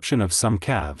exception of some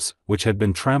calves, which had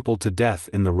been trampled to death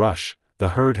in the rush, the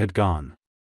herd had gone.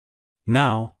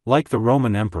 Now, like the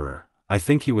Roman emperor, I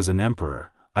think he was an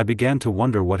emperor, I began to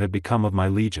wonder what had become of my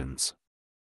legions.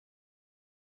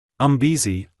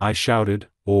 "Umbezi," I shouted,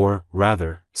 or,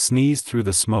 rather, sneezed through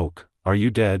the smoke, "are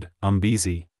you dead,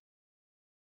 Umbezi?"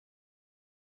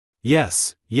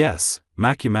 "Yes, yes,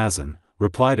 Macumazahn,"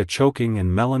 replied a choking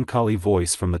and melancholy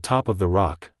voice from the top of the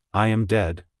rock, "I am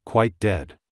dead, quite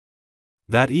dead.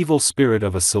 That evil spirit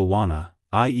of a Silwana,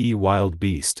 i.e. wild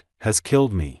beast, has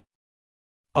killed me.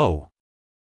 Oh!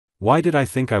 Why did I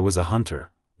think I was a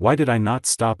hunter? Why did I not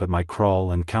stop at my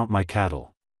kraal and count my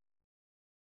cattle?"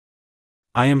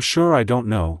 I am sure I don't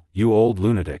know, you old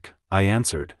lunatic, I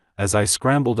answered, as I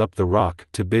scrambled up the rock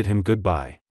to bid him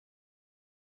goodbye.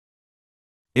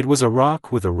 It was a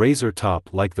rock with a razor top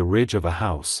like the ridge of a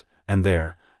house, and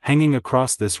there, hanging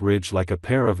across this ridge like a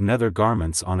pair of nether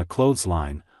garments on a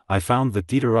clothesline, I found the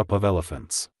eater up of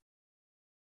elephants.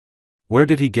 Where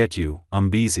did he get you,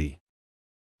 Umbezi?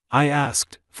 I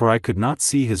asked, for I could not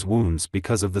see his wounds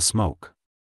because of the smoke.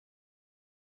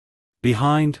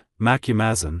 Behind,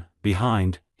 Macumazahn,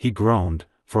 behind, he groaned,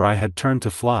 for I had turned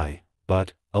to fly,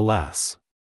 but, alas,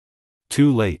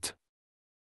 too late.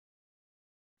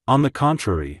 On the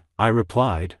contrary, I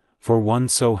replied, for one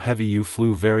so heavy you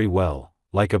flew very well,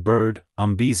 like a bird,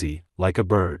 Umbezi, like a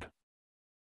bird.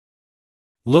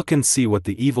 Look and see what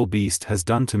the evil beast has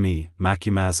done to me,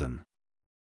 Macumazahn.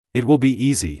 It will be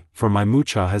easy, for my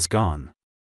mucha has gone.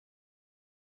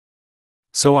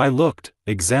 So I looked,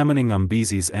 examining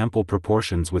Umbezi's ample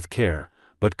proportions with care,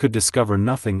 but could discover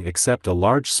nothing except a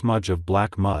large smudge of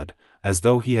black mud, as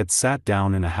though he had sat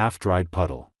down in a half-dried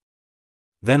puddle.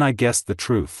 Then I guessed the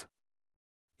truth.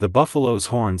 The buffalo's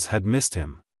horns had missed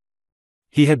him.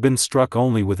 He had been struck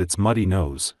only with its muddy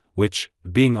nose, which,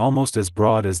 being almost as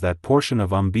broad as that portion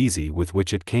of Umbezi with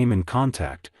which it came in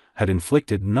contact, had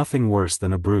inflicted nothing worse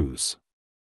than a bruise.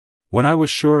 When I was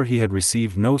sure he had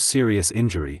received no serious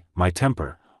injury, my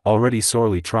temper, already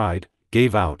sorely tried,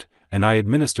 gave out, and I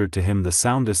administered to him the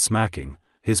soundest smacking,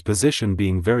 his position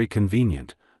being very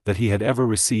convenient, that he had ever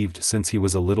received since he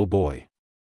was a little boy.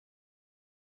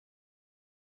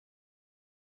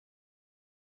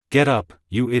 Get up,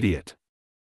 you idiot!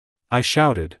 I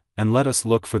shouted, and let us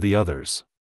look for the others.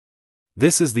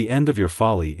 This is the end of your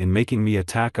folly in making me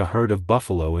attack a herd of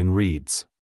buffalo in reeds.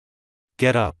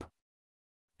 Get up.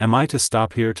 Am I to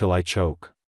stop here till I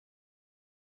choke?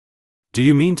 Do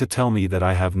you mean to tell me that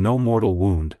I have no mortal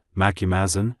wound,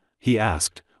 Macumazahn? He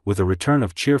asked, with a return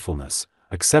of cheerfulness,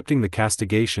 accepting the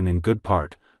castigation in good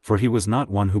part, for he was not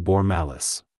one who bore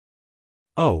malice.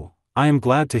 Oh, I am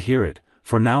glad to hear it,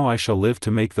 for now I shall live to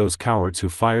make those cowards who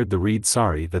fired the reed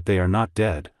sorry that they are not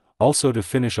dead, also to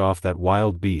finish off that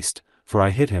wild beast, for I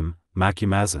hit him,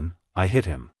 Macumazahn, I hit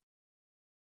him.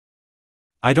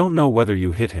 I don't know whether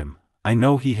you hit him, I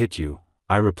know he hit you,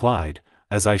 I replied,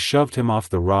 as I shoved him off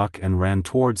the rock and ran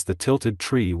towards the tilted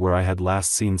tree where I had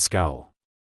last seen Scowl.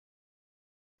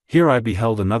 Here I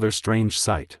beheld another strange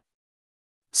sight.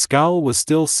 Scowl was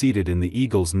still seated in the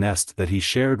eagle's nest that he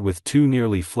shared with two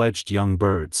nearly fledged young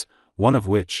birds, one of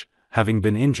which, having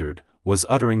been injured, was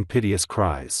uttering piteous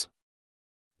cries.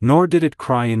 Nor did it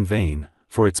cry in vain,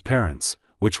 for its parents,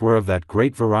 which were of that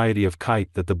great variety of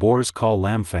kite that the Boers call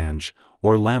lamfange,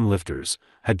 or lamb-lifters,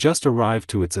 had just arrived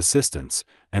to its assistance,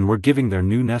 and were giving their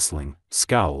new nestling,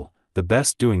 Scowl, the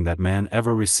best doing that man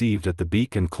ever received at the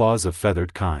beak and claws of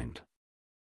feathered kind.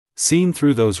 Seen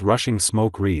through those rushing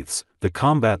smoke wreaths, the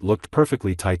combat looked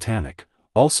perfectly titanic,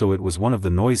 also it was one of the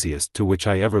noisiest to which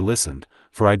I ever listened,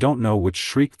 for I don't know which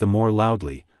shrieked the more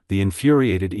loudly, the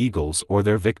infuriated eagles or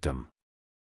their victim.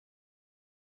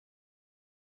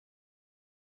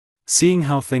 Seeing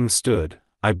how things stood,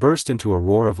 I burst into a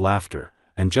roar of laughter,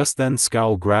 and just then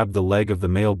Scowl grabbed the leg of the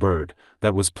male bird,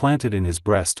 that was planted in his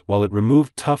breast while it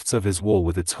removed tufts of his wool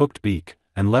with its hooked beak,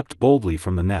 and leapt boldly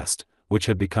from the nest, which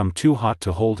had become too hot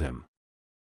to hold him.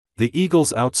 The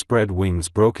eagle's outspread wings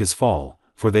broke his fall,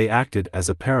 for they acted as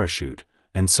a parachute,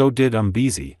 and so did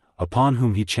Umbezi, upon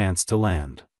whom he chanced to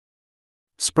land.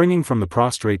 Springing from the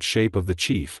prostrate shape of the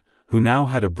chief, who now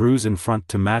had a bruise in front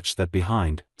to match that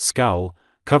behind, Scowl,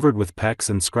 covered with pecks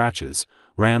and scratches,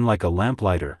 ran like a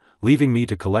lamplighter, leaving me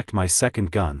to collect my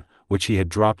second gun, which he had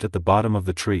dropped at the bottom of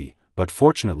the tree, but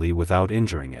fortunately without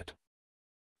injuring it.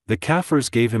 The Kaffirs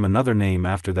gave him another name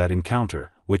after that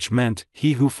encounter, which meant,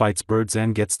 he who fights birds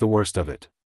and gets the worst of it.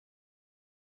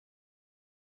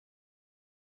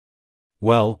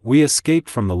 Well, we escaped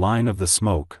from the line of the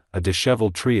smoke, a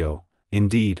disheveled trio.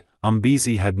 Indeed,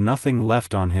 Umbezi had nothing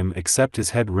left on him except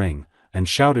his head ring, and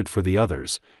shouted for the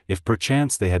others, if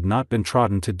perchance they had not been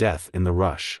trodden to death in the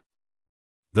rush.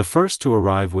 The first to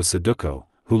arrive was Saduko,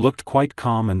 who looked quite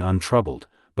calm and untroubled,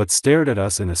 but stared at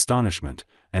us in astonishment,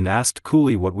 and asked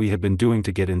coolly what we had been doing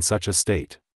to get in such a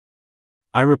state.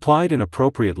 I replied in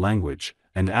appropriate language,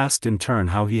 and asked in turn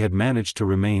how he had managed to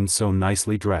remain so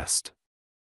nicely dressed.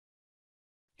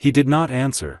 He did not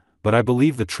answer, but I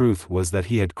believe the truth was that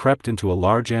he had crept into a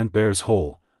large ant-bear's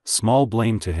hole, small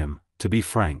blame to him, to be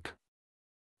frank.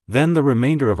 Then the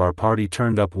remainder of our party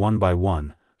turned up one by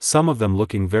one, some of them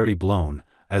looking very blown,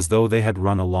 as though they had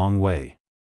run a long way.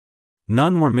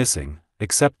 None were missing,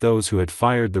 except those who had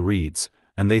fired the reeds,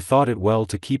 and they thought it well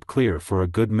to keep clear for a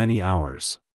good many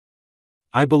hours.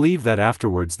 I believe that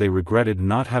afterwards they regretted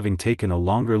not having taken a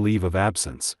longer leave of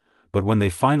absence, but when they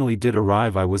finally did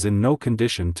arrive I was in no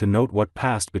condition to note what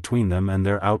passed between them and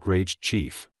their outraged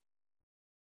chief.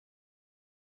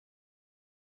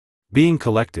 Being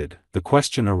collected, the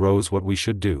question arose what we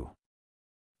should do.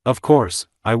 Of course,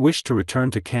 I wished to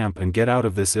return to camp and get out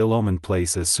of this ill-omened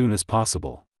place as soon as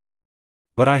possible.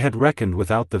 But I had reckoned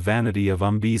without the vanity of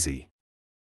Umbezi.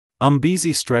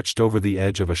 Umbezi stretched over the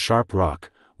edge of a sharp rock,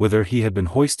 whither he had been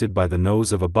hoisted by the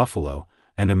nose of a buffalo,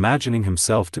 and imagining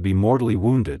himself to be mortally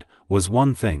wounded, was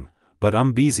one thing, but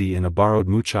Umbezi in a borrowed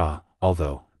mucha,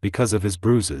 although, because of his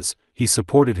bruises, he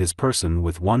supported his person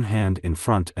with one hand in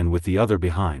front and with the other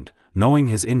behind, knowing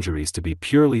his injuries to be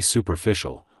purely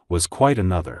superficial, was quite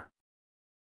another.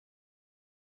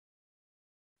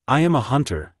 I am a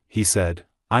hunter, he said,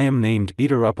 I am named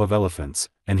Eater Up of Elephants,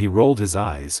 and he rolled his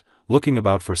eyes, looking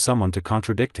about for someone to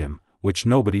contradict him, which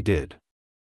nobody did.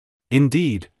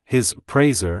 Indeed, his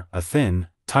praiser, a thin,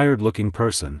 tired-looking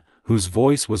person, whose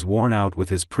voice was worn out with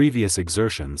his previous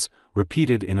exertions,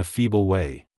 repeated in a feeble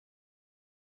way.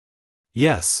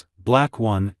 Yes, Black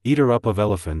One, Eater Up of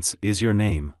Elephants, is your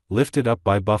name, Lifted Up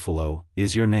by Buffalo,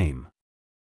 is your name.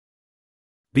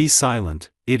 Be silent,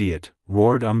 idiot,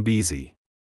 roared Umbezi.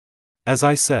 As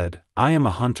I said, I am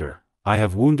a hunter, I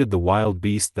have wounded the wild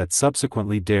beast that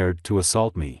subsequently dared to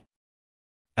assault me.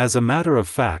 As a matter of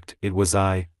fact, it was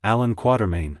I, Allan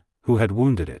Quatermain, who had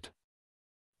wounded it.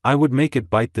 I would make it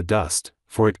bite the dust,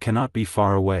 for it cannot be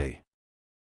far away.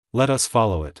 Let us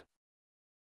follow it.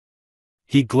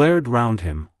 He glared round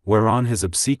him, whereon his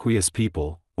obsequious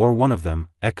people, or one of them,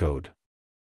 echoed.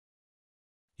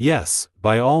 Yes,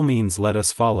 by all means let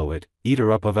us follow it,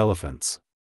 Eater Up of Elephants.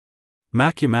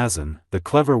 Macumazahn, the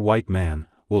clever white man,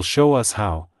 will show us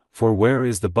how, for where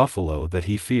is the buffalo that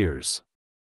he fears?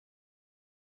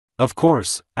 Of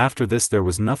course, after this there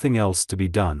was nothing else to be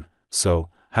done, so,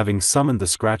 having summoned the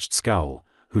scratched scowl,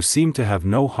 who seemed to have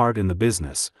no heart in the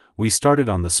business, we started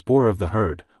on the spoor of the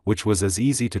herd, which was as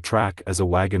easy to track as a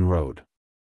wagon road.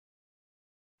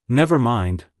 Never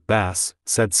mind, Bass,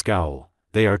 said Scowl,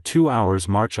 they are 2 hours'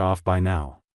 march off by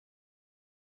now.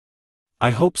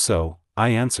 I hope so, I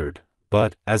answered,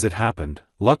 but, as it happened,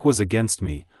 luck was against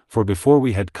me, for before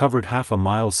we had covered half a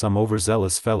mile some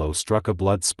overzealous fellow struck a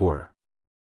blood spoor.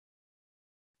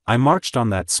 I marched on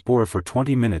that spoor for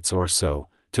 20 minutes or so,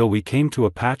 till we came to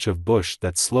a patch of bush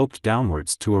that sloped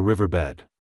downwards to a riverbed.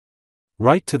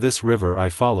 Right to this river I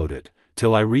followed it,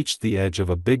 till I reached the edge of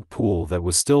a big pool that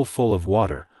was still full of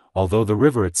water, although the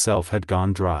river itself had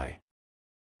gone dry.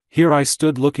 Here I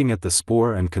stood looking at the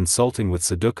spoor and consulting with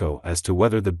Saduko as to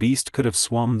whether the beast could have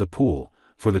swum the pool,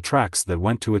 for the tracks that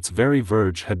went to its very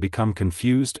verge had become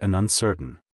confused and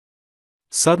uncertain.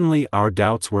 Suddenly our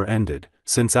doubts were ended,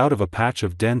 since out of a patch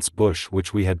of dense bush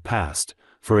which we had passed,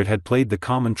 for it had played the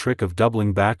common trick of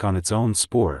doubling back on its own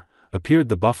spoor, appeared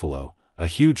the buffalo, a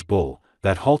huge bull,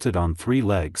 that halted on 3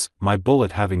 legs, my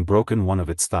bullet having broken one of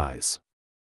its thighs.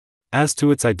 As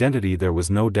to its identity there was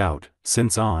no doubt,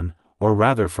 since on, or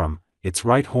rather from, its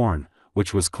right horn,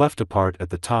 which was cleft apart at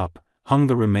the top, hung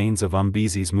the remains of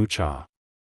Umbezi's mucha.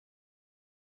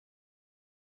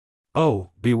 Oh,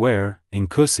 beware,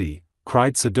 Inkusi,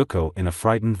 cried Saduko in a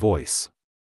frightened voice.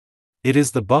 It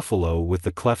is the buffalo with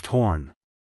the cleft horn.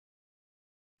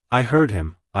 I heard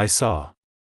him, I saw.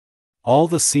 All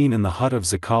the scene in the hut of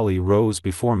Zikali rose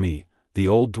before me, the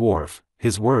old dwarf,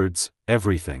 his words,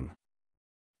 everything.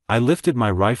 I lifted my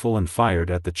rifle and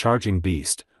fired at the charging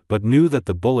beast, but knew that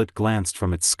the bullet glanced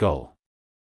from its skull.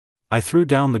 I threw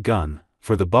down the gun,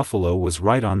 for the buffalo was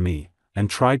right on me, and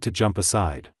tried to jump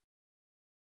aside.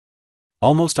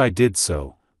 Almost I did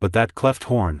so, but that cleft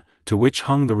horn, to which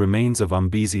hung the remains of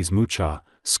Umbezi's mucha,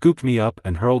 scooped me up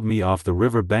and hurled me off the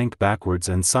river bank backwards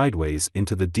and sideways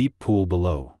into the deep pool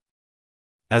below.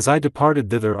 As I departed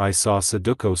thither I saw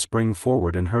Saduko spring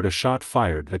forward and heard a shot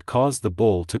fired that caused the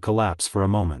bull to collapse for a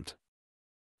moment.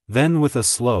 Then with a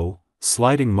slow,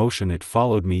 sliding motion it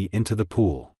followed me into the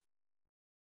pool.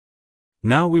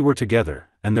 Now we were together,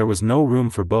 and there was no room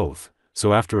for both,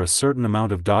 so after a certain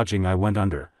amount of dodging I went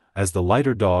under, as the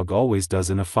lighter dog always does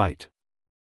in a fight.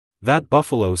 That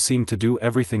buffalo seemed to do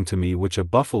everything to me which a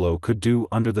buffalo could do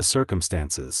under the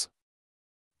circumstances.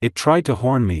 It tried to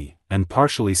horn me, and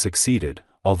partially succeeded,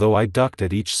 although I ducked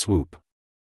at each swoop.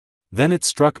 Then it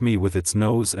struck me with its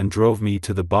nose and drove me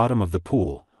to the bottom of the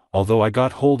pool, although I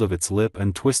got hold of its lip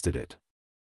and twisted it.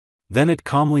 Then it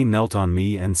calmly knelt on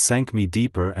me and sank me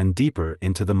deeper and deeper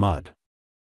into the mud.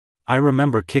 I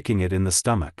remember kicking it in the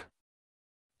stomach.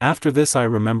 After this I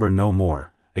remember no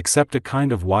more, except a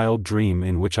kind of wild dream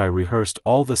in which I rehearsed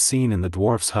all the scene in the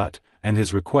dwarf's hut, and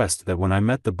his request that when I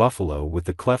met the buffalo with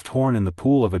the cleft horn in the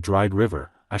pool of a dried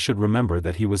river, I should remember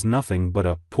that he was nothing but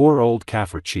a poor old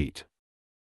Kaffir cheat.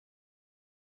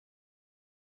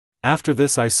 After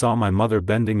this I saw my mother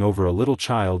bending over a little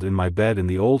child in my bed in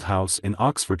the old house in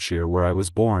Oxfordshire where I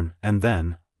was born, and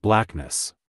then,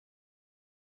 blackness.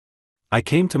 I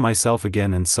came to myself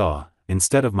again and saw,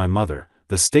 instead of my mother,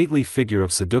 the stately figure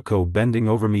of Saduko bending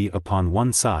over me upon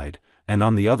one side, and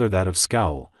on the other that of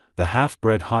Scowl, the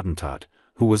half-bred Hottentot,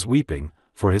 who was weeping,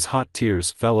 for his hot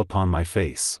tears fell upon my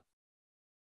face.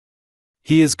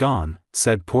 "He is gone,"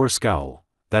 said poor Scowl,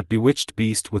 "that bewitched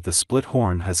beast with the split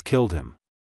horn has killed him.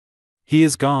 He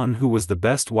is gone who was the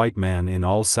best white man in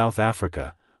all South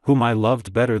Africa, whom I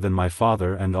loved better than my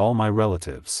father and all my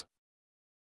relatives."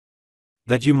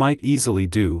 "That you might easily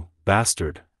do,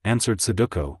 bastard," answered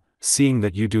Saduko, "seeing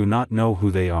that you do not know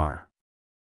who they are.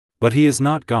 But he is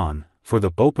not gone, for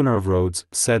the opener of roads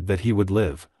said that he would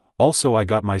live. Also I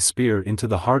got my spear into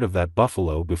the heart of that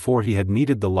buffalo before he had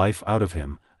kneaded the life out of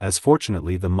him, as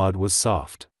fortunately the mud was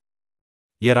soft.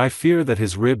 Yet I fear that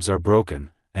his ribs are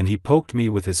broken," and he poked me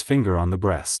with his finger on the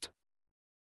breast.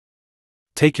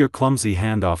 "Take your clumsy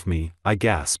hand off me," I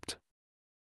gasped.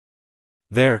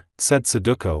 "There," said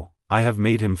Saduko, "I have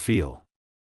made him feel.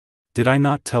 Did I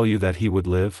not tell you that he would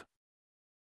live?"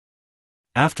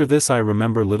 After this I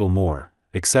remember little more,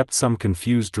 except some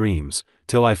confused dreams,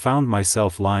 till I found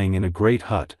myself lying in a great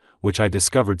hut, which I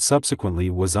discovered subsequently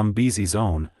was Umbezi's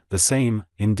own, the same,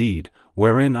 indeed,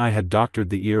 wherein I had doctored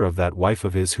the ear of that wife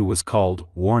of his who was called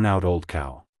Worn-out Old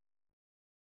Cow.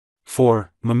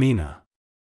 4. Mameena.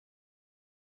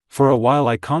 For a while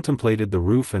I contemplated the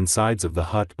roof and sides of the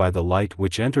hut by the light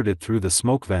which entered it through the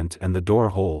smoke vent and the door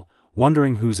hole,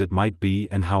 wondering whose it might be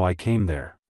and how I came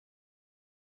there.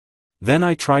 Then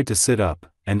I tried to sit up,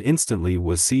 and instantly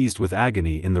was seized with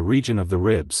agony in the region of the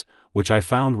ribs, which I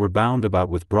found were bound about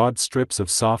with broad strips of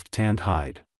soft tanned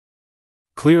hide.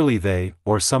 Clearly they,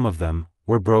 or some of them,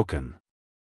 were broken.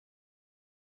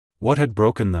 What had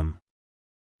broken them?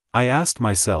 I asked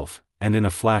myself, and in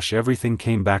a flash everything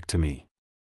came back to me.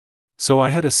 So I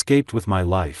had escaped with my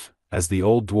life, as the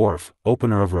old dwarf,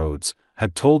 opener of roads,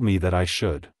 had told me that I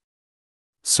should.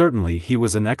 Certainly he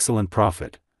was an excellent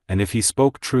prophet, and if he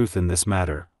spoke truth in this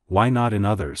matter, why not in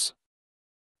others?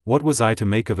 What was I to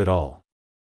make of it all?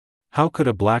 How could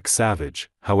a black savage,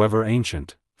 however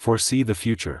ancient, foresee the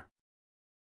future?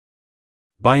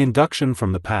 By induction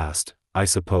from the past, I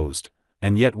supposed,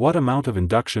 and yet what amount of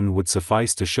induction would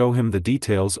suffice to show him the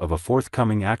details of a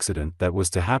forthcoming accident that was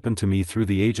to happen to me through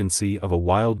the agency of a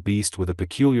wild beast with a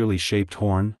peculiarly shaped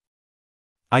horn?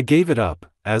 I gave it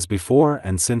up, as before,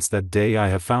 and since that day I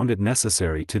have found it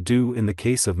necessary to do in the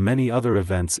case of many other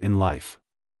events in life.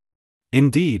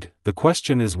 Indeed, the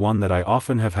question is one that I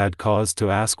often have had cause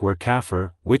to ask where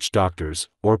Kaffir, witch doctors,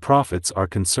 or prophets are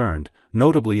concerned,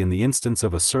 notably in the instance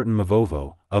of a certain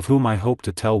Mavovo, of whom I hope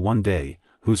to tell one day,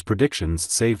 whose predictions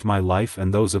saved my life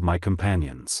and those of my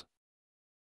companions.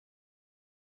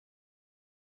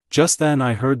 Just then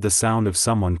I heard the sound of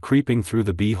someone creeping through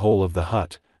the bee-hole of the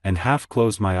hut, and half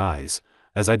closed my eyes,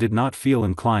 as I did not feel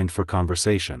inclined for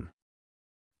conversation.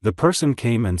 The person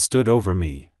came and stood over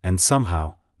me, and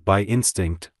somehow, by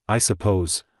instinct, I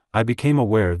suppose, I became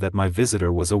aware that my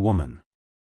visitor was a woman.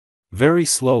 Very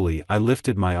slowly I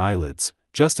lifted my eyelids,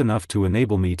 just enough to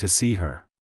enable me to see her.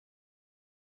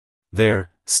 There,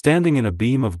 standing in a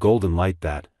beam of golden light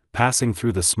that, passing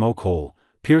through the smoke hole,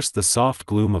 pierced the soft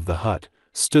gloom of the hut,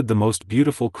 stood the most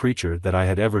beautiful creature that I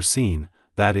had ever seen,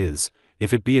 that is,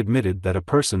 if it be admitted that a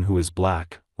person who is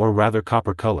black, or rather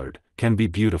copper-colored, can be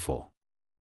beautiful.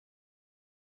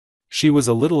 She was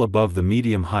a little above the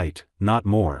medium height, not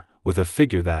more, with a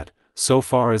figure that, so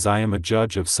far as I am a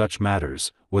judge of such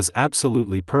matters, was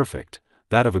absolutely perfect,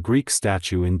 that of a Greek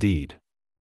statue indeed.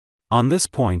 On this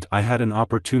point I had an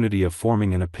opportunity of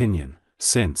forming an opinion,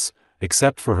 since,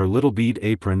 except for her little bead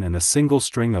apron and a single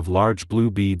string of large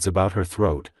blue beads about her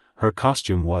throat, her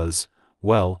costume was,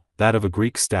 well, that of a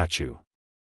Greek statue.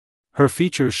 Her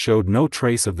features showed no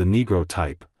trace of the Negro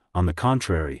type, on the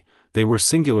contrary, they were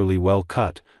singularly well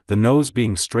cut, the nose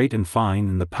being straight and fine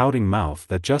and the pouting mouth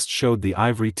that just showed the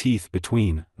ivory teeth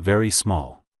between, very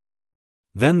small.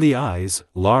 Then the eyes,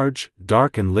 large,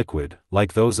 dark and liquid,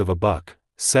 like those of a buck,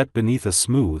 set beneath a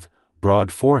smooth,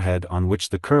 broad forehead on which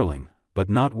the curling, but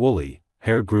not woolly,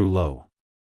 hair grew low.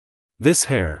 This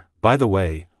hair, by the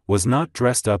way, was not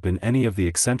dressed up in any of the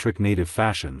eccentric native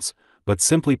fashions, but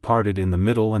simply parted in the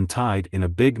middle and tied in a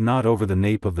big knot over the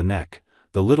nape of the neck,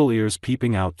 the little ears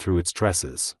peeping out through its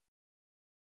tresses.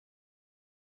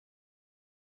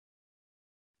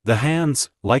 The hands,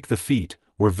 like the feet,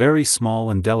 were very small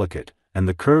and delicate, and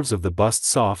the curves of the bust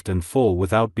soft and full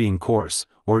without being coarse,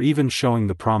 or even showing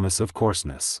the promise of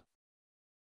coarseness.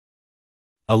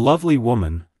 A lovely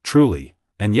woman, truly,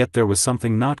 and yet there was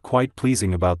something not quite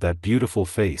pleasing about that beautiful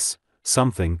face,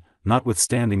 something,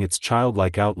 notwithstanding its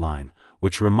childlike outline,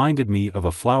 which reminded me of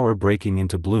a flower breaking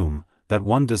into bloom, that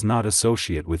one does not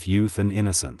associate with youth and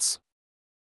innocence.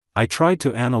 I tried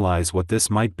to analyze what this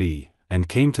might be, and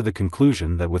came to the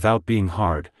conclusion that without being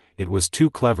hard, it was too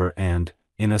clever and,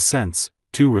 in a sense,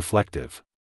 too reflective.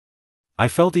 I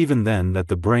felt even then that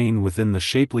the brain within the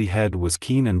shapely head was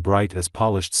keen and bright as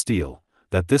polished steel,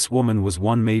 that this woman was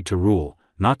one made to rule,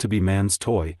 not to be man's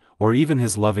toy, or even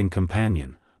his loving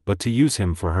companion, but to use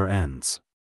him for her ends.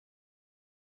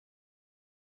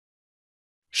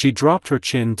 She dropped her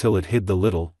chin till it hid the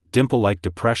little, dimple-like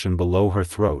depression below her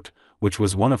throat, which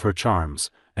was one of her charms,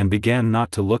 and began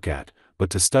not to look at, but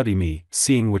to study me,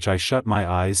 seeing which I shut my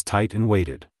eyes tight and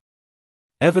waited.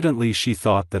 Evidently she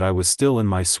thought that I was still in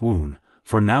my swoon,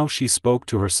 for now she spoke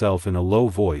to herself in a low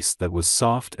voice that was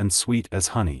soft and sweet as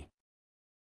honey.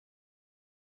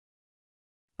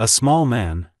 A small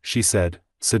man, she said,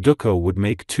 Saduko would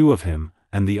make 2 of him,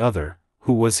 and the other,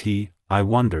 who was he, I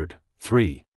wondered,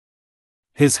 3.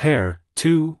 His hair,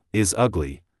 too, is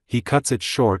ugly, he cuts it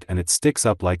short and it sticks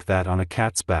up like that on a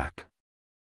cat's back.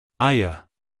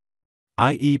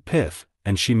 I.e. Piff,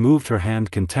 and she moved her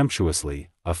hand contemptuously,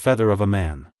 a feather of a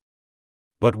man.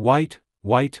 But white,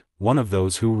 one of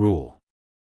those who rule.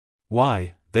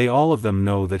 Why, they all of them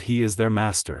know that he is their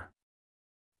master.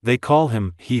 They call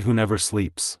him, he who never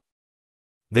sleeps.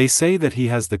 They say that he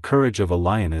has the courage of a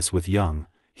lioness with young,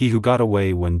 he who got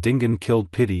away when Dingan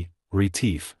killed Pity,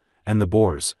 Retief, and the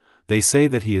boars. They say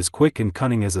that he is quick and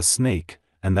cunning as a snake,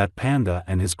 and that Panda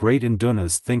and his great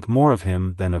indunas think more of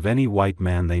him than of any white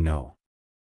man they know.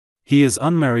 He is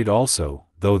unmarried also,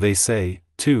 though they say,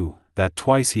 too, that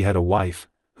twice he had a wife,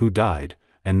 who died,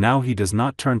 and now he does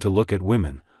not turn to look at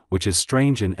women, which is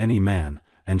strange in any man,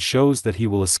 and shows that he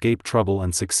will escape trouble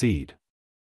and succeed.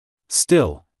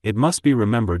 Still, it must be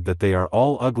remembered that they are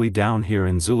all ugly down here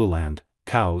in Zululand,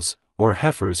 cows, or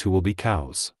heifers who will be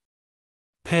cows.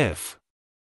 Piff.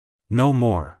 No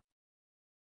more.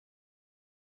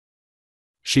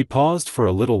 She paused for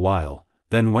a little while,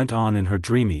 then went on in her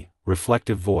dreamy,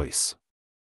 reflective voice.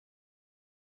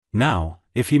 Now,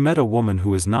 if he met a woman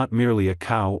who is not merely a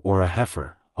cow or a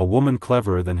heifer, a woman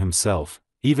cleverer than himself,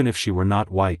 even if she were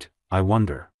not white, I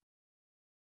wonder.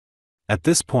 At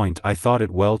this point I thought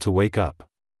it well to wake up.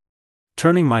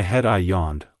 Turning my head I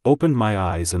yawned, opened my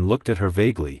eyes and looked at her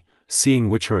vaguely, seeing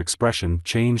which her expression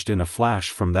changed in a flash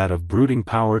from that of brooding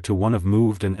power to one of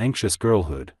moved and anxious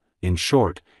girlhood. In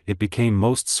short, it became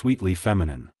most sweetly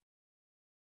feminine.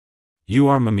 "You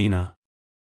are Mameena?"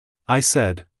 I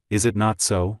said, "is it not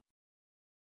so?"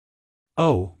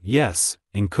 "Oh, yes,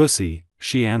 Nkusi,"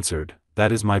 she answered,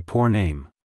 "that is my poor name.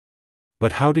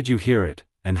 But how did you hear it,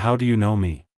 and how do you know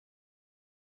me?"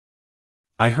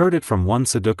 "I heard it from one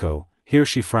Saduko," here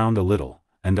she frowned a little,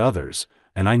 "and others,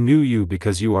 and I knew you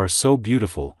because you are so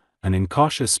beautiful," an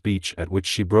incautious speech at which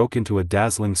she broke into a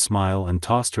dazzling smile and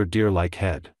tossed her deer-like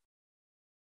head.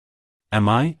 "Am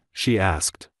I?" she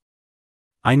asked.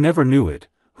 "I never knew it,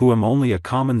 who am only a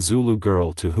common Zulu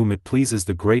girl to whom it pleases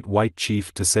the great white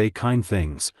chief to say kind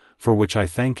things, for which I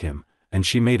thank him," and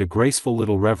she made a graceful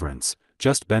little reverence,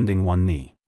 just bending one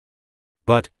knee.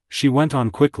 "But," she went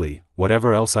on quickly,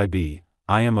 "whatever else I be,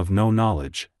 I am of no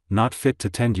knowledge, not fit to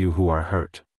tend you who are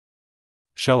hurt.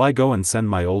 Shall I go and send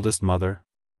my oldest mother?"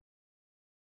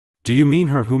 "Do you mean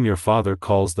her whom your father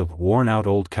calls the worn-out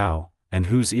old cow, and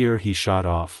whose ear he shot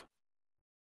off?"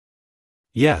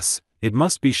 "Yes, it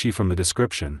must be she from the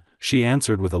description," she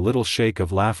answered with a little shake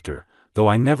of laughter, "though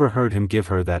I never heard him give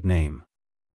her that name."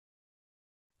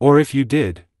 "Or if you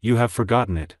did, you have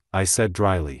forgotten it," I said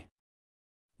dryly.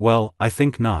 "Well, I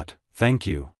think not, thank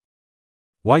you.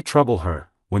 Why trouble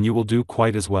her, when you will do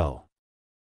quite as well?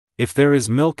 If there is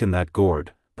milk in that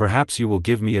gourd, perhaps you will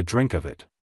give me a drink of it."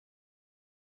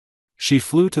 She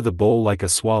flew to the bowl like a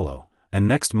swallow, and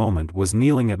next moment was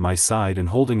kneeling at my side and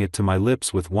holding it to my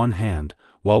lips with one hand,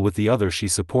 while with the other she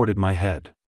supported my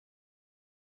head.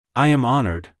 "I am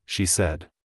honored," she said.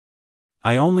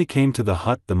 "I only came to the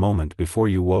hut the moment before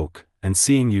you woke, and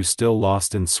seeing you still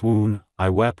lost in swoon, I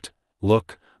wept.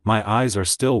 Look, my eyes are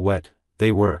still wet,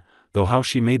 they were, though how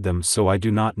she made them so I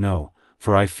do not know,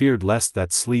 for I feared lest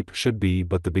that sleep should be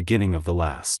but the beginning of the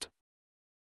last."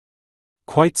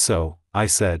 "Quite so," I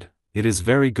said, "it is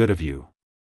very good of you.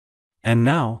 And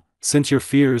now, since your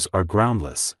fears are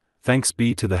groundless, thanks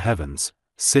be to the heavens,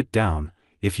 sit down,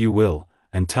 if you will,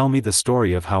 and tell me the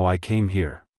story of how I came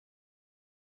here."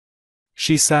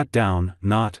 She sat down,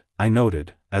 not, I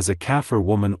noted, as a Kaffir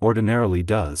woman ordinarily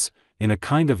does, in a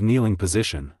kind of kneeling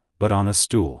position, but on a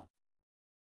stool.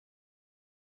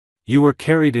 You were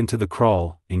carried into the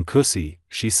kraal, Inkusi,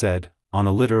 she said, on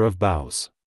a litter of boughs.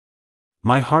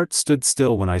 My heart stood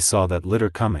still when I saw that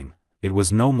litter coming. It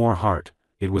was no more heart,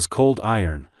 it was cold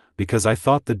iron, because I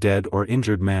thought the dead or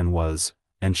injured man was,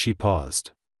 and she paused.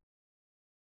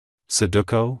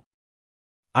 Saduko?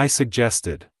 I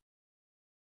suggested.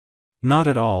 Not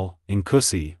at all,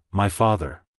 Inkusi, my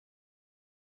father.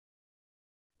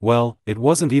 Well, it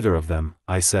wasn't either of them,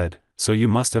 I said, so you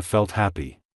must have felt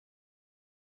happy.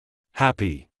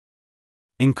 Happy.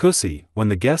 Inkusi, when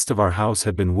the guest of our house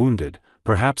had been wounded,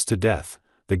 perhaps to death,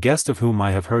 the guest of whom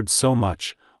I have heard so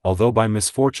much, although by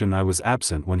misfortune I was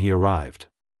absent when he arrived.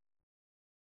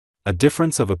 A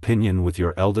difference of opinion with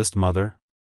your eldest mother?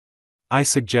 I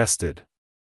suggested.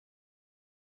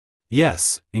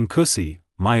 Yes, Inkusi,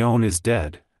 my own is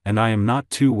dead, and I am not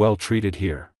too well treated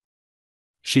here.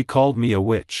 She called me a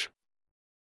witch.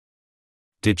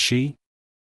 Did she?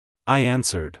 I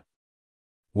answered.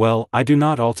 Well, I do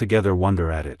not altogether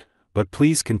wonder at it, but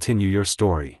please continue your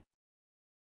story.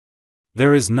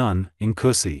 There is none,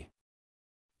 Inkusi.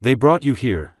 They brought you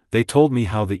here, they told me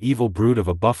how the evil brood of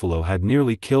a buffalo had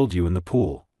nearly killed you in the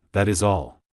pool, that is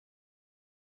all.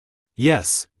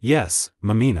 Yes,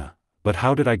 Mameena, but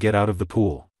how did I get out of the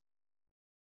pool?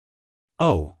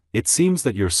 Oh, it seems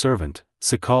that your servant,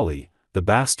 Zikali, the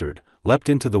bastard, leapt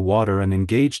into the water and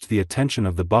engaged the attention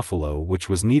of the buffalo which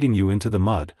was kneading you into the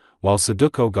mud, while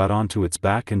Saduko got onto its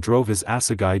back and drove his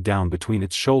assegai down between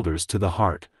its shoulders to the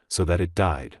heart, so that it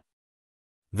died.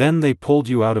 Then they pulled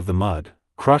you out of the mud,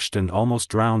 crushed and almost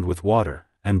drowned with water,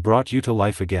 and brought you to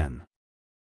life again.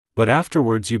 But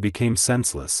afterwards you became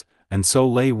senseless, and so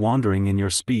lay wandering in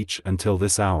your speech until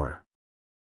this hour.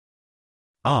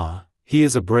 Ah, he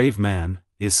is a brave man,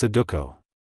 is Saduko.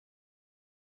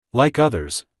 Like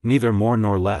others, neither more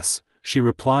nor less, she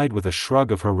replied with a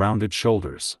shrug of her rounded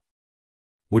shoulders.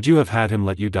 Would you have had him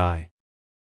let you die?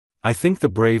 I think the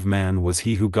brave man was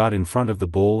he who got in front of the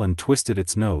bull and twisted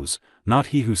its nose, not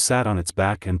he who sat on its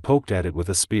back and poked at it with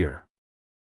a spear.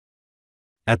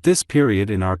 At this period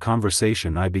in our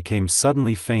conversation I became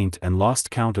suddenly faint and lost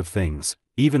count of things,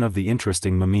 even of the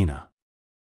interesting Mameena.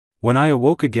 When I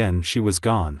awoke again she was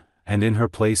gone, and in her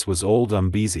place was old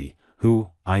Umbezi, who,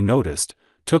 I noticed,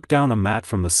 took down a mat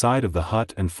from the side of the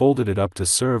hut and folded it up to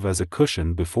serve as a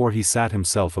cushion before he sat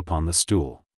himself upon the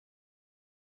stool.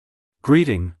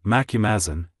 Greeting,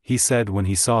 Macumazahn, he said when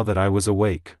he saw that I was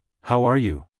awake, how are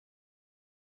you?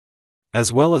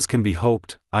 As well as can be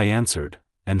hoped, I answered,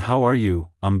 and how are you,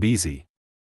 Umbezi?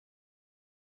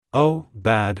 Oh,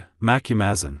 bad,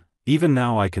 Macumazahn, even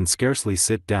now I can scarcely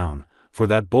sit down, for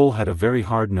that bull had a very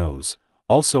hard nose,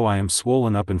 also I am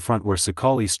swollen up in front where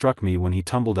Zikali struck me when he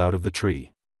tumbled out of the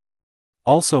tree.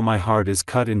 Also my heart is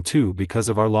cut in two because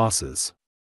of our losses.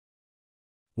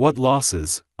 What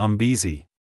losses, Umbezi?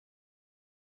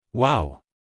 Wow!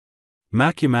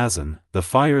 Macumazahn, the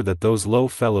fire that those low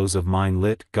fellows of mine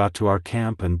lit got to our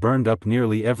camp and burned up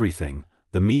nearly everything,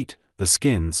 the meat, the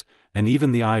skins, and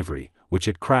even the ivory, which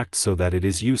it cracked so that it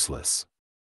is useless.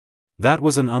 That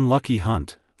was an unlucky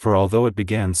hunt, for although it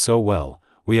began so well,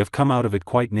 we have come out of it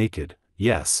quite naked,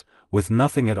 yes, with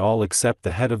nothing at all except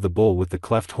the head of the bull with the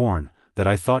cleft horn, that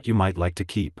I thought you might like to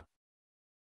keep.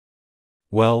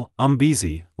 Well,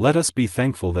 Umbezi, let us be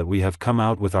thankful that we have come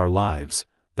out with our lives,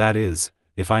 that is,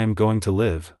 if I am going to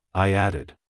live, I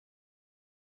added.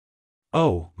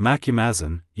 Oh,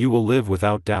 Macumazahn, you will live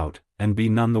without doubt, and be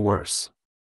none the worse.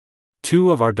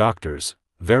 2 of our doctors,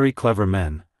 very clever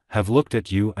men, have looked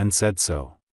at you and said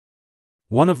so.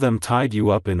 One of them tied you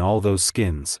up in all those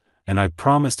skins, and I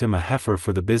promised him a heifer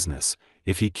for the business,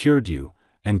 if he cured you,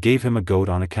 and gave him a goat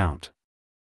on account.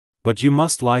 But you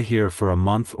must lie here for a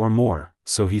month or more,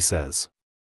 so he says.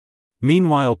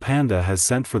 Meanwhile Panda has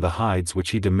sent for the hides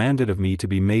which he demanded of me to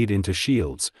be made into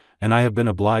shields, and I have been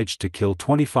obliged to kill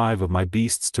 25 of my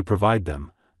beasts to provide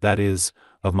them, that is,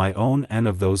 of my own and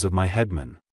of those of my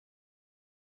headmen.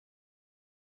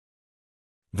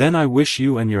 Then I wish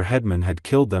you and your headmen had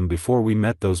killed them before we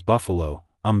met those buffalo,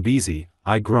 Umbezi,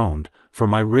 I groaned, for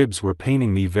my ribs were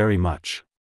paining me very much.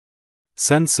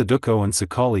 Send Saduko and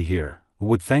Zikali here, who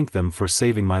would thank them for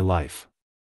saving my life.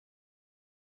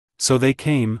 So they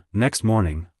came, next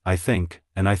morning, I think,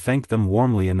 and I thanked them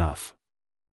warmly enough.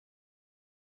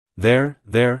 There,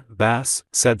 Bass,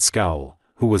 said Scowl,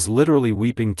 who was literally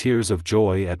weeping tears of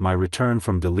joy at my return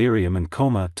from delirium and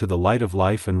coma to the light of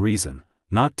life and reason,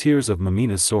 not tears of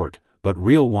Mameena's sort, but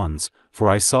real ones, for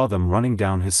I saw them running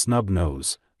down his snub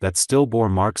nose, that still bore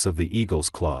marks of the eagle's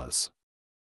claws.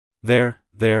 There,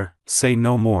 There, say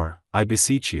no more, I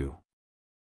beseech you.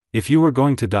 If you were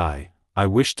going to die, I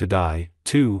wished to die,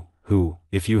 too, who,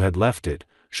 if you had left it,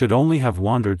 should only have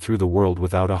wandered through the world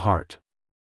without a heart.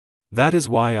 That is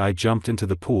why I jumped into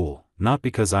the pool, not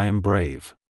because I am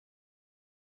brave.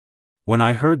 When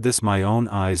I heard this my own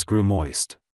eyes grew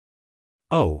moist.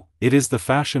 Oh, it is the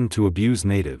fashion to abuse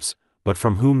natives, but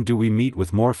from whom do we meet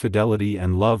with more fidelity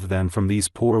and love than from these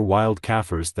poor wild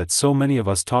Kaffirs that so many of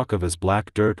us talk of as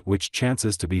black dirt which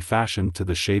chances to be fashioned to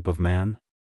the shape of man?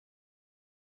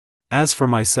 As for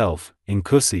myself,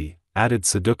 Inkusi, added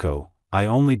Saduko, I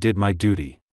only did my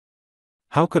duty.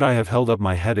 How could I have held up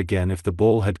my head again if the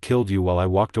bull had killed you while I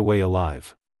walked away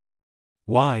alive?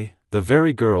 Why, the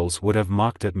very girls would have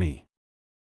mocked at me.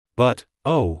 But,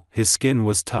 oh, his skin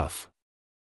was tough.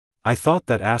 I thought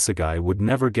that assegai would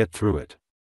never get through it.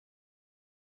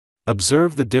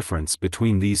 Observe the difference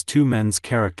between these two men's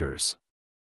characters.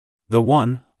 The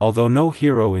one, although no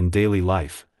hero in daily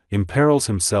life, imperils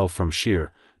himself from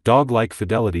sheer, dog-like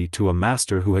fidelity to a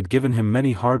master who had given him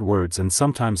many hard words and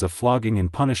sometimes a flogging in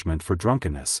punishment for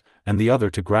drunkenness, and the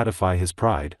other to gratify his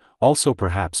pride, also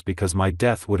perhaps because my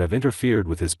death would have interfered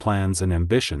with his plans and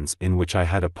ambitions in which I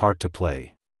had a part to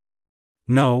play.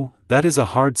 No, that is a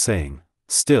hard saying.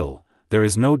 Still, there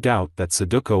is no doubt that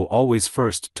Saduko always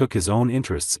first took his own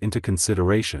interests into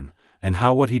consideration, and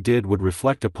how what he did would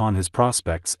reflect upon his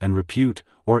prospects and repute,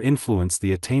 or influence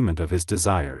the attainment of his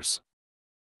desires.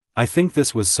 I think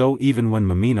this was so even when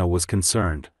Mameena was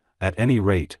concerned, at any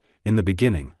rate, in the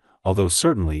beginning, although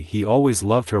certainly he always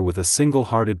loved her with a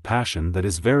single-hearted passion that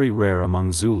is very rare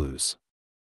among Zulus.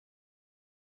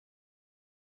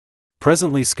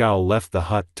 Presently Scowl left the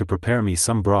hut to prepare me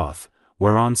some broth,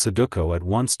 whereon Saduko at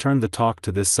once turned the talk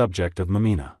to this subject of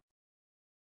Mameena.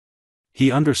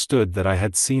 He understood that I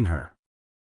had seen her.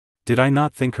 Did I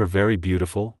not think her very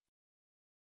beautiful?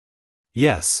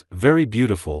 Yes, very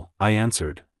beautiful, I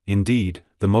answered, indeed,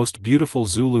 the most beautiful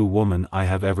Zulu woman I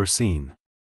have ever seen.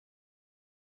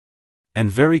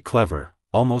 And very clever,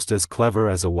 almost as clever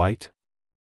as a white?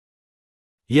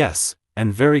 Yes,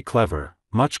 and very clever,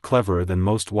 much cleverer than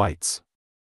most whites.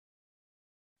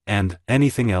 And,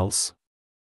 anything else?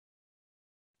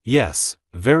 Yes,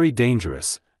 very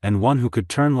dangerous, and one who could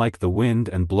turn like the wind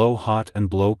and blow hot and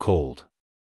blow cold.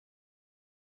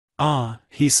 Ah,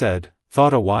 he said,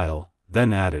 thought a while,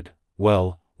 then added,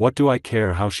 well, what do I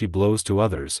care how she blows to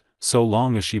others, so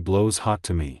long as she blows hot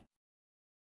to me?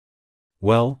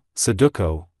 Well,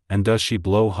 Saduko, and does she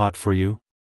blow hot for you?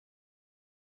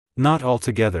 Not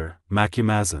altogether,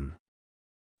 Macumazan.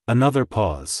 Another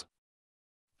pause.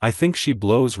 I think she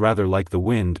blows rather like the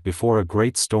wind before a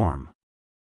great storm.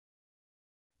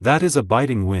 That is a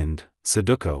biting wind,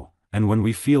 Saduko, and when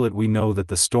we feel it we know that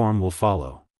the storm will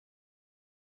follow.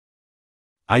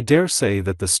 I dare say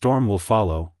that the storm will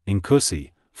follow,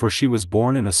 Inkusi, for she was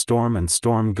born in a storm and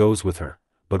storm goes with her,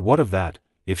 but what of that,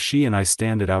 if she and I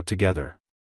stand it out together?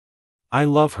 I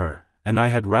love her, and I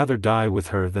had rather die with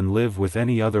her than live with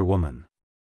any other woman.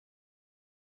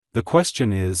 The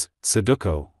question is,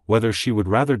 Saduko, whether she would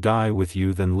rather die with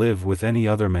you than live with any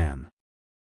other man.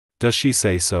 Does she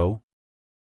say so?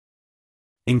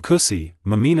 Inkusi,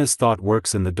 Mameena's thought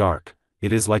works in the dark,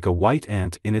 it is like a white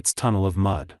ant in its tunnel of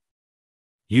mud.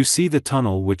 You see the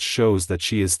tunnel which shows that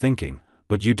she is thinking,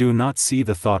 but you do not see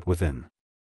the thought within.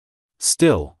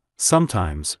 Still,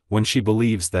 sometimes, when she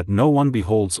believes that no one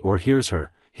beholds or hears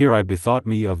her, here I bethought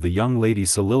me of the young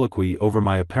lady's soliloquy over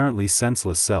my apparently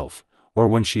senseless self, or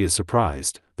when she is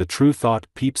surprised, the true thought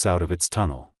peeps out of its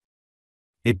tunnel.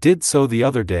 It did so the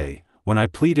other day, when I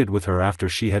pleaded with her after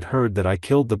she had heard that I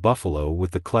killed the buffalo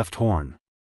with the cleft horn.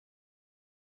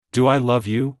 Do I love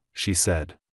you? She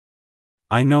said.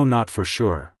 I know not for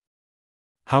sure.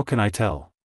 How can I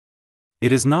tell?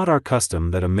 It is not our custom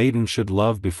that a maiden should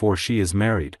love before she is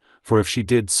married, for if she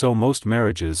did so most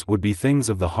marriages would be things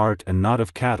of the heart and not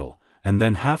of cattle, and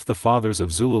then half the fathers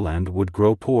of Zululand would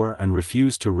grow poor and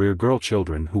refuse to rear girl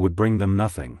children who would bring them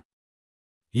nothing.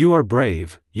 You are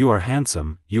brave, you are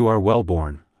handsome, you are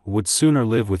well-born, would sooner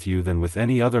live with you than with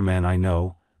any other man I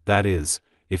know, that is,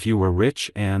 if you were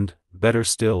rich and, better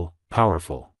still,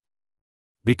 powerful.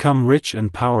 Become rich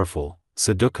and powerful,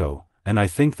 Saduko, and I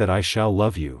think that I shall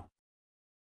love you.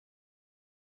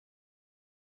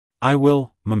 I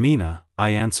will, Mameena,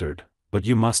 I answered, but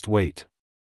you must wait.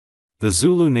 The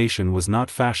Zulu nation was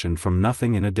not fashioned from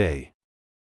nothing in a day.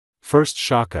 First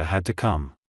Shaka had to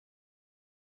come.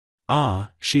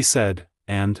 Ah, she said,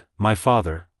 and, my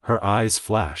father, her eyes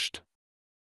flashed.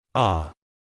 Ah.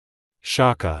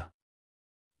 Shaka.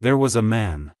 There was a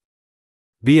man.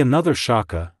 Be another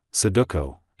Shaka,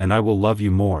 Saduko, and I will love you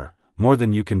more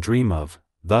than you can dream of,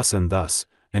 thus and thus,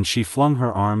 and she flung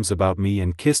her arms about me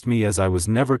and kissed me as I was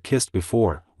never kissed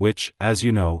before, which, as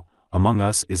you know, among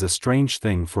us is a strange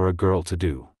thing for a girl to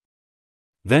do.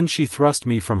 Then she thrust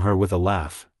me from her with a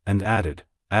laugh, and added,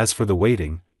 "As for the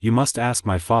waiting, you must ask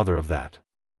my father of that.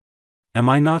 Am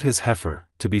I not his heifer,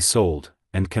 to be sold,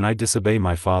 and can I disobey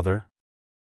my father?"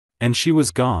 And she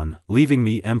was gone, leaving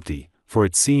me empty, for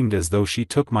it seemed as though she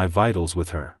took my vitals with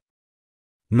her.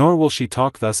 Nor will she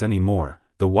talk thus any more,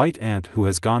 the white ant who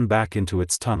has gone back into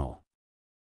its tunnel.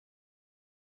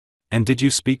 And did you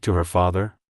speak to her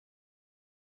father?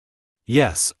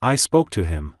 Yes, I spoke to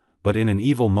him, but in an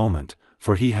evil moment,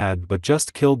 for he had but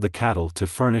just killed the cattle to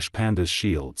furnish Panda's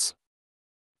shields.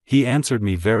 He answered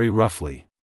me very roughly.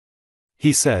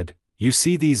 He said, "You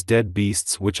see these dead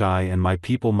beasts which I and my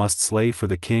people must slay for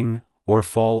the king, or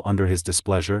fall under his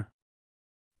displeasure?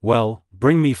 Well,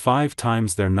 bring me 5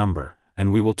 times their number,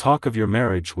 and we will talk of your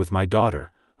marriage with my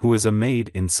daughter, who is a maid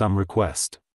in some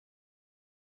request."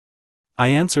 I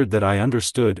answered that I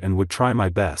understood and would try my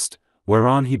best,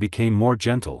 whereon he became more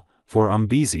gentle, for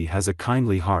Umbezi has a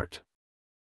kindly heart.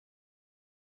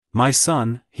 "My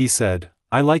son," he said,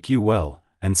 "I like you well,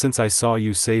 and since I saw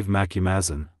you save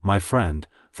Macumazahn, my friend,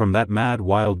 from that mad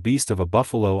wild beast of a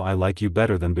buffalo, I like you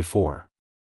better than before.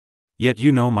 Yet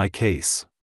you know my case.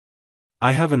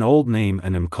 I have an old name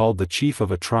and am called the chief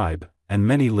of a tribe, and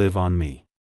many live on me.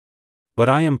 But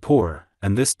I am poor,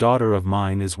 and this daughter of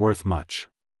mine is worth much.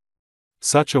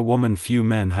 Such a woman few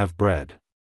men have bred.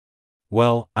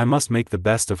 Well, I must make the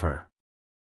best of her.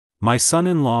 My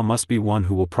son-in-law must be one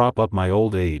who will prop up my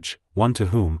old age, one to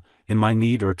whom, in my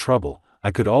need or trouble,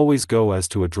 I could always go as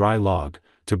to a dry log,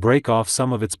 to break off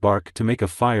some of its bark to make a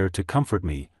fire to comfort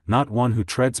me, not one who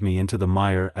treads me into the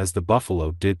mire as the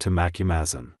buffalo did to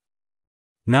Macumazahn.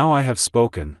 Now I have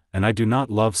spoken, and I do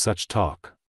not love such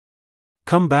talk.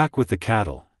 Come back with the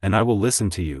cattle, and I will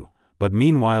listen to you, but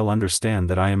meanwhile understand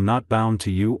that I am not bound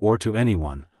to you or to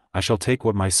anyone. I shall take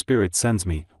what my spirit sends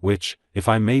me, which, if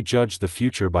I may judge the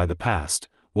future by the past,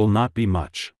 will not be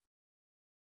much.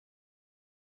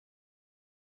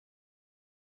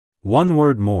 One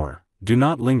word more, do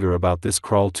not linger about this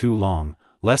kraal too long,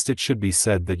 lest it should be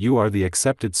said that you are the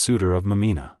accepted suitor of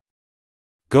Mameena.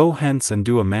 Go hence and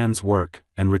do a man's work,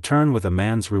 and return with a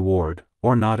man's reward,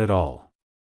 or not at all."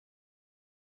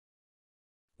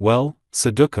 "Well,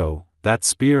 Saduko, that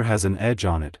spear has an edge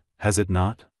on it, has it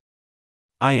not?"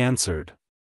 I answered.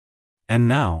 "And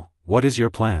now, what is your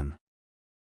plan?"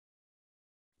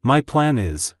 "My plan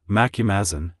is,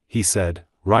 Macumazahn," he said,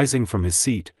 rising from his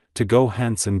seat, "to go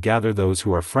hence and gather those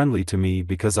who are friendly to me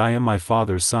because I am my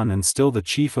father's son and still the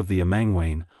chief of the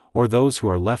Amangwain, or those who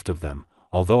are left of them,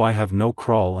 although I have no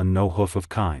kraal and no hoof of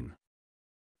kine.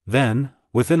 Then,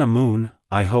 within a moon,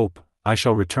 I hope, I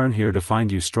shall return here to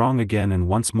find you strong again and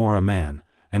once more a man,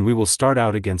 and we will start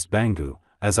out against Bangu,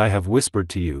 as I have whispered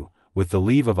to you, with the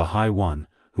leave of a high one,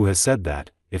 who has said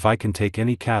that, if I can take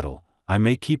any cattle, I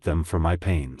may keep them for my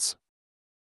pains."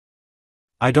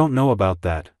 "I don't know about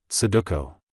that,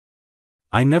 Saduko.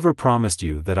 I never promised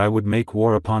you that I would make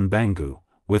war upon Bangu,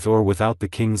 with or without the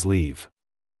king's leave."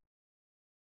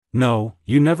 "No,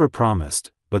 you never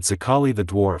promised, but Zikali the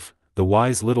dwarf, the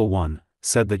wise little one,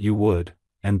 said that you would,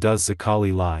 and does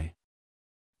Zikali lie?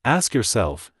 Ask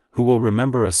yourself, who will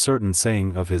remember a certain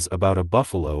saying of his about a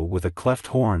buffalo with a cleft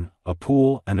horn, a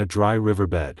pool and a dry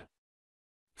riverbed.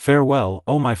 Farewell,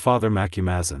 O my father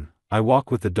Macumazahn, I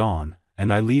walk with the dawn,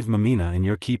 and I leave Mameena in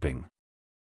your keeping."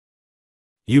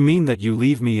 "You mean that you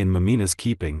leave me in Mameena's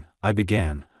keeping," I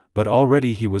began, but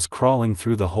already he was crawling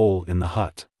through the hole in the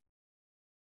hut.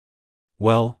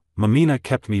 "Well, Mameena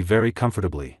kept me very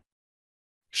comfortably.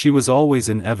 She was always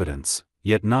in evidence,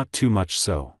 yet not too much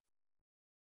so.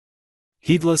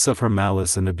 Heedless of her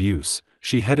malice and abuse,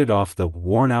 she headed off the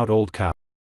worn-out old cow,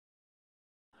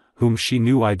 whom she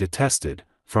knew I detested,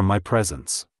 from my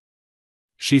presence.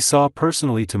 She saw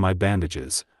personally to my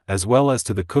bandages, as well as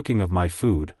to the cooking of my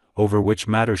food, over which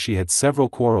matter she had several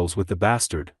quarrels with the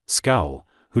bastard, Scowl,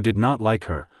 who did not like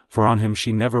her, for on him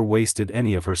she never wasted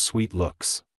any of her sweet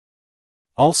looks.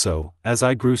 Also, as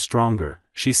I grew stronger,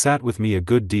 she sat with me a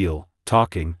good deal,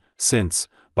 talking, since,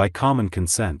 by common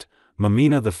consent,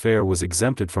 Mameena the fair was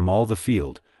exempted from all the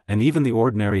field, and even the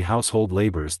ordinary household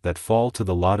labors that fall to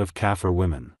the lot of Kaffir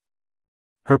women.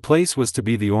 Her place was to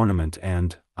be the ornament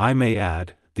and, I may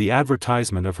add, the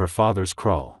advertisement of her father's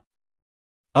kraal.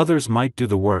 Others might do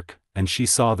the work, and she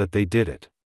saw that they did it.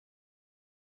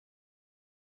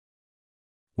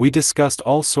 We discussed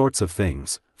all sorts of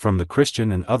things, from the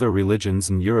Christian and other religions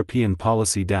and European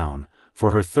policy down,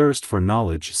 for her thirst for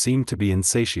knowledge seemed to be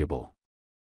insatiable.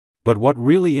 But what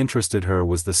really interested her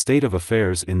was the state of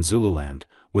affairs in Zululand,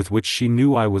 with which she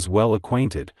knew I was well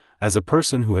acquainted, as a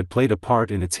person who had played a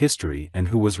part in its history and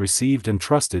who was received and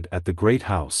trusted at the great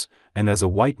house, and as a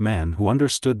white man who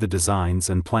understood the designs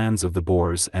and plans of the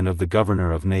Boers and of the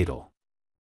governor of Natal.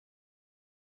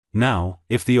 Now,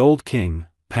 if the old king,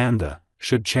 Panda,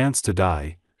 should chance to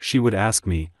die, she would ask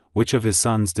me, which of his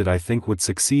sons did I think would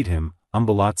succeed him,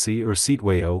 Umbelazi or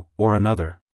XIII, or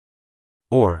another?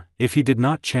 Or, if he did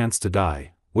not chance to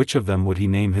die, which of them would he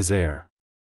name his heir?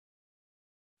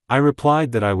 I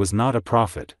replied that I was not a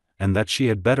prophet, and that she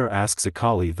had better ask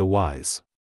Zikali the wise.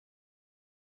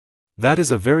 That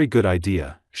is a very good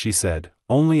idea, she said,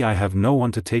 only I have no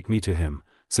one to take me to him,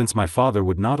 since my father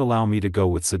would not allow me to go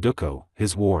with Saduko,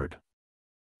 his ward.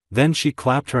 Then she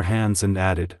clapped her hands and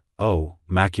added, "Oh,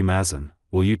 Macumazahn,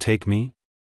 will you take me?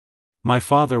 My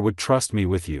father would trust me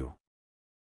with you."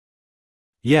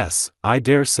 "Yes, I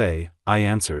dare say," I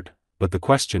answered, "but the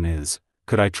question is,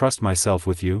 could I trust myself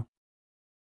with you?"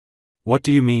 "What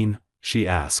do you mean?" she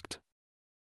asked.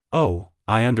 "Oh,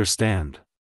 I understand.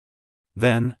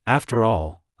 Then, after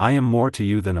all, I am more to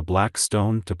you than a black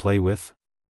stone to play with?"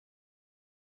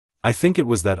 I think it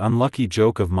was that unlucky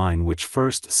joke of mine which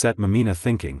first set Mameena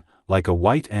thinking, like a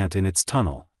white ant in its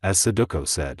tunnel, as Saduko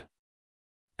said.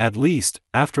 At least,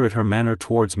 after it her manner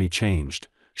towards me changed,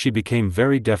 she became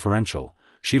very deferential,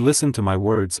 she listened to my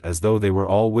words as though they were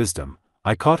all wisdom,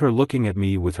 I caught her looking at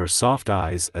me with her soft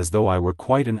eyes as though I were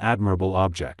quite an admirable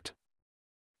object.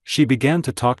 She began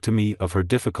to talk to me of her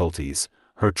difficulties,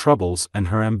 her troubles and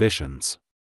her ambitions.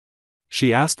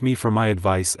 She asked me for my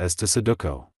advice as to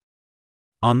Saduko.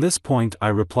 On this point I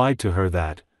replied to her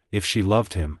that, if she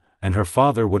loved him, and her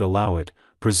father would allow it,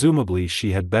 presumably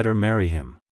she had better marry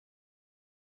him.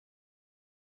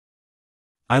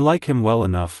 "I like him well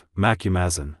enough,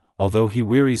 Macumazahn, although he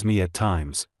wearies me at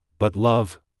times, but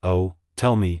love, oh,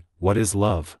 tell me, what is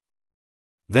love?"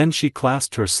 Then she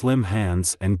clasped her slim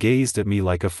hands and gazed at me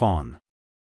like a fawn.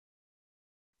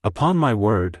 "Upon my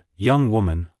word, young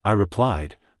woman," I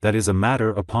replied, "that is a matter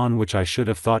upon which I should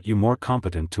have thought you more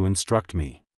competent to instruct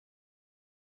me."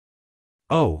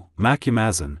 "Oh,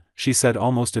 Macumazahn," she said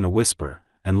almost in a whisper,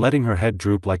 and letting her head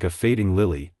droop like a fading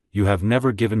lily, "you have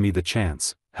never given me the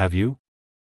chance, have you?"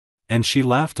 And she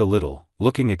laughed a little,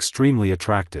 looking extremely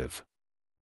attractive.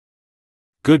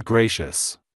 "Good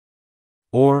gracious!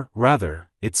 Or, rather,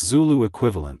 its Zulu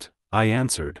equivalent," I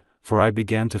answered, for I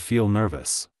began to feel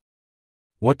nervous.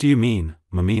 "What do you mean,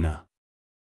 Mameena?"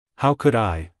 How could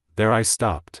I? There I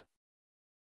stopped.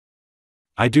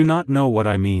 "I do not know what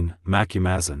I mean,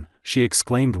 Macumazahn," she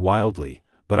exclaimed wildly,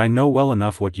 "but I know well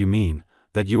enough what you mean,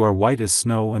 that you are white as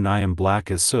snow and I am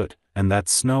black as soot, and that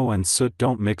snow and soot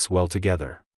don't mix well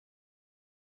together."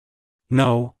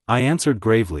 "No," I answered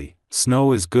gravely,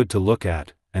 "snow is good to look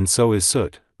at, and so is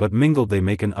soot, but mingled they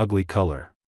make an ugly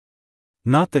color.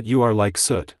 Not that you are like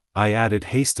soot," I added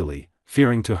hastily,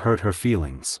 fearing to hurt her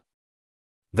feelings.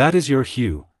 "That is your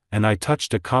hue," and I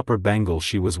touched a copper bangle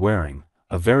she was wearing,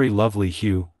 "a very lovely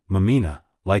hue, Mameena,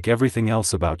 like everything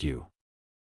else about you."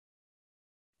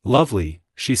 "Lovely,"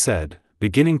 she said,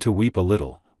 beginning to weep a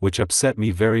little, which upset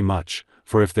me very much,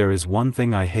 for if there is one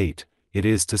thing I hate, it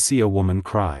is to see a woman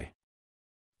cry.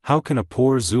 How can a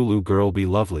poor Zulu girl be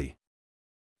lovely?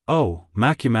 "Oh,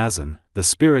 Macumazahn, the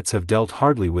spirits have dealt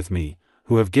hardly with me,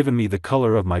 who have given me the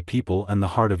color of my people and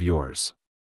the heart of yours.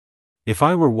 If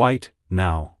I were white,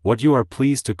 now, what you are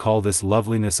pleased to call this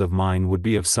loveliness of mine would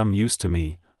be of some use to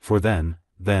me, for then,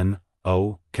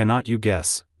 oh, cannot you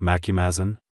guess,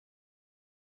 Macumazahn?"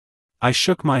 I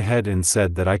shook my head and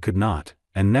said that I could not,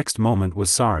 and next moment was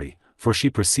sorry, for she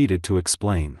proceeded to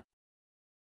explain.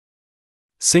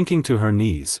 Sinking to her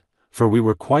knees, for we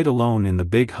were quite alone in the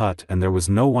big hut and there was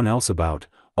no one else about,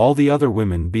 all the other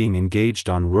women being engaged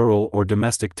on rural or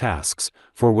domestic tasks,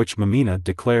 for which Mameena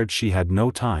declared she had no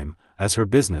time, as her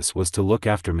business was to look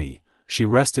after me, she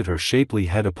rested her shapely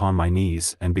head upon my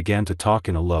knees and began to talk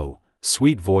in a low,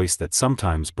 sweet voice that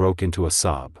sometimes broke into a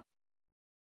sob.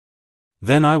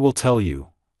 "Then I will tell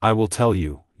you,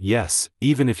 yes,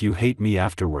 even if you hate me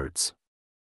afterwards.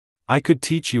 I could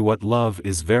teach you what love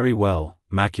is very well,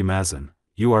 Macumazahn,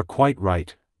 you are quite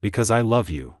right, because I love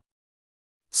you."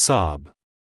 Sob.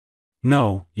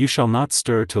 "No, you shall not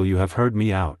stir till you have heard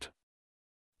me out."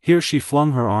 Here she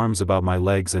flung her arms about my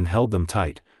legs and held them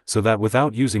tight, so that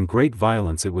without using great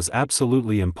violence it was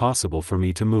absolutely impossible for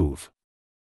me to move.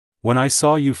 "When I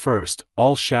saw you first,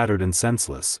 all shattered and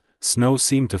senseless, snow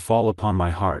seemed to fall upon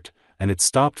my heart, and it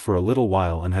stopped for a little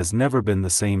while and has never been the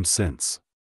same since.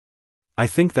 I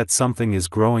think that something is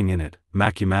growing in it,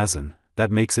 Macumazahn,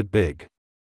 that makes it big."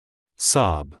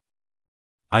 Sob.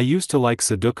 I used to like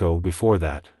Saduko before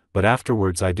that, but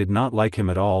afterwards I did not like him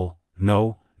at all,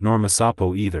 no, nor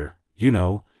Masapo either, you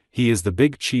know, he is the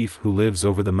big chief who lives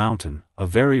over the mountain, a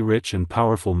very rich and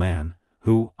powerful man,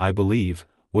 who, I believe,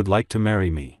 would like to marry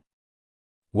me.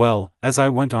 Well, as I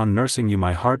went on nursing you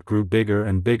my heart grew bigger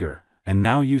and bigger, and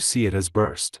now you see it has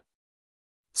burst.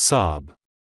 Sob.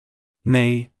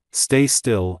 Nay, stay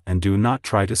still and do not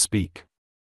try to speak.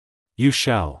 You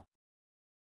shall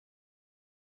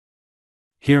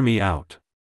hear me out.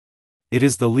 It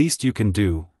is the least you can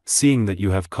do, seeing that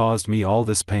you have caused me all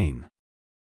this pain.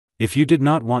 If you did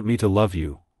not want me to love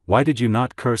you, why did you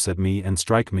not curse at me and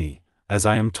strike me, as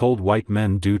I am told white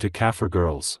men do to Kaffir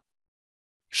girls?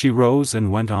 She rose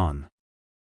and went on.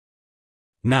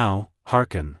 Now,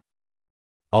 hearken.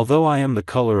 Although I am the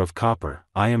color of copper,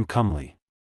 I am comely.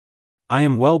 I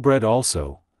am well-bred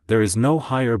also, there is no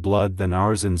higher blood than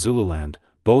ours in Zululand,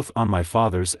 both on my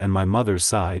father's and my mother's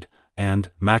side,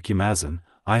 and, Macumazahn,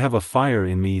 I have a fire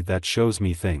in me that shows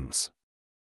me things.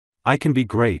 I can be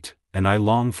great, and I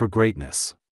long for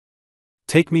greatness.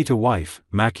 Take me to wife,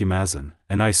 Macumazahn,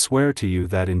 and I swear to you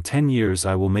that in 10 years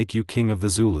I will make you king of the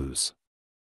Zulus.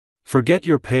 Forget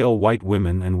your pale white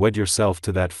women and wed yourself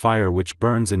to that fire which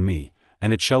burns in me,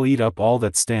 and it shall eat up all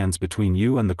that stands between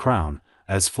you and the crown,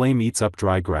 as flame eats up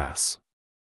dry grass.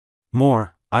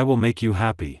 More, I will make you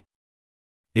happy.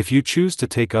 If you choose to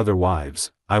take other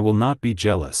wives, I will not be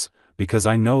jealous, because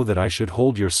I know that I should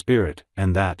hold your spirit,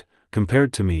 and that,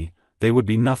 compared to me, they would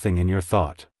be nothing in your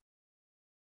thought.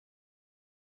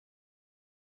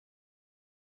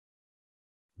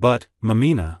 But,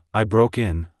 Mameena, I broke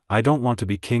in, I don't want to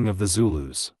be king of the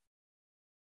Zulus.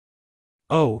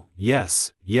 Oh,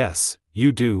 yes, yes,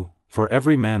 you do, for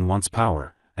every man wants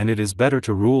power, and it is better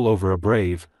to rule over a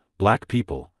brave, black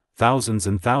people, thousands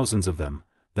and thousands of them,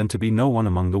 than to be no one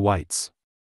among the whites.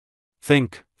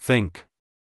 Think, think.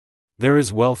 There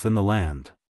is wealth in the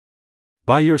land.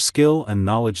 By your skill and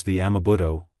knowledge the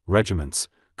Amabuto, regiments,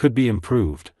 could be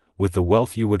improved, with the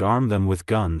wealth you would arm them with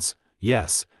guns,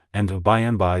 yes, and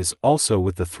Umbezi also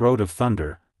with the throat of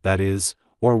thunder, that is,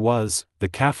 or was, the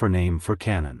Kaffir name for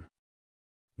cannon.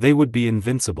 They would be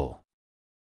invincible.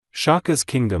 Shaka's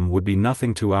kingdom would be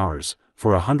nothing to ours,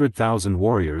 for 100,000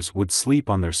 warriors would sleep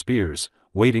on their spears,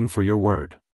 waiting for your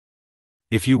word.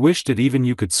 If you wished it even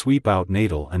you could sweep out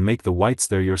Natal and make the whites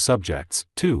there your subjects,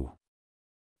 too.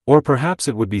 Or perhaps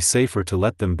it would be safer to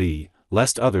let them be,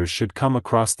 lest others should come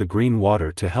across the green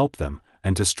water to help them,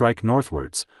 and to strike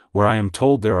northwards, where I am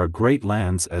told there are great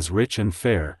lands as rich and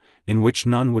fair, in which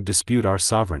none would dispute our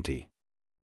sovereignty.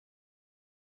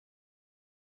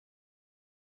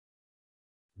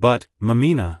 But,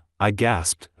 Mameena, I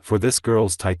gasped, for this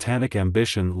girl's titanic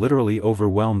ambition literally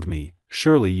overwhelmed me,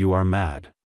 surely you are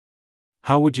mad.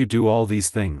 How would you do all these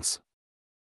things?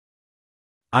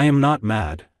 I am not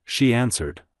mad, she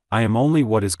answered, I am only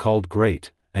what is called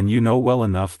great, and you know well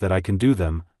enough that I can do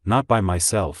them, not by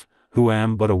myself, who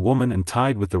am but a woman and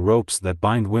tied with the ropes that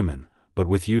bind women, but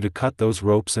with you to cut those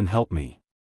ropes and help me.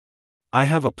 I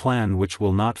have a plan which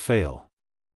will not fail.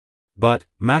 But,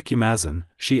 Macumazahn,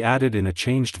 she added in a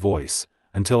changed voice,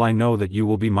 until I know that you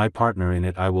will be my partner in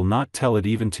it I will not tell it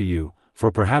even to you,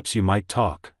 for perhaps you might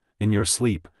talk, in your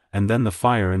sleep, and then the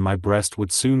fire in my breast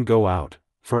would soon go out,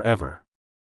 forever.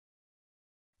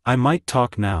 I might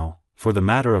talk now, for the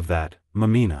matter of that,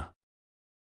 Mameena.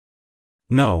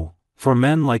 No, for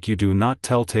men like you do not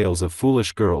tell tales of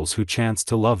foolish girls who chance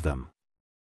to love them.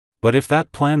 But if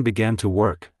that plan began to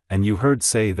work, and you heard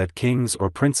say that kings or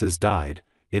princes died,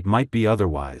 it might be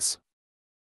otherwise.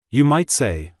 You might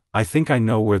say, I think I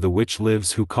know where the witch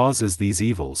lives who causes these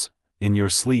evils, in your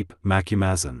sleep,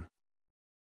 Macumazahn.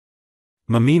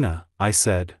 Mameena, I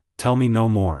said, tell me no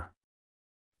more.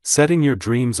 Setting your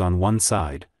dreams on one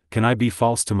side, can I be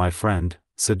false to my friend,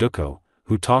 Saduko,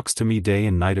 who talks to me day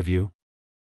and night of you?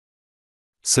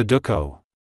 Saduko.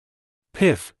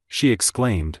 Piff, she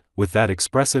exclaimed, with that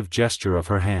expressive gesture of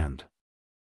her hand.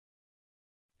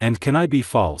 And can I be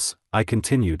false, I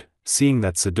continued, seeing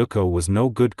that Saduko was no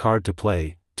good card to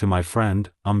play, to my friend,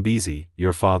 Umbezi,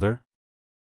 your father?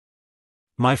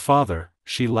 My father,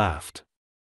 she laughed.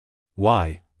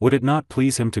 Why, would it not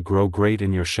please him to grow great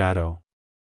in your shadow?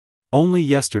 Only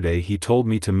yesterday he told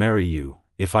me to marry you,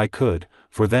 if I could,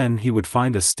 for then he would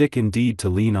find a stick indeed to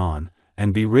lean on,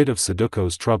 and be rid of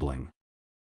Saduko's troubling.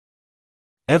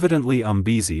 Evidently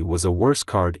Umbezi was a worse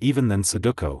card even than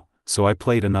Saduko, so I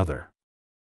played another.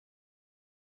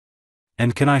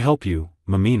 And can I help you,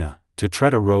 Mameena, to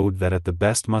tread a road that at the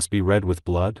best must be red with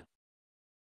blood?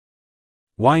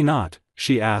 Why not,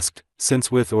 she asked,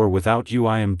 since with or without you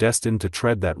I am destined to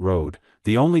tread that road,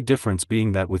 the only difference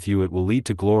being that with you it will lead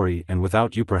to glory and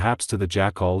without you perhaps to the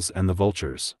jackals and the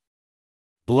vultures.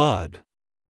 Blood.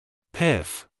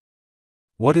 Piff.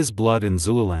 What is blood in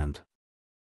Zululand?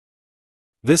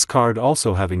 This card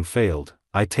also having failed,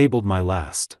 I tabled my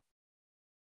last.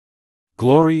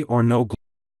 Glory or no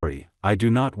glory, I do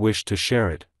not wish to share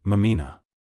it, Mameena.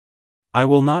 I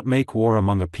will not make war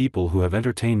among a people who have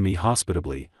entertained me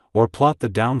hospitably, or plot the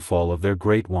downfall of their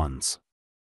great ones.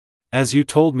 As you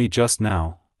told me just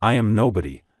now, I am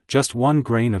nobody, just one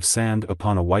grain of sand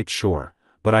upon a white shore,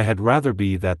 but I had rather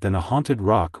be that than a haunted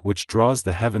rock which draws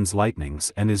the heaven's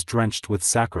lightnings and is drenched with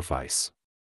sacrifice.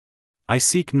 I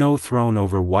seek no throne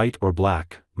over white or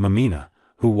black, Mameena,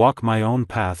 who walk my own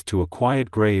path to a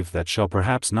quiet grave that shall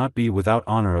perhaps not be without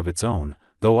honor of its own,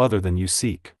 though other than you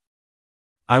seek.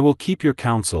 I will keep your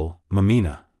counsel,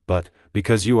 Mameena, but,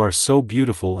 because you are so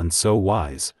beautiful and so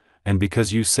wise, and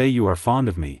because you say you are fond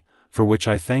of me, for which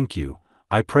I thank you,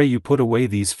 I pray you put away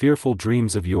these fearful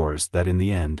dreams of yours that in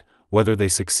the end, whether they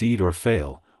succeed or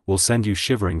fail, will send you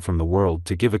shivering from the world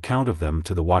to give account of them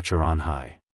to the watcher on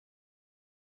high.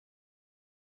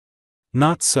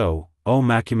 Not so, O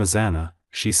Macumazana,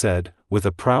 she said, with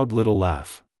a proud little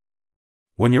laugh.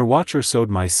 When your watcher sowed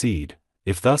my seed,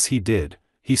 if thus he did,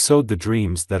 he sowed the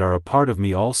dreams that are a part of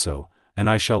me also, and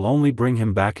I shall only bring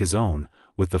him back his own,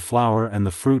 with the flower and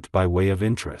the fruit by way of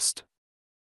interest.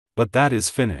 But that is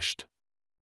finished.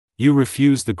 You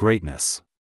refuse the greatness.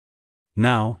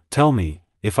 Now, tell me,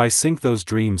 if I sink those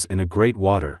dreams in a great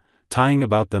water, tying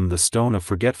about them the stone of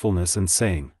forgetfulness and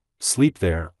saying, sleep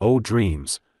there, O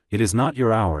dreams, it is not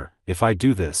your hour, if I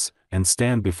do this, and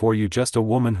stand before you just a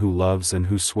woman who loves and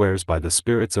who swears by the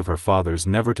spirits of her fathers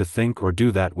never to think or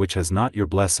do that which has not your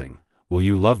blessing, will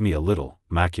you love me a little,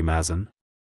 Macumazan?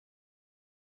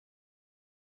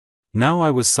 Now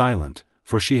I was silent,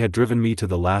 for she had driven me to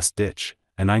the last ditch,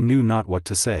 and I knew not what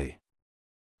to say.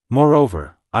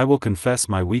 Moreover, I will confess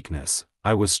my weakness,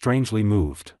 I was strangely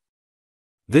moved.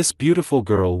 This beautiful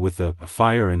girl with the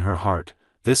fire in her heart,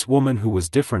 this woman who was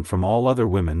different from all other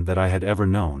women that I had ever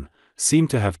known, seemed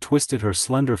to have twisted her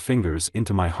slender fingers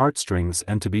into my heartstrings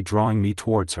and to be drawing me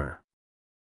towards her.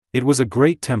 It was a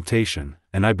great temptation,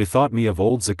 and I bethought me of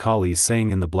old Zikali saying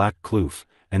in the Black Kloof,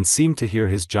 and seemed to hear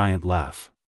his giant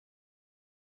laugh.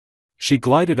 She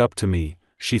glided up to me,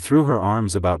 she threw her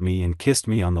arms about me and kissed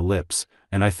me on the lips,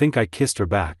 and I think I kissed her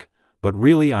back, but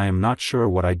really I am not sure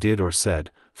what I did or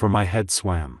said, for my head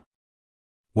swam.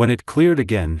 When it cleared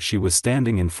again she was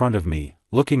standing in front of me,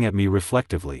 looking at me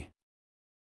reflectively.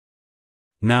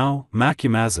 Now,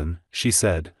 Macumazan, she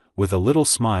said, with a little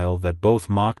smile that both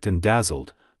mocked and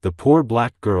dazzled, the poor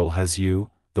black girl has you,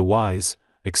 the wise,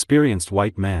 experienced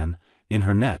white man, in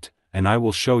her net, and I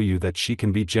will show you that she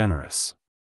can be generous.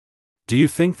 Do you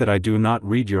think that I do not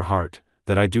read your heart,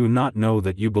 that I do not know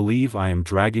that you believe I am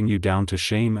dragging you down to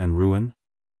shame and ruin?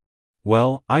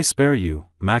 Well, I spare you,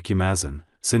 Macumazan,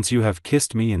 since you have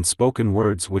kissed me and spoken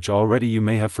words which already you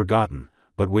may have forgotten,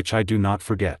 but which I do not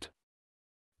forget.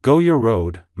 Go your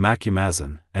road,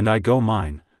 Macumazan, and I go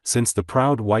mine, since the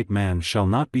proud white man shall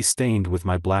not be stained with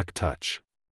my black touch.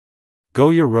 Go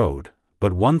your road,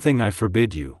 but one thing I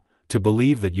forbid you, to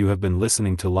believe that you have been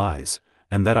listening to lies,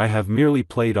 and that I have merely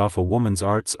played off a woman's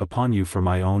arts upon you for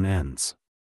my own ends.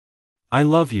 I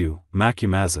love you,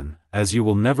 Macumazan, as you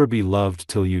will never be loved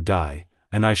till you die,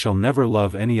 and I shall never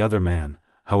love any other man,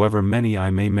 however many I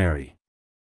may marry.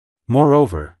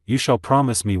 Moreover, you shall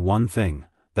promise me one thing,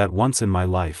 that once in my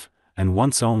life, and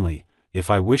once only, if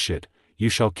I wish it, you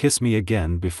shall kiss me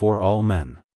again before all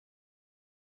men.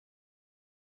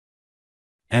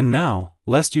 And now,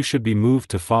 lest you should be moved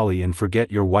to folly and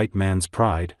forget your white man's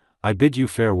pride, I bid you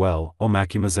farewell, O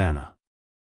Macumazana.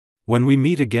 When we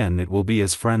meet again it will be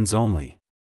as friends only.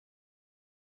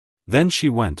 Then she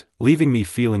went, leaving me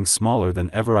feeling smaller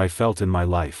than ever I felt in my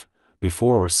life,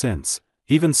 before or since,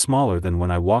 even smaller than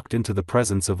when I walked into the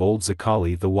presence of old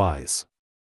Zikali the wise.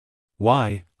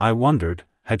 Why, I wondered,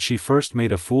 had she first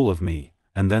made a fool of me,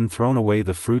 and then thrown away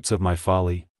the fruits of my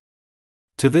folly?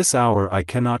 To this hour I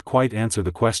cannot quite answer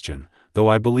the question, though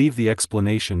I believe the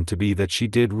explanation to be that she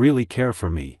did really care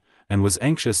for me, and was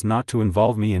anxious not to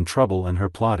involve me in trouble and her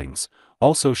plottings.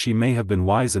 Also she may have been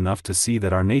wise enough to see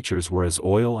that our natures were as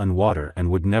oil and water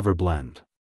and would never blend.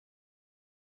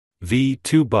 VIII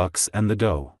Bucks and the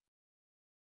Doe.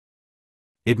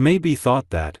 It may be thought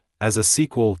that, as a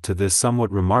sequel to this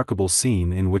somewhat remarkable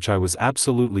scene in which I was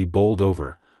absolutely bowled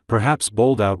over, perhaps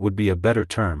bowled out would be a better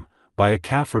term, by a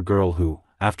Kaffir girl who,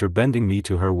 after bending me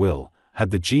to her will,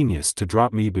 had the genius to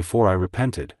drop me before I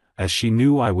repented, as she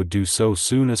knew I would do so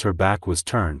soon as her back was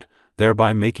turned,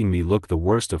 thereby making me look the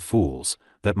worst of fools,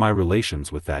 that my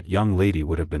relations with that young lady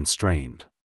would have been strained.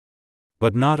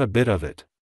 But not a bit of it.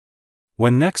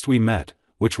 When next we met,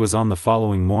 which was on the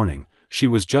following morning, she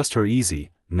was just her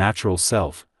easy, natural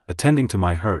self, attending to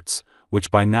my hurts,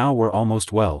 which by now were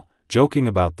almost well, joking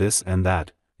about this and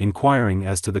that, inquiring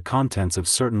as to the contents of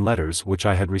certain letters which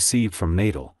I had received from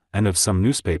Natal, and of some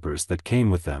newspapers that came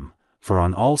with them, for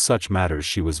on all such matters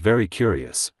she was very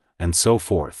curious, and so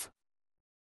forth.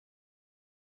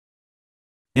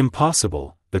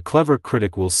 Impossible, the clever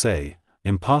critic will say,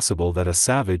 impossible that a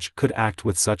savage could act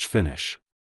with such finish.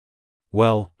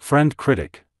 Well, friend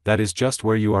critic, that is just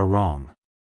where you are wrong.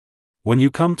 When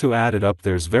you come to add it up,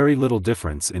 there's very little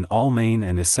difference in all main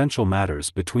and essential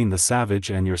matters between the savage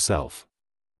and yourself.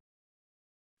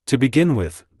 To begin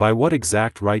with, by what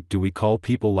exact right do we call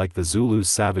people like the Zulus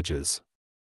savages?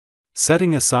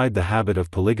 Setting aside the habit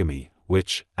of polygamy,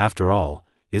 which, after all,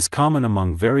 is common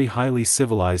among very highly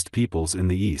civilized peoples in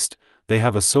the East, they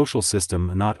have a social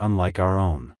system not unlike our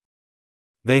own.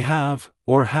 They have,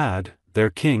 or had, their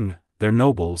king, their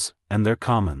nobles, and their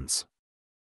commons.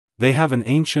 They have an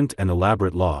ancient and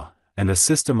elaborate law, and a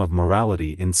system of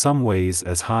morality in some ways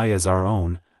as high as our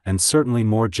own, and certainly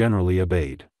more generally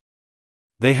obeyed.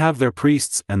 They have their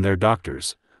priests and their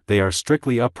doctors, they are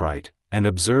strictly upright, and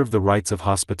observe the rites of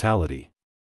hospitality.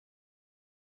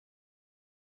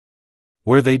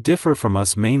 Where they differ from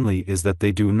us mainly is that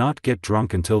they do not get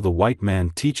drunk until the white man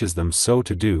teaches them so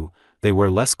to do, they wear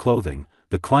less clothing,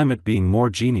 the climate being more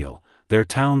genial, their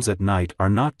towns at night are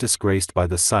not disgraced by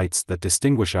the sights that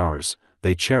distinguish ours,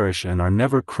 they cherish and are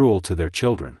never cruel to their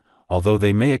children, although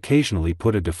they may occasionally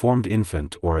put a deformed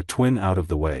infant or a twin out of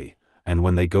the way, and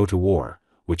when they go to war,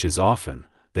 which is often,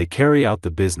 they carry out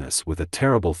the business with a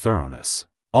terrible thoroughness,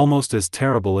 almost as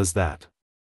terrible as that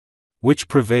which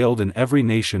prevailed in every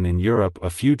nation in Europe a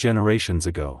few generations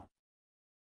ago.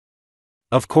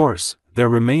 Of course, there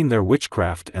remain their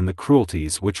witchcraft and the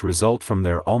cruelties which result from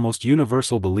their almost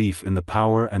universal belief in the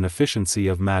power and efficiency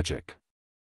of magic.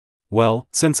 Well,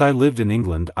 since I lived in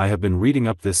England I have been reading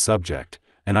up this subject,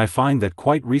 and I find that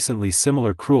quite recently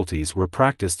similar cruelties were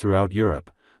practiced throughout Europe,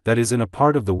 that is in a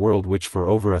part of the world which for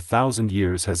over 1,000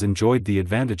 years has enjoyed the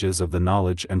advantages of the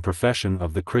knowledge and profession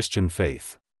of the Christian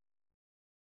faith.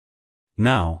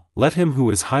 Now, let him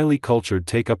who is highly cultured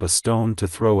take up a stone to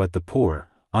throw at the poor,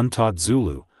 untaught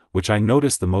Zulu, which I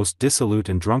notice the most dissolute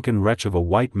and drunken wretch of a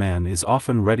white man is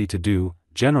often ready to do,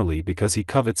 generally because he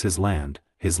covets his land,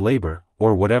 his labor,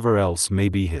 or whatever else may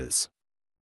be his.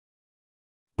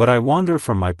 But I wander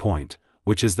from my point,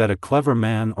 which is that a clever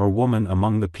man or woman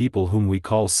among the people whom we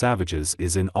call savages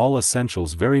is in all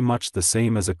essentials very much the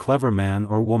same as a clever man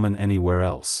or woman anywhere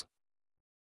else.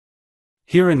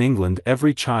 Here in England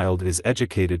every child is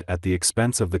educated at the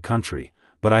expense of the country,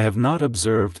 but I have not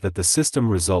observed that the system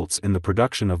results in the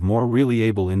production of more really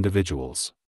able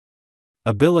individuals.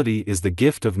 Ability is the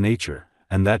gift of nature,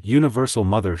 and that universal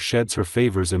mother sheds her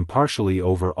favors impartially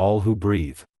over all who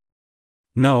breathe.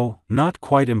 No, not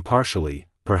quite impartially,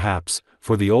 perhaps,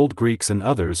 for the old Greeks and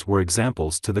others were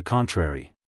examples to the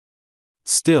contrary.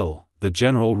 Still, the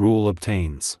general rule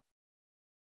obtains.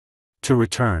 To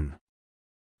return.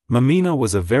 Mameena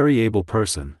was a very able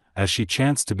person, as she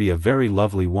chanced to be a very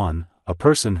lovely one, a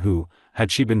person who,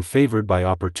 had she been favored by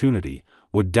opportunity,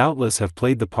 would doubtless have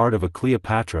played the part of a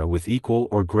Cleopatra with equal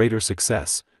or greater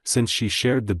success, since she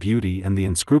shared the beauty and the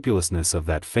unscrupulousness of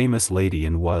that famous lady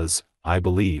and was, I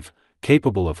believe,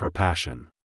 capable of her passion.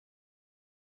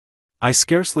 I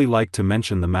scarcely like to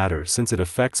mention the matter since it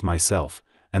affects myself,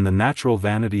 and the natural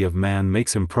vanity of man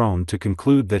makes him prone to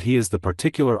conclude that he is the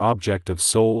particular object of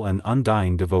sole and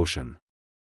undying devotion.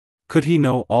 Could he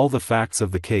know all the facts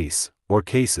of the case, or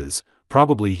cases,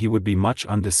 probably he would be much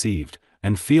undeceived,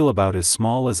 and feel about as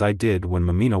small as I did when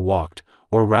Mameena walked,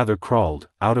 or rather crawled,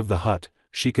 out of the hut.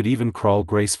 She could even crawl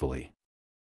gracefully.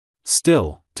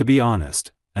 Still, to be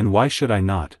honest, and why should I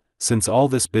not, since all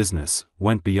this business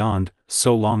went beyond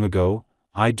so long ago,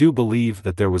 I do believe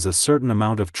that there was a certain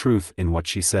amount of truth in what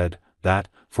she said, that,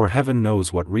 for heaven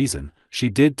knows what reason, she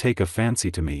did take a fancy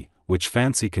to me, which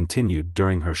fancy continued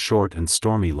during her short and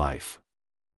stormy life.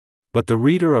 But the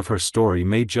reader of her story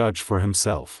may judge for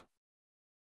himself.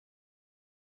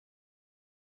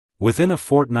 Within a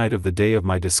fortnight of the day of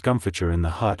my discomfiture in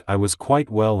the hut I was quite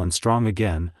well and strong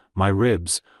again, my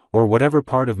ribs, or whatever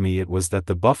part of me it was that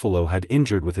the buffalo had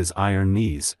injured with his iron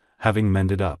knees, having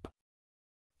mended up.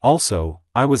 Also,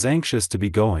 I was anxious to be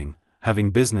going,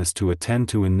 having business to attend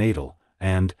to in Natal,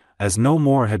 and, as no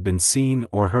more had been seen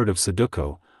or heard of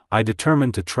Saduko, I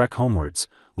determined to trek homewards,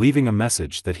 leaving a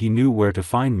message that he knew where to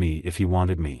find me if he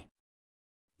wanted me.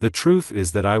 The truth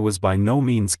is that I was by no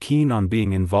means keen on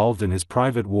being involved in his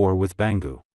private war with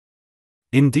Bangu.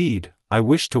 Indeed, I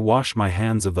wished to wash my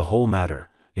hands of the whole matter,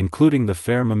 including the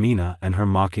fair Mameena and her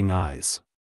mocking eyes.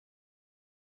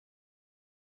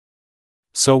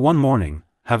 So one morning,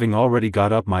 having already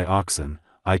got up my oxen,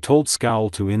 I told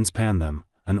Scowl to inspan them,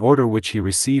 an order which he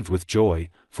received with joy,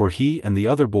 for he and the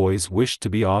other boys wished to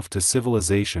be off to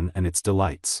civilization and its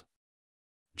delights.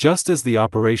 Just as the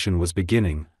operation was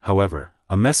beginning, however,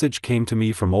 a message came to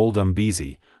me from old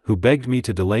Umbezi, who begged me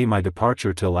to delay my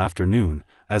departure till afternoon,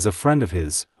 as a friend of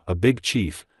his, a big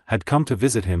chief, had come to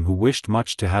visit him who wished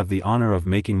much to have the honor of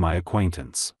making my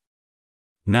acquaintance.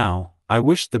 Now, I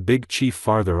wished the big chief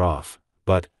farther off,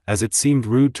 but, as it seemed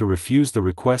rude to refuse the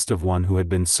request of one who had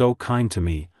been so kind to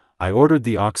me, I ordered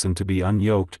the oxen to be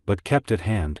unyoked but kept at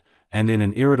hand, and in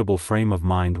an irritable frame of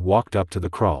mind walked up to the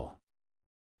kraal.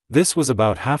 This was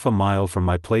about half a mile from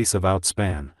my place of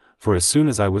outspan, for as soon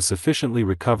as I was sufficiently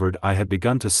recovered I had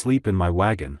begun to sleep in my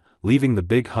wagon, leaving the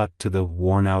big hut to the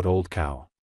worn-out old cow.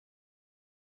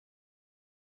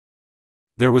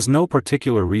 There was no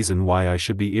particular reason why I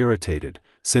should be irritated,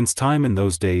 since time in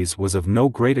those days was of no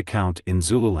great account in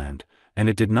Zululand, and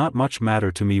it did not much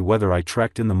matter to me whether I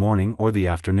trekked in the morning or the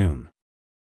afternoon.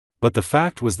 But the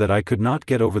fact was that I could not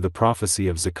get over the prophecy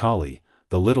of Zikali,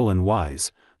 the little and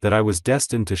wise, that I was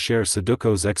destined to share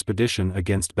Saduko's expedition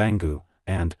against Bangu,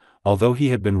 and, although he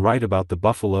had been right about the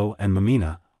buffalo and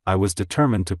Mameena, I was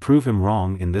determined to prove him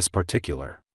wrong in this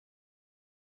particular.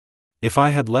 If I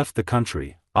had left the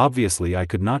country, obviously I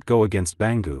could not go against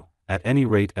Bangu, at any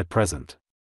rate at present.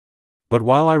 But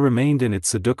while I remained in it,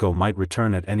 Saduko might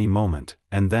return at any moment,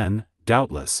 and then,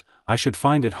 doubtless, I should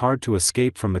find it hard to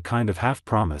escape from the kind of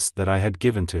half-promise that I had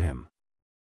given to him.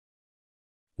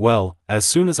 Well, as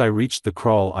soon as I reached the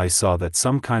kraal I saw that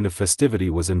some kind of festivity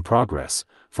was in progress,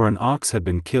 for an ox had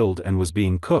been killed and was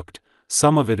being cooked,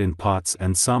 some of it in pots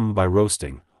and some by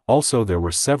roasting. Also there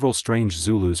were several strange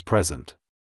Zulus present.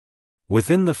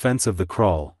 Within the fence of the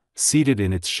kraal, seated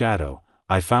in its shadow,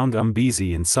 I found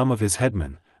Umbezi and some of his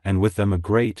headmen, and with them a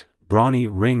great, brawny,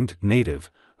 ringed native,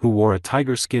 who wore a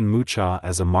tiger-skin mucha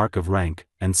as a mark of rank,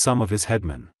 and some of his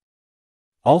headmen.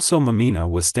 Also Mameena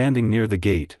was standing near the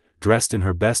gate, dressed in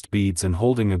her best beads and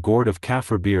holding a gourd of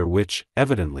kaffir beer which,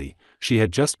 evidently, she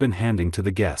had just been handing to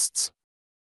the guests.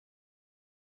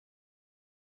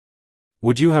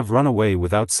 "Would you have run away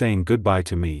without saying goodbye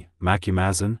to me,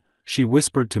 Macumazahn?" she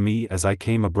whispered to me as I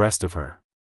came abreast of her.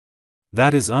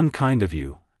 "That is unkind of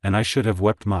you, and I should have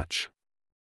wept much.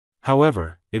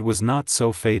 However, it was not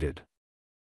so fated.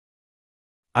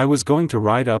 I was going to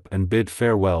ride up and bid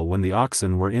farewell when the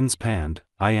oxen were inspanned,"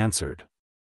 I answered.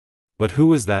 "But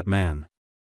who is that man?"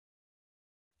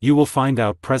 "You will find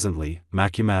out presently,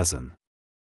 Macumazahn.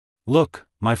 Look,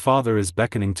 my father is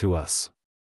beckoning to us."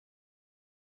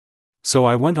 So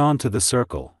I went on to the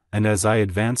circle, and as I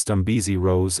advanced Umbezi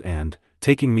rose and,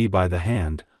 taking me by the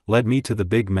hand, led me to the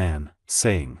big man,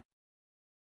 saying,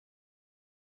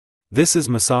 "This is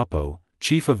Masapo,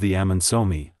 chief of the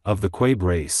Amansomi, of the Quabe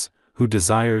race, who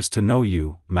desires to know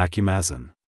you,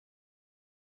 Macumazahn."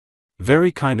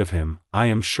 "Very kind of him, I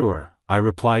am sure," I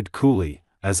replied coolly,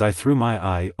 as I threw my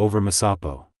eye over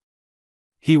Masapo.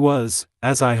 He was,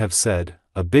 as I have said,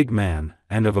 a big man,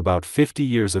 and of about 50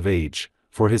 years of age,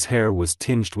 for his hair was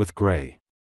tinged with gray.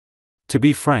 To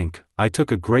be frank, I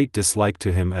took a great dislike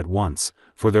to him at once,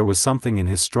 for there was something in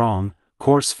his strong,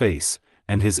 coarse face,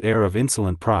 and his air of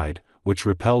insolent pride, which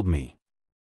repelled me.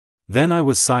 Then I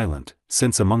was silent,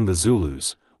 since among the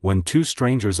Zulus, when two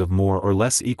strangers of more or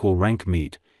less equal rank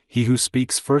meet, he who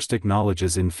speaks first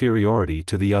acknowledges inferiority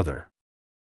to the other.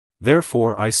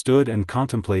 Therefore I stood and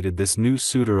contemplated this new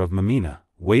suitor of Mameena,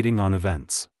 waiting on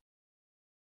events.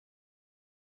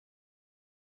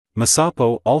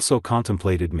 Masapo also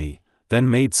contemplated me, then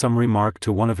made some remark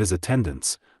to one of his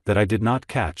attendants, that I did not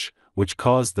catch, which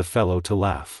caused the fellow to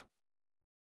laugh.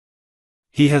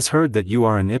 "He has heard that you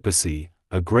are an Ipasi,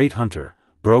 a great hunter,"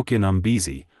 broke in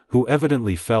Umbezi, who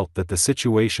evidently felt that the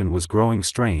situation was growing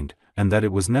strained, and that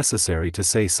it was necessary to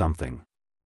say something.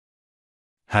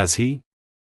 "Has he?"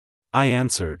 I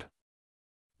answered.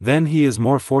 "Then he is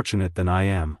more fortunate than I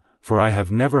am, for I have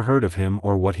never heard of him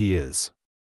or what he is."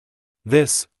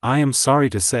 This, I am sorry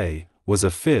to say, was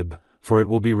a fib, for it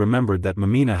will be remembered that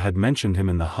Mameena had mentioned him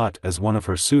in the hut as one of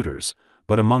her suitors,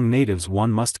 but among natives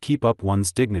one must keep up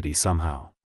one's dignity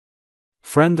somehow.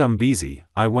 "Friend Umbezi,"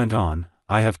 I went on,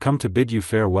 "I have come to bid you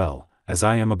farewell, as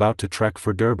I am about to trek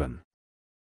for Durban."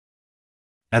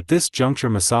 At this juncture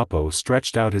Masapo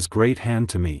stretched out his great hand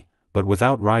to me, but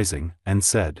without rising, and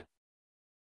said,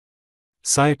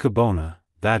 "Sayakabona,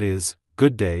 that is,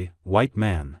 good day, white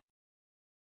man."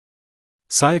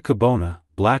 Sayakabona,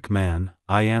 black man,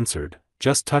 I answered,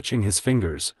 just touching his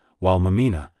fingers, while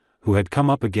Mameena, who had come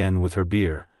up again with her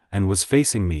beer, and was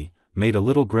facing me, made a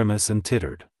little grimace and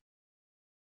tittered.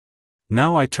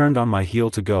 Now I turned on my heel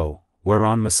to go,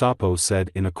 whereon Masapo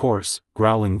said in a coarse,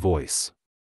 growling voice.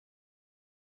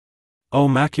 "Oh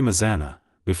Macumazana,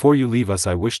 before you leave us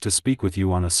I wish to speak with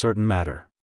you on a certain matter.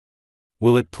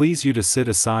 Will it please you to sit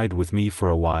aside with me for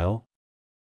a while?"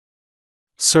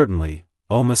 "Certainly,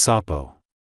 O Masapo."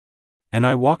 And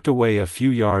I walked away a few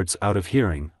yards out of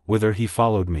hearing, whither he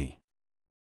followed me.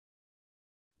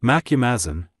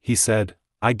 "Macumazan," he said,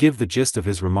 I give the gist of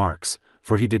his remarks,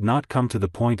 for he did not come to the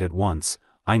point at once.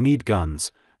 "I need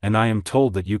guns, and I am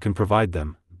told that you can provide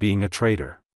them, being a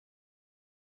trader."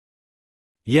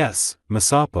 "Yes,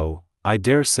 Masapo, I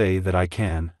dare say that I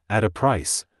can, at a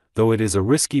price, though it is a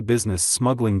risky business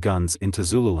smuggling guns into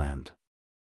Zululand.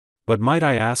 But might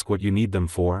I ask what you need them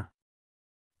for?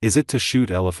 Is it to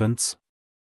shoot elephants?"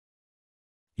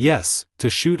 "Yes, to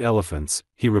shoot elephants,"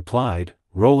 he replied,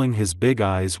 rolling his big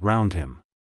eyes round him.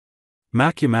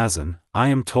 "Macumazan, I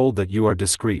am told that you are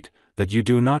discreet, that you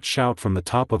do not shout from the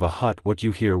top of a hut what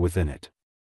you hear within it.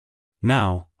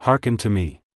 Now, hearken to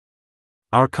me.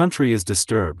 Our country is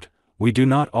disturbed, we do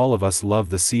not all of us love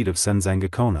the seed of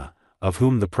Senzangakona, of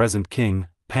whom the present king,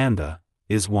 Panda,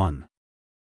 is one.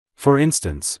 For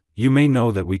instance, you may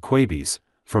know that we Quabis,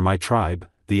 for my tribe,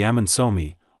 the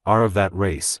Amansomi, are of that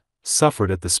race, suffered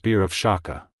at the spear of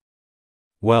Shaka.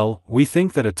 Well, we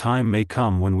think that a time may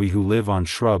come when we who live on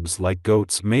shrubs like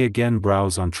goats may again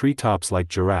browse on treetops like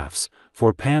giraffes,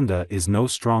 for Panda is no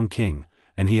strong king,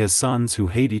 and he has sons who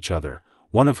hate each other,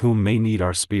 one of whom may need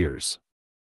our spears.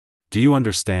 Do you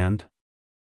understand?"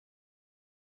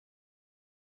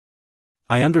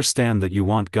 "I understand that you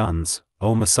want guns,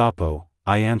 O Masapo,"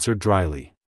 I answered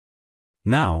dryly.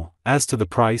 "Now, as to the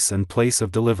price and place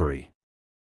of delivery."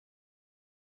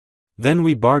 Then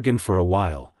we bargained for a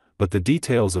while, but the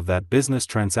details of that business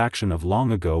transaction of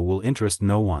long ago will interest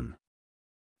no one.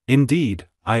 Indeed,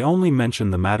 I only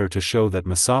mention the matter to show that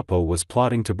Masapo was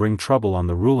plotting to bring trouble on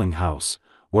the ruling house,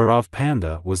 whereof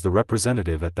Panda was the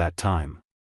representative at that time.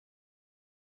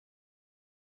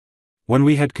 When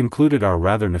we had concluded our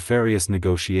rather nefarious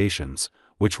negotiations,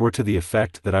 which were to the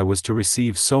effect that I was to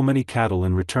receive so many cattle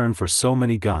in return for so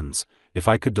many guns, if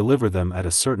I could deliver them at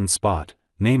a certain spot,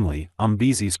 namely,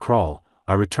 Umbezi's kraal,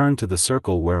 I returned to the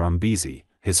circle where Umbezi,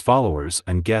 his followers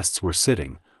and guests were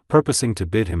sitting, purposing to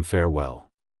bid him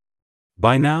farewell.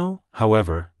 By now,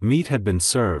 however, meat had been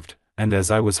served, and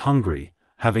as I was hungry,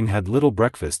 having had little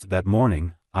breakfast that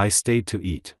morning, I stayed to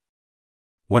eat.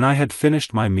 When I had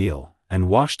finished my meal, and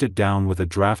washed it down with a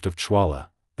draught of chwala,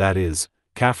 that is,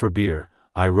 Kaffir beer,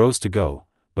 I rose to go,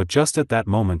 but just at that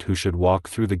moment who should walk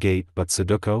through the gate but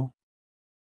Saduko?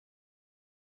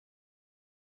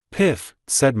 "Piff,"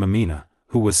 said Mameena,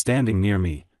 who was standing near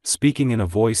me, speaking in a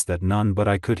voice that none but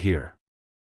I could hear.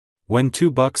 "When two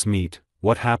bucks meet,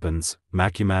 what happens,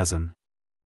 Macumazan?"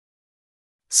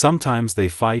 "Sometimes they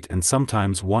fight and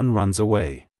sometimes one runs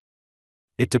away."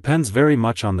 "It depends very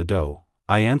much on the doe,"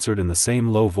 I answered in the same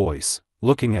low voice,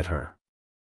 looking at her.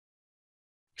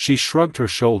 She shrugged her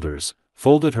shoulders,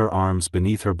 folded her arms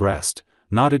beneath her breast,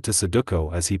 nodded to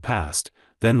Saduko as he passed,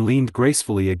 then leaned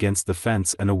gracefully against the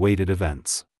fence and awaited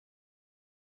events.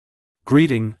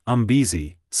 "Greeting,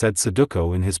 Umbezi," said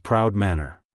Saduko in his proud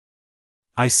manner.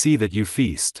 "I see that you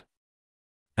feast.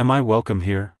 Am I welcome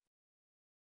here?"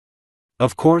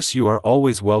 "Of course you are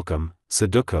always welcome,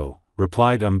 Saduko,"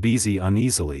 replied Umbezi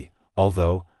uneasily,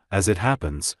 "although, as it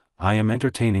happens, I am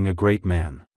entertaining a great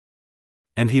man."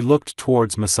 And he looked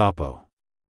towards Masapo.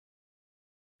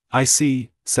 "I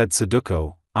see," said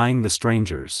Saduko, eyeing the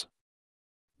strangers.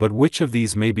 "But which of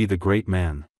these may be the great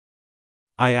man?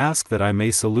 I ask that I may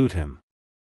salute him."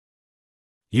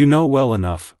 "You know well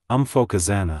enough,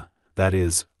 Umfokazana, that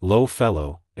is, low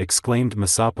fellow," exclaimed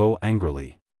Masapo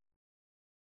angrily.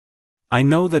 "I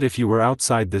know that if you were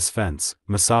outside this fence,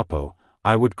 Masapo,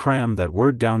 I would cram that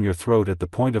word down your throat at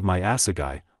the point of my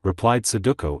assegai," replied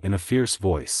Saduko in a fierce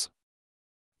voice.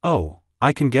 "Oh,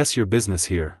 I can guess your business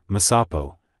here,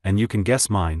 Masapo, and you can guess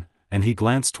mine," and he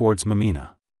glanced towards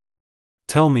Mameena.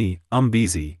 "Tell me,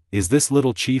 Umbezi, is this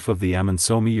little chief of the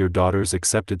Amansomi your daughter's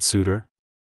accepted suitor?"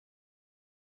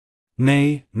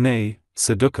 "Nay, nay,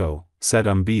 Saduko," said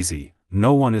Umbezi,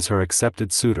 "no one is her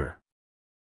accepted suitor.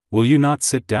 Will you not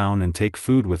sit down and take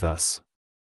food with us?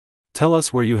 Tell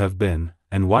us where you have been,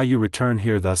 and why you return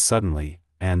here thus suddenly,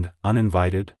 and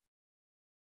uninvited?"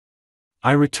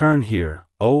 "I return here,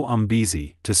 O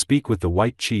Umbezi, to speak with the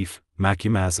white chief,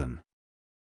 Macumazan.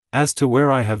 As to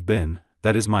where I have been,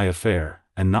 that is my affair,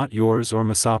 and not yours or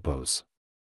Masapo's."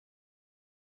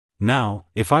 Now,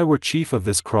 if I were chief of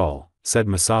this kraal, said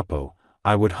Masapo,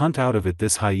 I would hunt out of it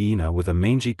this hyena with a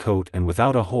mangy coat and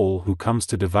without a hole who comes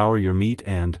to devour your meat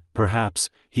and,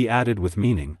 perhaps, he added with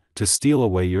meaning, to steal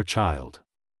away your child.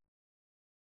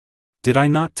 Did I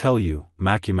not tell you,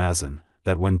 Macumazahn,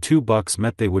 that when two bucks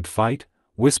met they would fight?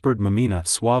 Whispered Mameena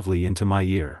suavely into my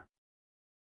ear.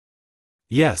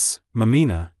 Yes,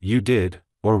 Mameena, you did,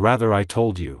 or rather I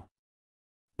told you.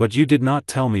 But you did not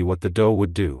tell me what the doe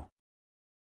would do.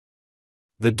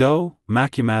 The doe,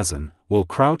 Macumazahn, will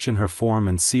crouch in her form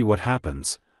and see what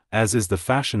happens, as is the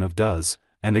fashion of does,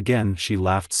 and again she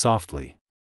laughed softly.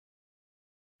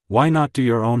 Why not do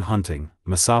your own hunting,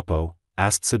 Masapo?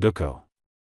 Asked Saduko.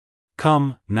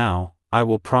 Come, now, I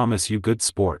will promise you good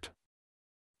sport.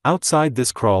 Outside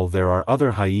this kraal there are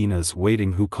other hyenas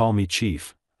waiting who call me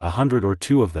chief, 100 or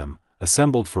 2 of them,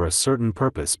 assembled for a certain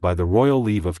purpose by the royal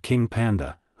leave of King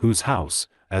Panda, whose house,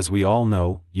 as we all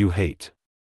know, you hate.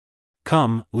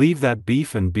 Come, leave that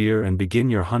beef and beer and begin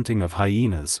your hunting of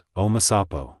hyenas, O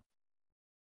Masapo.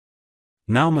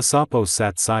 Now Masapo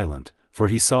sat silent, for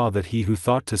he saw that he who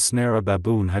thought to snare a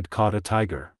baboon had caught a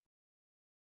tiger.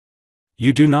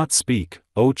 You do not speak,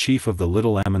 O chief of the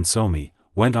little Amansomi,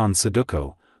 went on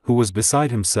Saduko, who was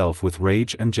beside himself with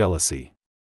rage and jealousy.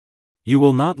 You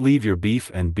will not leave your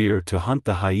beef and beer to hunt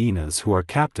the hyenas who are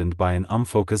captained by an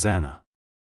Umfokazana.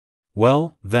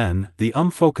 Well, then, the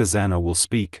Umfokazana will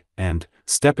speak, and,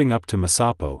 stepping up to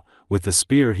Masapo, with the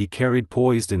spear he carried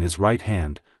poised in his right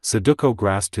hand, Saduko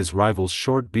grasped his rival's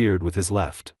short beard with his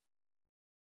left.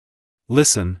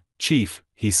 Listen, chief,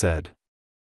 he said.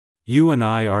 You and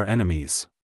I are enemies.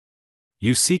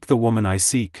 You seek the woman I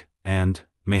seek, and,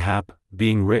 mayhap,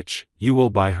 being rich, you will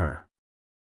buy her.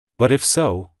 But if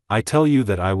so, I tell you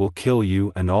that I will kill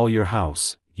you and all your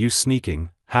house, you sneaking,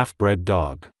 half-bred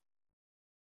dog.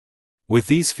 With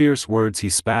these fierce words he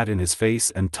spat in his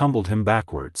face and tumbled him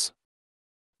backwards.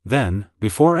 Then,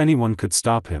 before anyone could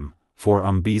stop him, for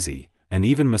Umbezi, and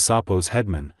even Masapo's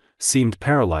headman, seemed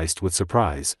paralyzed with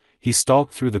surprise, he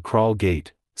stalked through the kraal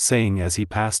gate, saying as he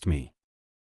passed me.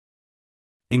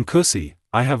 Inkusi,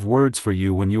 I have words for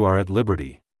you when you are at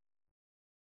liberty.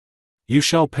 You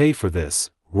shall pay for this,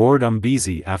 roared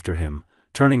Umbezi after him,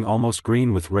 turning almost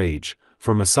green with rage,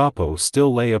 for Masapo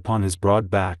still lay upon his broad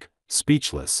back,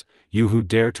 speechless. You who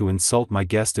dare to insult my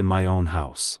guest in my own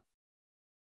house.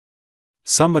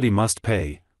 Somebody must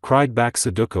pay, cried back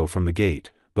Saduko from the gate,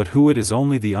 but who it is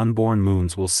only the unborn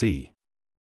moons will see.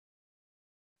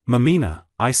 Mameena,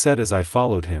 I said as I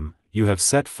followed him, you have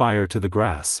set fire to the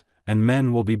grass, and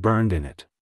men will be burned in it.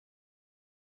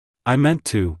 I meant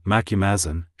to,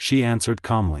 Macumazahn, she answered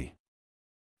calmly.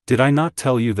 Did I not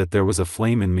tell you that there was a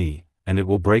flame in me, and it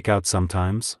will break out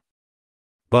sometimes?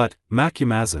 But,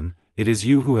 Macumazahn, it is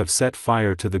you who have set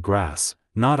fire to the grass,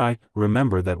 not I.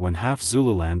 Remember that when half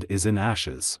Zululand is in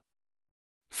ashes.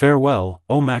 Farewell,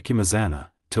 O Macumazahn,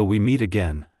 till we meet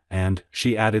again, and,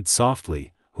 she added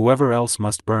softly, whoever else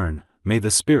must burn, may the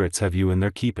spirits have you in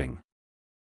their keeping.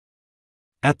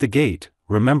 At the gate,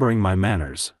 remembering my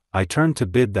manners, I turned to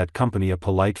bid that company a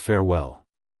polite farewell.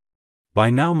 By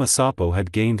now Masapo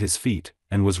had gained his feet,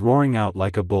 and was roaring out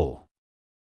like a bull.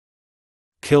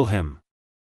 Kill him!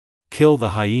 Kill the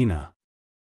hyena!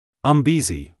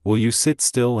 Umbezi, will you sit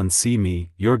still and see me,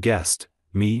 your guest,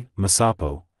 me,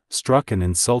 Masapo, struck and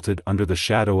insulted under the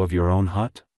shadow of your own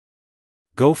hut?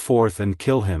 Go forth and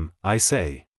kill him, I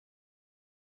say.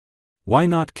 Why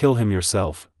not kill him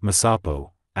yourself,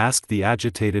 Masapo? Asked the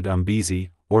agitated Umbezi,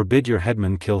 or bid your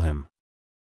headman kill him.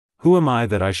 Who am I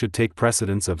that I should take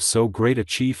precedence of so great a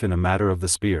chief in a matter of the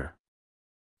spear?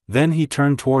 Then he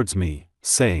turned towards me,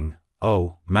 saying,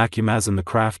 Oh, Macumazahn the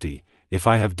crafty, if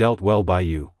I have dealt well by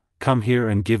you, come here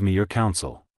and give me your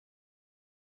counsel.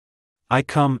 I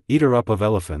come, eater up of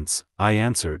elephants, I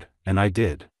answered, and I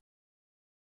did.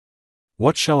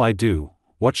 What shall I do,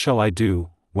 what shall I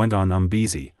do, went on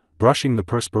Umbezi, brushing the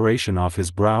perspiration off his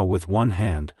brow with one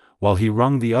hand, while he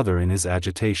wrung the other in his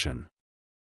agitation.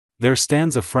 There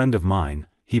stands a friend of mine,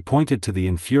 he pointed to the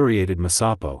infuriated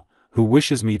Masapo, who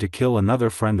wishes me to kill another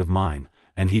friend of mine,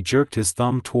 and he jerked his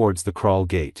thumb towards the kraal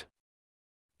gate.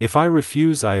 If I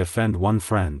refuse I offend one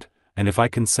friend, and if I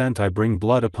consent I bring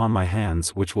blood upon my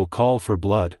hands which will call for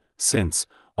blood, since,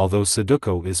 although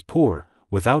Saduko is poor,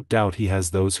 without doubt he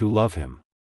has those who love him.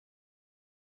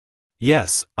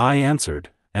 Yes, I answered,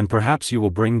 and perhaps you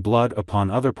will bring blood upon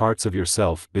other parts of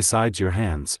yourself besides your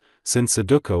hands, since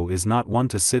Saduko is not one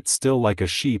to sit still like a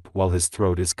sheep while his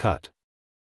throat is cut.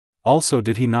 Also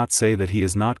did he not say that he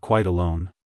is not quite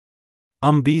alone?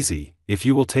 Umbezi, if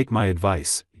you will take my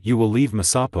advice, you will leave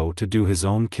Masapo to do his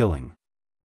own killing.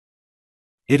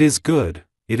 It is good,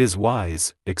 "It is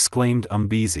wise," exclaimed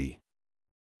Umbezi.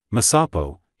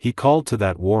 "Masapo," he called to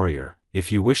that warrior, "if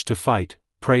you wish to fight,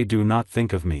 pray do not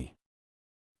think of me.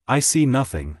 I see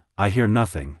nothing, I hear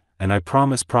nothing, and I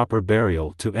promise proper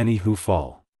burial to any who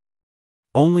fall.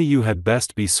 Only you had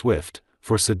best be swift,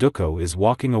 for Saduko is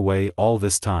walking away all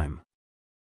this time.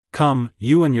 Come,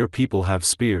 you and your people have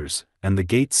spears, and the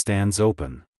gate stands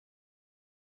open."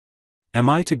 "Am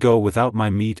I to go without my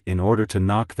meat in order to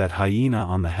knock that hyena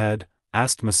on the head?"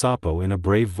 asked Masapo in a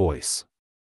brave voice.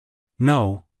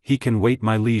 "No, he can wait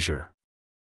my leisure.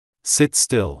 Sit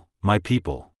still, my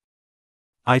people.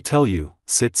 I tell you,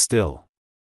 sit still.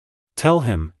 Tell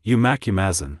him, you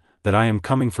Macumazan, that I am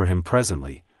coming for him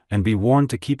presently, and be warned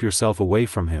to keep yourself away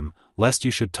from him, lest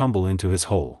you should tumble into his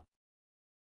hole."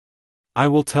 "I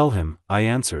will tell him," I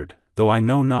answered, "though I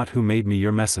know not who made me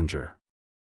your messenger.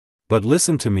 But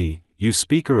listen to me, you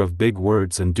speaker of big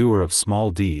words and doer of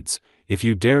small deeds, if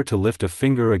you dare to lift a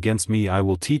finger against me I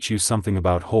will teach you something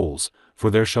about holes, for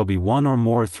there shall be one or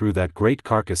more through that great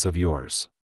carcass of yours."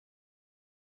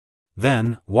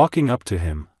 Then, walking up to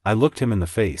him, I looked him in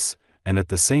the face, and at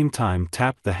the same time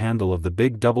tapped the handle of the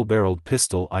big double-barreled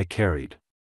pistol I carried.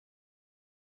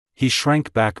 He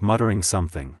shrank back muttering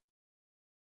something.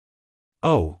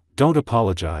 "Oh, don't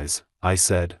apologize," I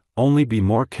said, "only be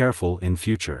more careful in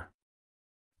future.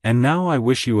 And now I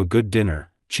wish you a good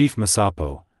dinner, Chief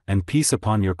Masapo, and peace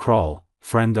upon your kraal,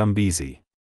 friend Umbezi."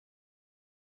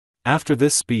 After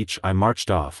this speech I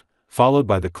marched off, followed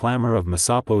by the clamor of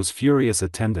Masapo's furious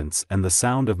attendants and the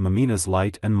sound of Mameena's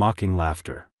light and mocking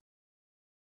laughter.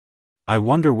 "I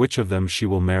wonder which of them she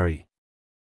will marry,"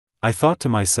 I thought to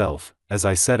myself, as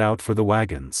I set out for the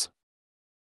wagons.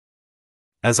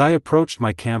 As I approached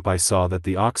my camp I saw that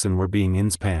the oxen were being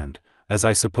inspanned, as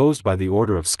I supposed by the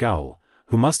order of Scowl,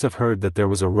 who must have heard that there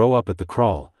was a row up at the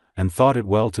kraal, and thought it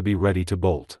well to be ready to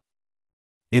bolt.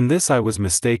 In this I was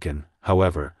mistaken,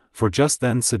 however, for just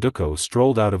then Saduko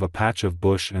strolled out of a patch of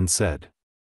bush and said,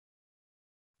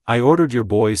 "I ordered your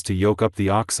boys to yoke up the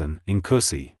oxen,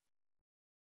 Nkusi."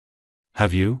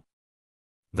 "Have you?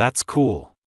 That's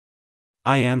cool,"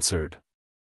 I answered.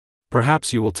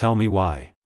 "Perhaps you will tell me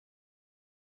why."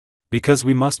 "Because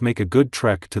we must make a good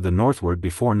trek to the northward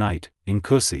before night,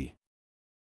 Nkusi."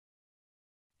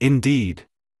 "Indeed.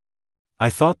 I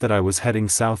thought that I was heading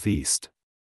southeast."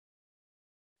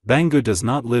 "Bangu does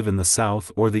not live in the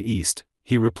south or the east,"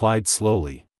 he replied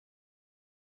slowly.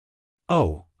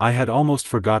 "Oh, I had almost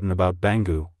forgotten about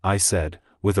Bangu," I said,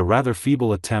 with a rather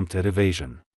feeble attempt at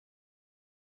evasion.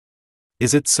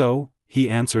 "Is it so?" he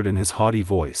answered in his haughty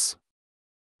voice.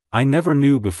 "I never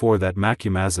knew before that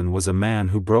Macumazan was a man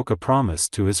who broke a promise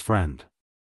to his friend."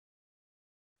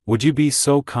 "Would you be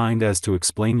so kind as to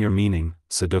explain your meaning,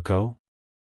 Saduko?"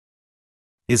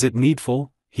 "Is it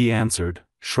needful?" he answered,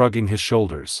 shrugging his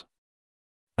shoulders.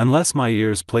 "Unless my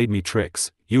ears played me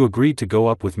tricks, you agreed to go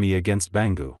up with me against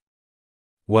Bangu.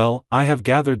 Well, I have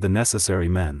gathered the necessary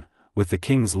men, with the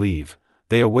king's leave,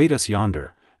 they await us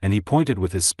yonder," and he pointed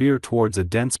with his spear towards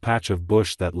a dense patch of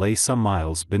bush that lay some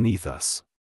miles beneath us.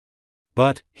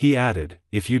 "But," he added,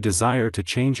 "if you desire to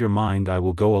change your mind I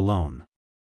will go alone.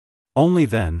 Only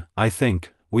then, I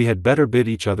think, we had better bid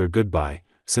each other goodbye,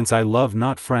 since I love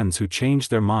not friends who change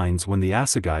their minds when the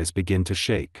assegais begin to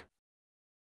shake."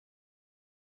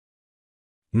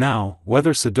 Now,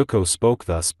 whether Saduko spoke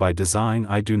thus by design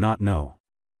I do not know.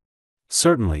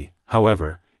 Certainly,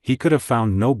 however, he could have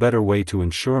found no better way to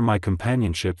ensure my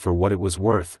companionship for what it was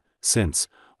worth, since,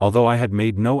 although I had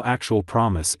made no actual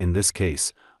promise in this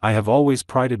case, I have always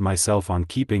prided myself on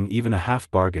keeping even a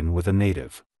half-bargain with a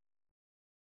native.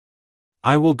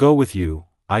 "I will go with you,"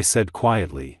 I said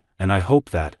quietly, "and I hope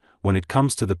that, when it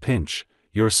comes to the pinch,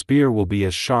 your spear will be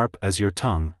as sharp as your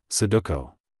tongue,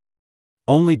 Saduko.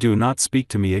 Only do not speak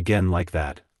to me again like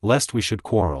that, lest we should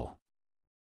quarrel."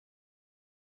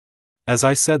 As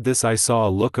I said this I saw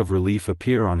a look of relief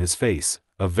appear on his face,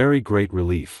 a very great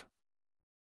relief.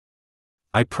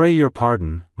 "I pray your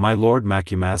pardon, my lord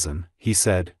Macumazan," he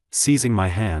said, seizing my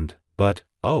hand, "but,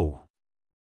 oh!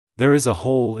 There is a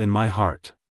hole in my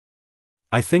heart.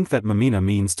 I think that Mameena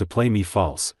means to play me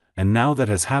false, and now that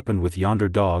has happened with yonder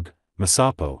dog,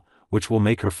 Masapo, which will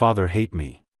make her father hate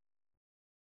me."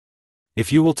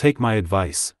 "If you will take my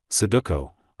advice,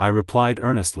 Saduko," I replied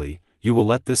earnestly, "you will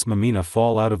let this Mameena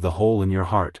fall out of the hole in your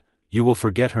heart, you will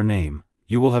forget her name,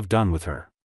 you will have done with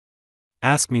her.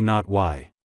 Ask me not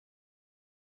why.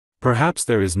 Perhaps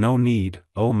there is no need,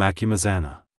 O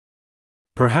Macumazana.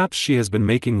 Perhaps she has been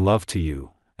making love to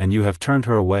you, and you have turned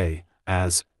her away,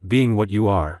 as, being what you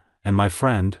are, and my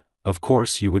friend, of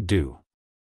course you would do.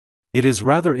 It is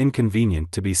rather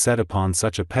inconvenient to be set upon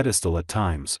such a pedestal at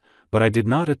times, but I did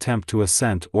not attempt to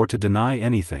assent or to deny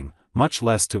anything, much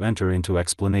less to enter into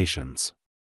explanations.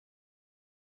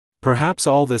 Perhaps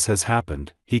all this has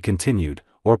happened, he continued,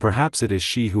 or perhaps it is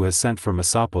she who has sent for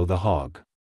Masapo the hog.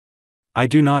 I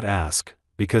do not ask,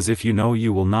 because if you know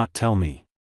you will not tell me.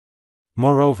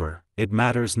 Moreover, it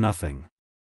matters nothing.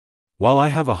 While I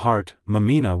have a heart,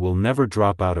 Mameena will never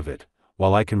drop out of it,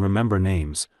 while I can remember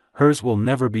names, hers will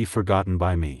never be forgotten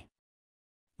by me.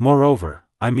 Moreover,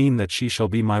 I mean that she shall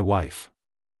be my wife.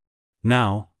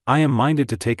 Now, I am minded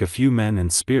to take a few men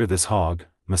and spear this hog,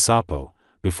 Masapo,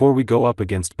 before we go up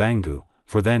against Bangu,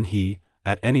 for then he,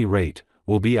 at any rate,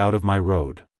 will be out of my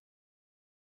road.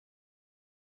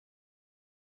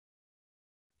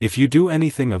 If you do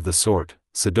anything of the sort,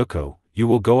 Saduko, you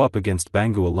will go up against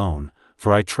Bangu alone,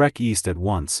 for I trek east at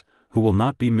once, who will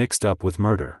not be mixed up with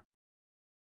murder.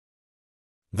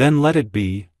 Then let it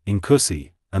be,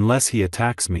 Inkusi, unless he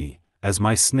attacks me, as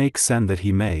my snake send that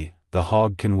he may, the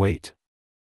hog can wait.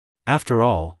 After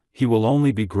all, he will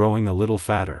only be growing a little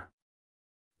fatter.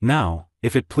 Now,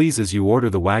 if it pleases you, order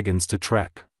the wagons to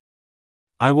trek.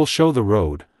 I will show the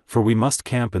road, for we must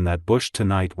camp in that bush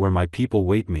tonight where my people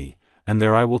wait me, and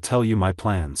there I will tell you my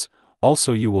plans,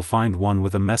 also you will find one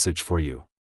with a message for you.